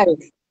the life,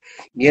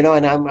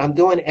 and I'm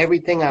doing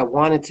everything I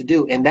wanted to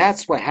do, and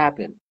that's what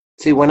happened.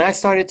 See, when I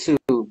started to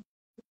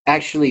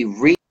actually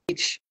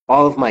reach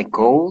all of my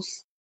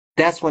goals,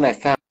 that's when I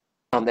found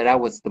that I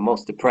was the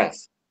most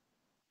depressed.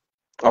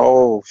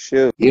 Oh,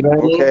 shoot. You know what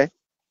I mean? Okay.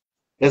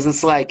 Because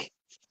it's like,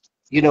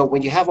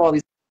 when you have all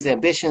these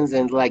ambitions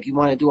and like you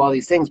want to do all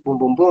these things, boom,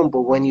 boom, boom,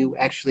 but when you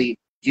actually,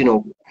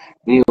 when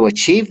you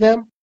achieve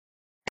them,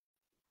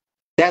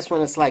 that's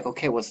when it's like,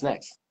 okay, what's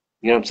next?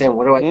 You know what I'm saying?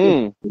 What do I do?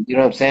 Mm. You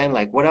know what I'm saying?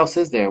 Like, what else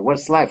is there?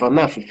 What's life? I'm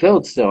not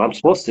fulfilled still. I'm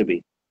supposed to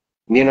be.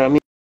 You know what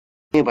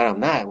I mean? But I'm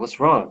not. What's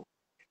wrong?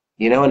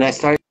 And I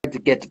started to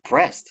get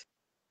depressed,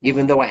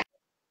 even though I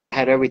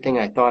had everything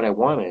I thought I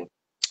wanted.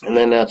 And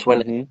then that's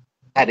when Mm-hmm.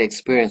 I had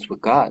experience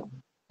with God.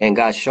 And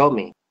God showed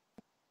me,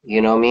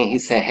 you know what I mean? He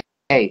said,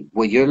 hey,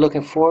 what you're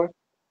looking for,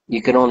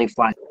 you can only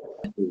find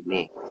through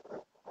me.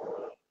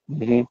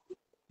 Mm-hmm.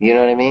 You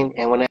know what I mean?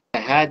 And when I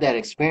had that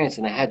experience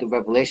and I had the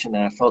revelation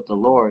and I felt the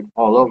Lord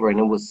all over, and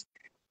it was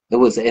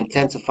an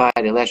intensified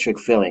electric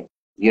feeling.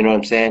 You know what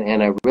I'm saying?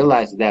 And I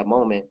realized at that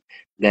moment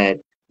that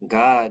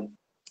God,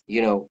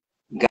 you know,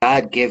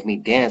 God gave me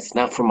dance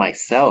not for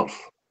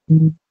myself,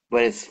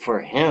 but it's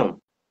for Him.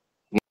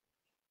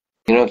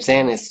 You know what I'm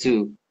saying? It's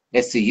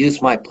to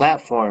use my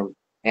platform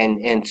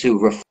and to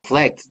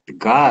reflect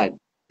God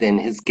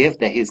and His gift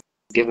that He's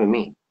given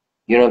me.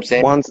 You know what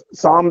I'm saying?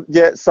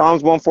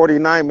 Psalms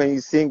 149, man, you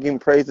sing and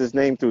praise his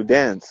name through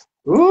dance.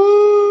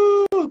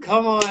 Ooh,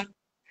 come on.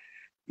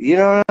 You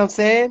know what I'm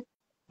saying?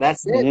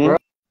 That's it, Mm-hmm.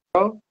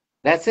 bro.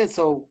 That's it.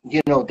 So,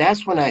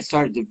 that's when I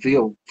started to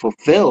feel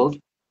fulfilled,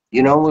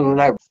 when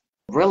I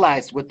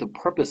realized what the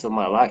purpose of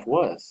my life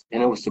was.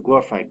 And it was to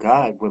glorify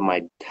God with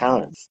my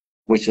talents,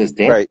 which is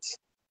Right. dance.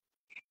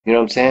 You know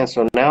what I'm saying?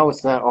 So now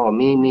it's not all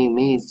me, me,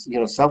 me,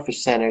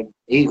 selfish centered,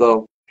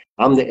 ego.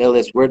 I'm the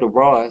illest, we're the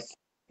rawest.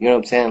 You know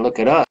what I'm saying? Look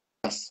at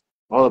us.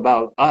 All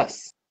about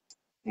us.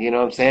 You know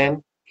what I'm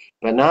saying?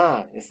 But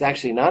nah, it's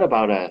actually not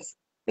about us.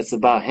 It's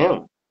about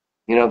Him.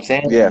 You know what I'm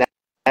saying? And Yeah.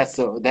 that's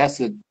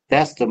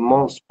the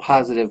most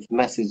positive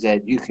message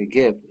that you could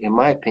give, in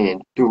my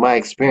opinion, through my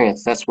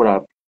experience. That's what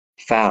I've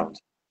found.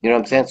 You know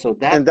what I'm saying? So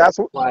that's And that's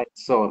why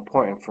it's so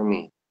important for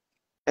me.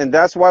 and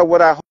that's why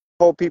what I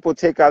hope people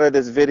take out of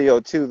this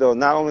video too, though,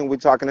 not only we're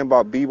talking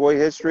about b-boy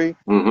history,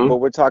 Hmm. but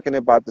we're talking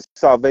about the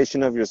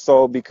salvation of your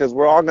soul, because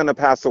we're all going to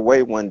pass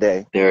away one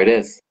day. There it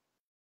is.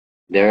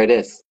 There it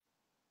is.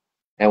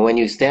 And when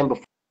you stand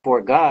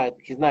before God,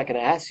 He's not going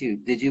to ask you,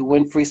 "Did you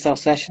win freestyle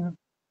session?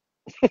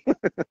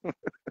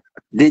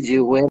 Did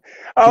you win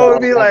I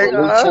would be like,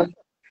 evolution?"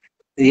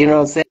 You know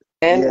what I'm saying?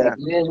 If yeah.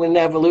 you didn't win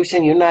the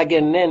evolution, you're not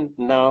getting in.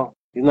 No,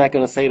 He's not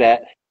going to say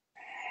that.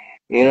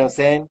 You know what I'm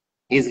saying?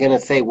 He's going to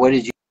say, "What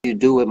did you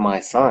do with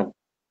my son?"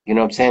 You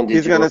know what I'm saying? Did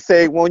He's you going to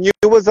say, when you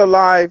was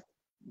alive,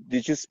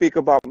 did you speak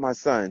about my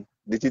son?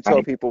 Did you tell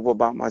right, people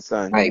about my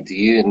son? right? Do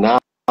you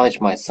acknowledge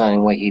my son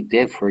and what he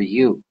did for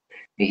you?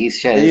 He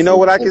shed And you his know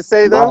what I can his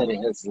say, though? blood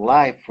and his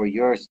life for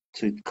yours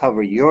to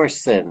cover your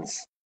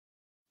sins.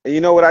 And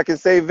you know what I can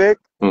say, Vic?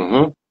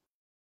 Mm-hmm.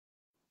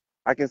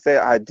 I can say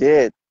I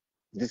did.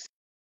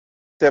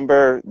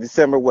 December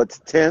what's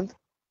 10th?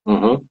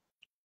 Mm-hmm.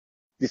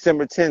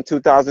 December 10th,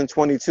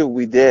 2022,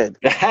 we did.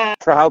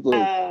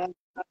 Proudly.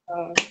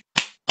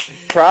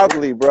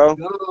 Proudly, bro.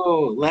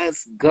 Go.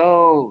 Let's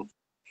go.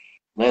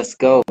 Let's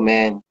go,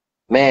 man.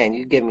 Man,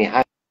 you give me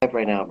hype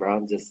right now, bro.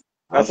 I'm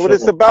That's what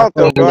it's I'm about,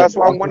 though, feeling bro.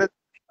 the buzz.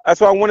 That's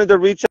why I wanted to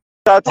reach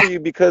out to you,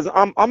 because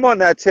I'm on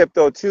that tip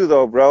though too,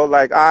 though, bro.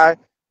 Like I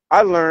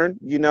learned,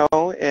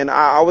 and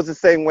I was the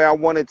same way. I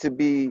wanted to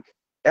be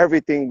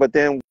everything, but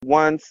then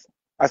once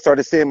I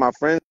started seeing my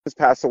friends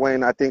pass away,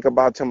 and I think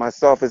about to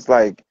myself, it's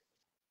like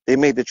they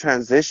made the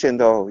transition,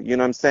 though. You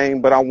know what I'm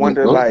saying? But I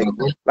wonder, Mhm, like,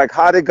 mhm.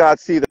 how did God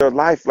see their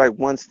life? Like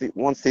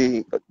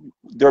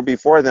they're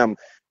before them.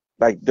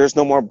 Like there's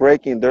no more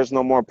breaking, there's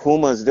no more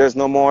pumas, there's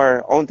no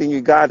more. Only thing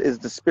you got is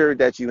the spirit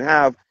that you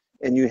have,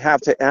 and you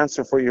have to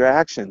answer for your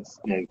actions.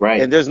 Yeah,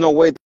 right. And there's no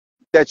way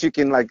that you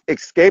can like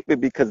escape it,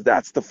 because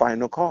that's the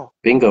final call.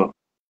 Bingo.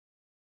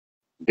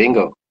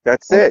 Bingo.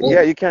 That's That's it.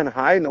 Yeah, it. you can't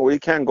hide nowhere. You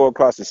can't go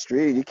across the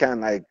street. You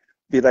can't like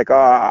be like, oh,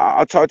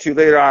 I'll talk to you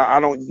later. I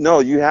don't know.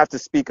 You have to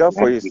speak up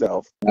for Right. You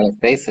yourself. gotta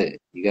face it.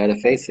 You gotta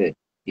face it.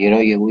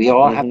 We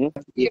all have Hmm.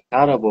 to be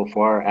accountable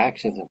for our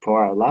actions and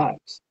for our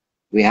lives.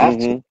 We have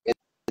to. Hmm.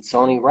 It's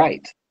only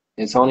right.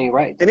 It's only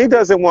right. And he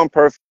doesn't want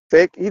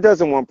perfect. He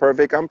doesn't want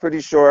perfect. I'm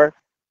pretty sure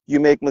you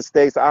make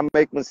mistakes. I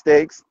make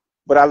mistakes.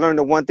 But I learned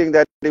the one thing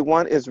that he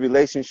wants is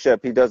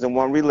relationship. He doesn't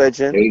want There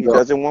religion. you He go.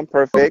 doesn't want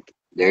perfect.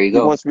 There you He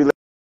go. wants There you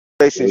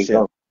relationship.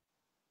 go.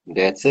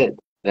 That's it.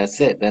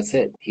 That's it. That's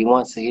it. He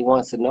wants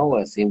to know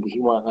us. He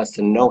wants us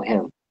to know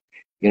him.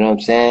 You know what I'm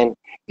saying?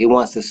 He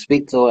wants to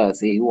speak to us.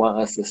 He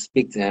wants us to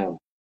speak to him.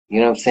 You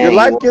know what I'm Your saying? He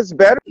life wants gets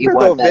better, he though,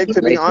 wants that Vic,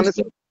 to be honest.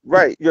 relationship.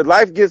 Right. Your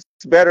life gets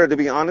better, to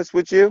be honest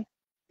with you.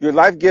 Your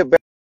life get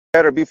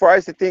better. Before, I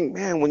used to think,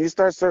 man, when you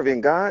start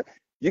serving God,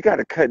 you got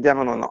to cut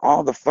down on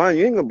all the fun.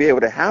 You ain't going to be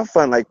able to have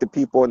fun like the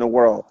people in the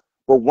world.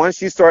 But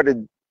once you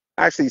started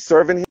actually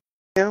serving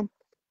him,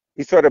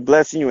 he started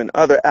blessing you in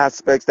other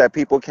aspects that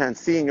people can't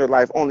see in your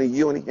life. Only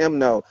you and him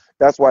know.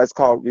 That's why it's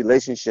called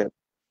relationship.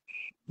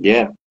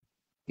 Yeah,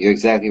 you're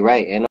exactly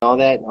right. And all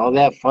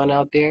that fun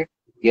out there,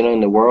 you know, in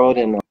the world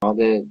and all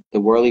the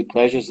worldly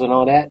pleasures and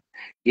all that.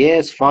 Yeah,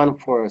 it's fun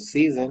for a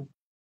season.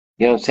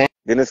 You know what I'm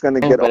Then it's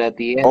gonna saying? get But at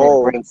the end, it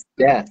old. brings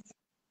death.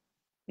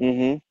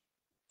 Hmm.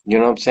 You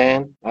know what I'm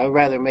saying? I'd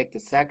rather make the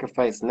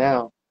sacrifice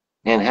now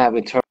and have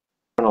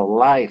eternal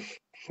life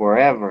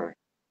forever.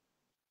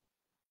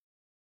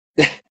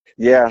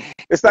 Yeah.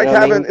 It's You like know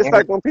what I having, mean? it's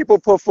like when people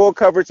put full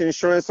coverage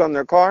insurance on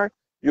their car,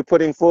 you're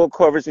putting full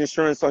coverage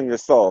insurance on your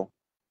soul.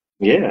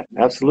 Yeah,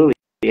 absolutely.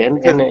 And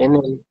Because,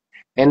 and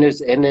and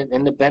there's and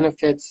the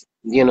benefits,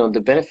 you know,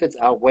 the benefits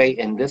outweigh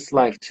in this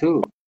life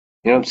too.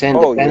 You know what I'm saying?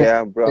 oh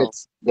yeah, bro.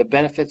 The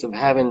benefits of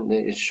having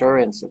the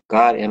assurance of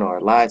God in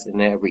our lives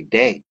and every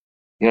day.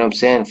 You know what I'm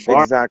saying?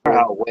 Far Exactly.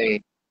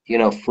 outweigh, you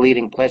know,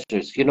 fleeting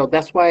pleasures. You know,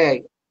 that's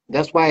why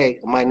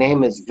my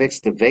name is Vix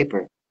the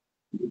Vapor,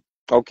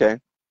 Okay.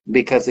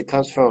 because it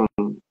comes from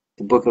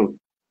the book of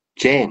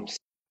James,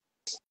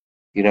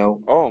 you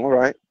know, Oh, all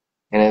right.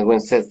 and when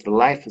it says the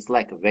life is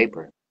like a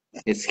vapor,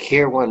 it's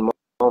here one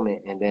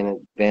moment and then it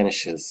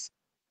vanishes.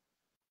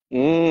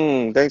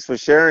 Thanks for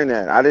sharing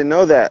that. I didn't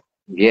know that.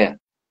 Yeah.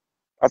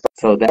 I thought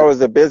So it that,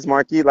 was a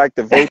Bismarcky like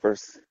the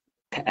vapors.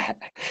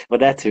 well,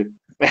 that too.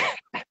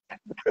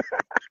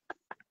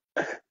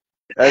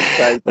 That's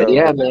tight But though,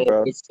 yeah, man,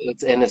 bro. it's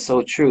and it's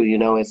so true. You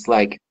know, it's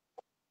like,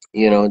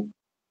 you know,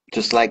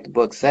 just like the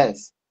book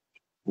says,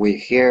 we're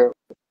here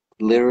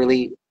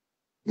literally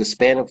the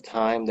span of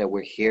time that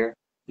we're here.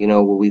 You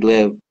know, we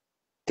live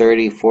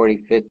 30,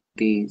 40,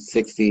 50,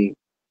 60,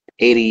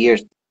 80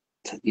 years,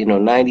 you know,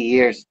 90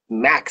 years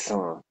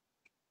maximum.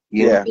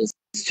 You know, Yeah,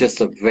 it's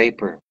just a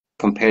vapor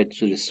compared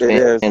to the it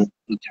span of is.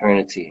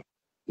 eternity.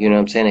 You know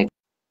what I'm saying? It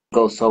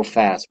goes so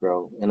fast,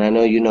 bro. And I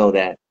know you know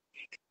that.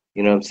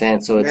 You know what I'm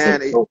saying? So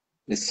Man,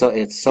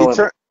 it's so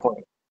etern-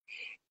 important.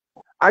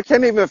 I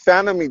can't even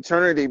fathom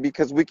eternity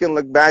because we can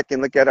look back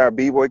and look at our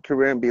b-boy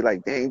career and be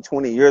like, dang,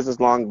 20 years is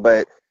long.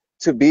 But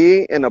to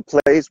be in a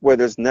place where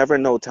there's never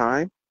no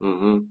time,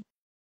 Hmm.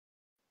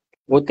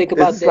 Well, think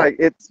it's about just this. like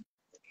it's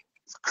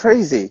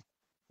crazy.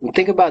 Well,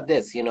 think about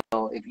this. You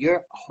know, if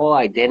your whole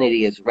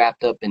identity is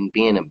wrapped up in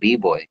being a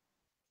b-boy,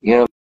 you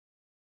know what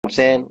I'm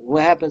saying?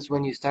 What happens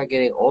when you start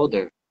getting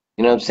older?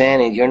 You know what I'm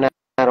saying? And you're not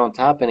on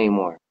top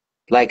anymore.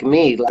 Like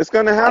me, It's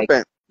gonna like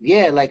happen.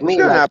 yeah, like It's me,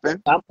 gonna like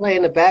happen. I'm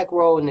playing the back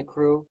role in the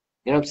crew.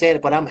 You know what I'm saying?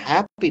 But I'm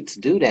happy to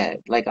do that.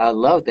 Like I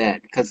love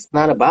that because it's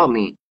not about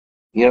me.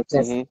 You know what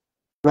I'm saying? Hmm.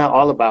 It's not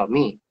all about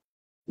me.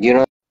 You know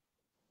what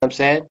I'm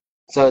saying?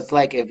 So it's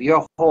like if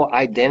your whole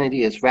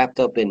identity is wrapped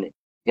up in it,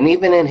 and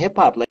even in hip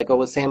hop, like I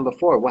was saying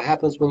before, what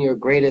happens when your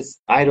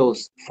greatest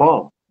idols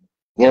fall?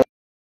 You know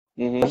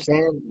what I'm Hmm.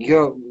 saying?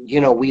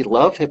 You know, we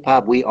love hip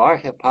hop. We are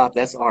hip hop.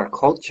 That's our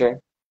culture.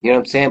 You know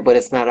what I'm saying? But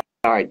it's not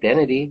our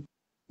identity.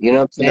 You know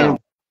what I'm saying? No.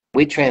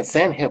 We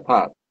transcend hip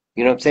hop.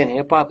 You know what I'm saying?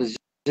 Hip hop is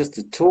just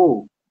a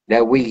tool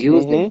that we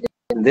use Hmm.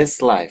 in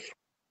this life.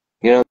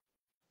 You know what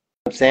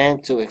I'm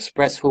saying? To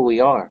express who we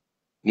are.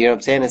 You know what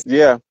I'm saying? It's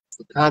Yeah.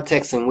 the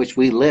context in which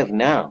we live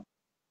now.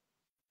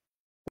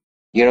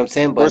 You know what I'm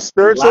saying? We're But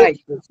spiritual. life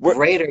is We're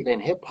greater than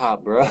hip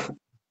hop, bro.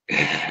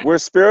 we're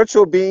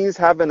spiritual beings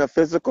having a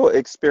physical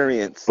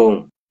experience.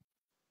 Boom.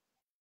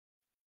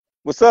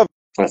 What's up,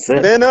 That's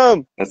it.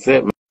 Venom? That's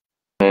it,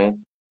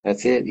 man.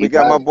 That's it. We You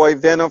got got my it. boy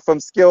Venom from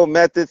Skill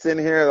Methods in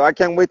here. I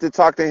can't wait to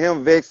talk to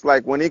him, Vix.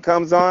 Like when he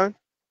comes on,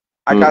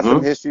 I got some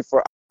Mm-hmm. history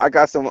for. I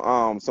got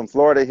some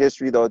Florida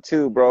history though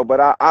too, bro. But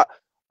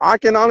I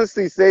can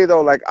honestly say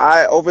though, like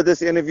I over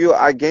this interview,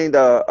 I gained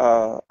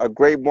a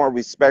great more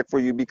respect for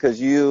you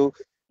because you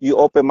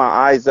opened my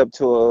eyes up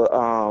to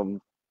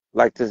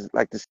like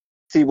to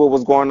see what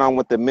was going on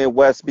with the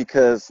Midwest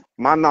because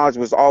my knowledge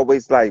was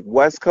always like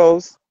West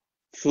Coast,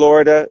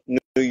 Florida,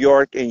 New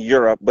York, and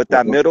Europe, but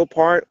that Mm-hmm. middle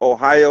part,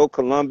 Ohio,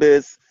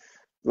 Columbus,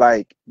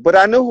 like, but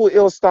I knew who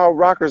Ill Style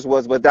Rockers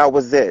was, but that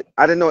was it.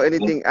 I didn't know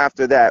anything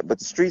after that.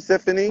 But Street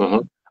Symphony,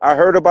 Mm-hmm. I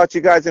heard about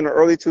you guys in the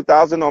early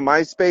 2000s on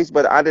MySpace,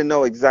 but I didn't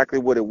know exactly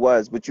what it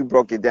was. But you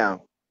broke it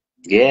down.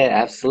 Yeah,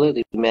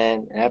 absolutely,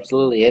 man.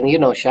 Absolutely. And you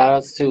know, shout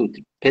outs to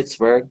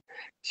Pittsburgh,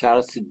 shout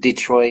outs to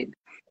Detroit,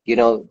 you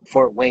know,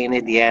 Fort Wayne,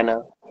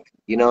 Indiana,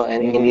 you know,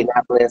 and Hmm.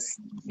 Indianapolis,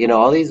 you know,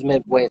 all these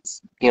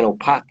Midwest, you know,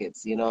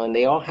 pockets, you know, and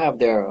they all have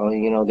their,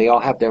 you know, they all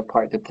have their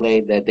part to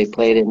play that they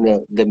played in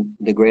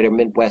the greater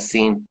Midwest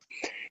scene.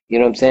 You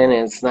know what I'm saying?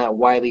 And it's not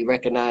widely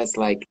recognized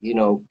like, you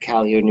know,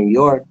 Cali or New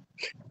York,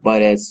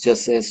 but it's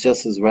just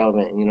as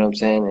relevant, you know what I'm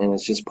saying? And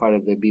it's just part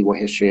of the B-boy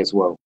history as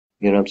well.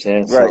 You know what I'm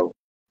saying? Right. So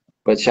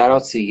but shout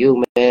outs to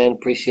you, man.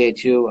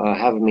 Appreciate you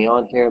having me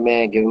on here,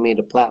 man, giving me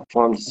the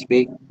platform to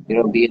speak, you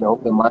know, being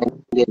open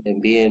minded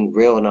and being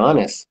real and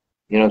honest.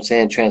 You know what I'm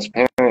saying?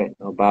 Transparent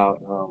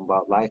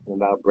about life and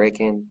about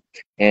breaking.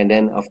 And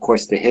then of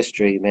course the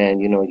history, man.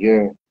 You know,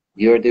 you're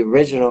the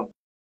original.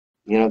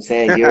 You know what I'm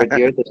saying? You're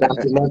the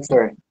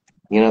documenter.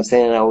 You know what I'm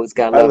saying? I always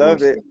got I love and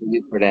love it. respect for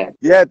you for that.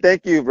 Yeah,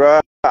 thank you, bro.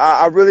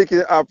 I really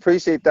can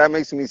appreciate that.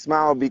 Makes me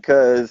smile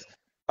because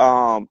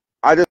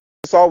I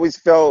just always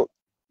felt,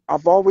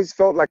 I've always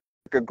felt like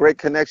a great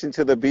connection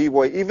to the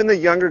b-boy. Even the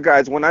younger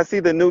guys, when I see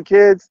the new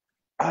kids,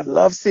 I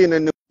love seeing the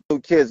new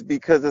kids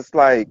because it's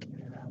like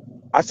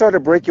I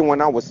started breaking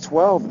when I was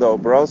 12 though,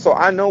 bro. So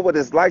I know what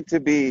it's like to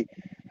be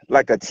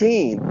like a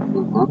teen,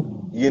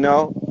 Mm-hmm. you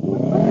know?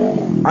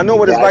 I know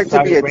what Yeah, it's I like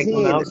to be started a breaking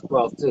when I teen. was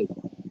 12 too.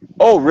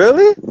 Oh,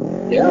 really?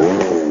 Yeah.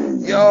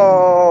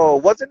 Yo,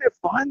 wasn't it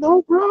fun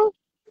though, bro?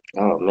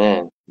 Oh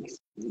man, it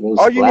was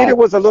All you needed black.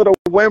 was a little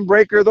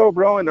windbreaker though,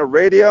 bro, and a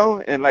radio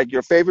and like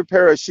your favorite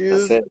pair of That's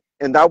shoes, it.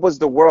 and that was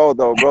the world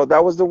though, bro.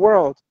 That was the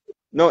world.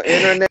 No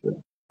internet,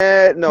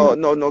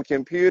 no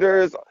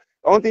computers.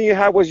 Only thing you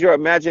had was your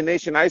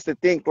imagination. I used to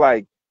think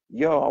like,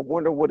 yo, I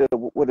wonder what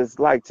it's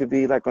like to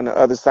be like on the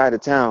other side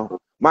of town.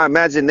 My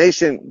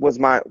imagination was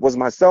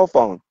my cell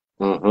phone,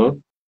 Mm-hmm.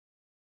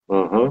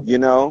 Mm-hmm. you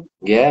know?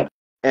 Yeah.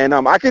 And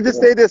I could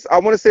just Yeah. say this. I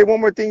want to say one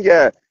more thing.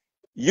 Yeah,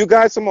 you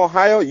guys from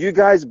Ohio, you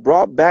guys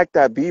brought back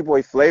that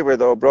b-boy flavor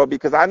though, bro.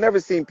 Because I never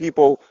seen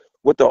people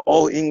with the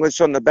old English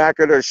on the back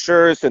of their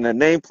shirts and the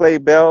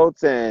nameplate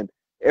belts, and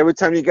every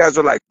time you guys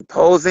were like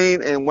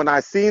posing. And when I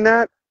seen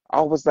that,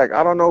 I was like,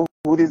 I don't know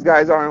who these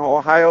guys are in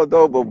Ohio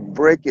though, but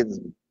Brick is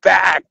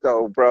back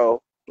though,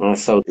 bro.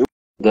 That's so It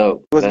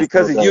dope. was That's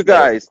because so of you dope, man.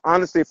 guys.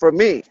 Honestly, for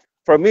me,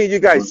 you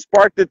guys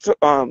sparked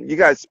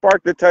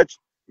the touch.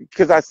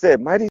 Because I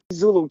said, Mighty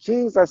Zulu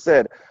Kings. I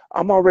said,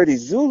 I'm already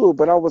Zulu,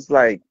 but I was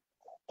like,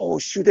 oh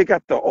shoot, they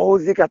got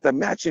the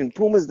matching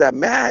Pumas that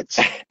match.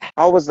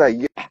 I was like,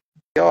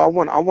 yo, I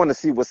want to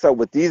see what's up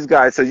with these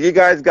guys. So you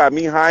guys got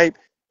me hyped.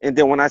 And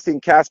then when I seen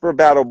Casper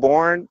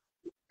Battleborn,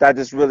 that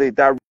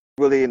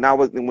really, and I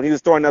was when he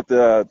was throwing up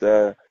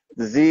the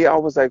Z, I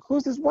was like,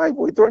 who's this white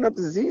boy throwing up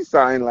the Z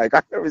sign? Like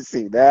I never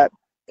seen that.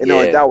 And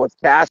no, Yeah. that was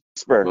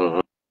Casper.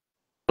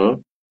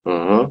 Mm-hmm.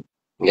 Mm-hmm.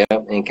 Yep.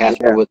 And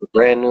Casper Yeah. was a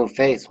brand new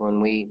face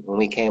when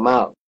we came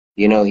out.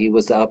 You know, he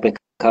was the up and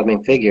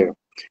coming figure.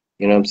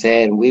 You know what I'm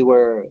saying? We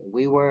were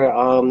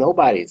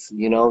nobodies,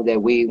 you know, that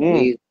Mm,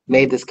 we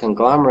made this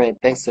conglomerate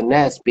thanks to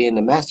Ness being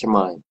the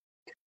mastermind.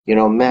 You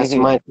know, hmm.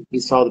 mastermind, he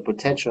saw the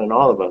potential in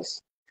all of us.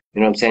 You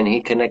know what I'm saying?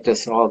 He connected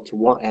us all to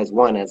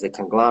one, as a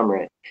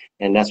conglomerate.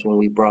 And that's when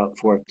we brought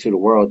forth to the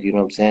world, you know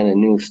what I'm saying, a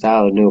new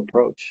style, a new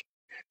approach.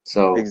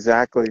 So,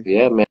 Exactly.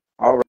 yeah,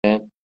 All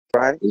man.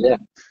 right. Yeah.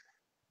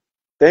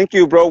 Thank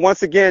you, bro.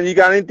 Once again, you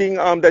got anything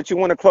that you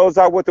want to close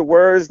out with the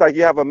words? Like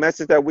you have a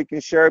message that we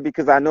can share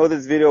because I know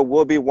this video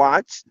will be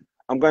watched.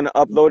 I'm going to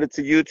upload it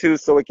to YouTube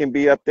so it can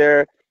be up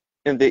there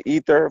in the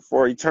ether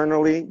for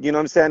eternally. You know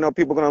what I'm saying? I know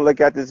people are going to look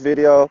at this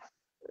video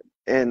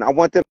and I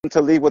want them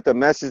to leave with a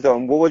message though.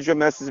 And what would your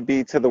message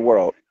be to the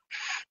world?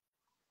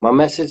 My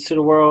message to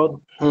the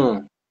world,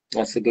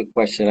 that's a good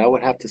question. I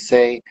would have to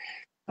say,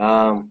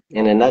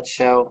 in a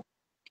nutshell,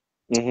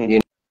 Hmm. you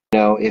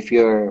know, if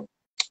you're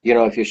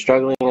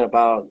struggling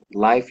about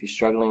life, you're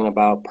struggling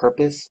about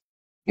purpose,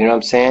 you know what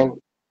I'm saying?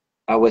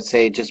 I would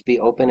say just be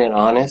open and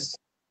honest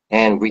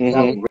and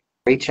Hmm.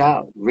 reach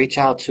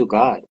out to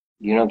God.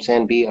 You know what I'm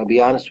saying?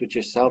 Be honest with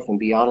yourself and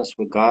be honest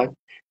with God.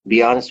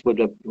 Be honest with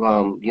the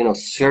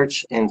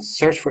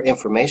search for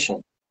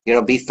information. You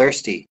know, be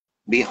thirsty,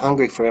 be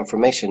hungry for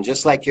information,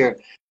 just like you're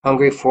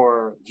hungry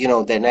for,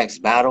 the next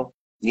battle,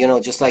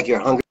 just like you're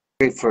hungry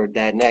for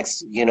that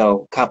next,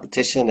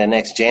 competition, that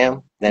next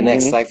jam, that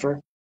next Hmm. cipher.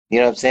 You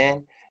know what I'm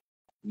saying?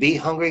 Be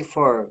hungry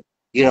for,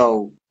 you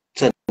know,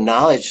 to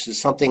knowledge is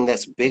something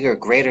that's bigger,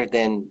 greater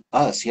than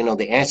us,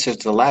 the answers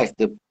to life,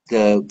 the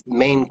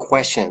main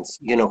questions,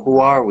 who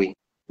are we?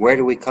 Where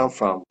do we come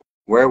from?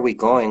 Where are we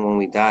going when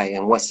we die?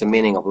 And what's the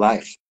meaning of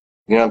life?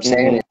 You know what I'm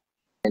saying?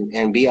 Hmm.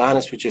 And be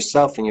honest with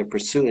yourself in your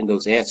pursuit in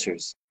those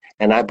answers.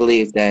 And I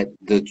believe that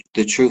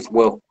the truth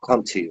will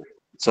come to you.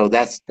 So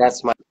that's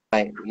that's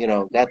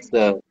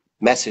the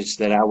message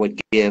that I would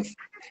give.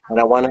 And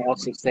I want to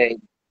also say,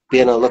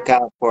 be on the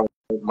lookout for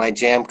my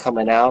jam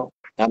coming out.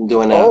 I'm Oh,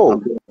 doing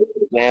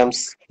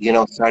jams,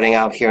 starting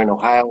out here in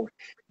Ohio,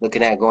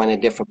 looking at going to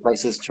different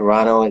places,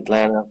 Toronto,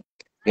 Atlanta,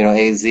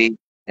 AZ,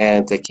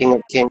 and the King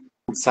of Kings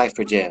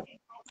Cypher Jam.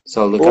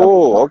 So look out for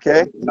oh, that.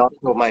 okay. And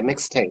also my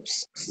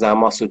mixtapes, because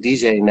I'm also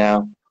DJ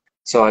now.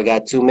 So I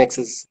got two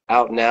mixes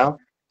out now.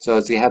 So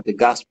as you have the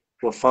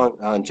Gospel Funk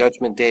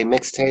Judgment Day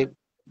mixtape,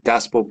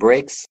 Gospel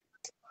Breaks,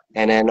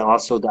 and then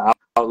also the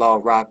Outlaw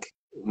Rock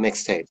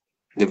mixtape,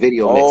 the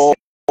video Oh,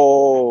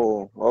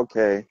 mixtape.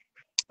 okay.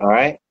 All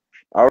right?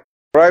 All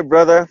right,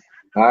 brother.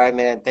 All right,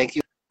 man. Thank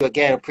you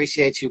again.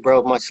 Appreciate you,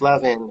 bro. Much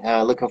love, and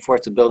looking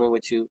forward to building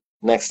with you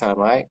next time.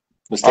 All right?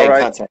 We'll stay All in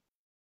right. contact.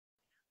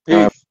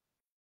 All right, Peace.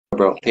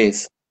 bro.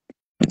 Peace.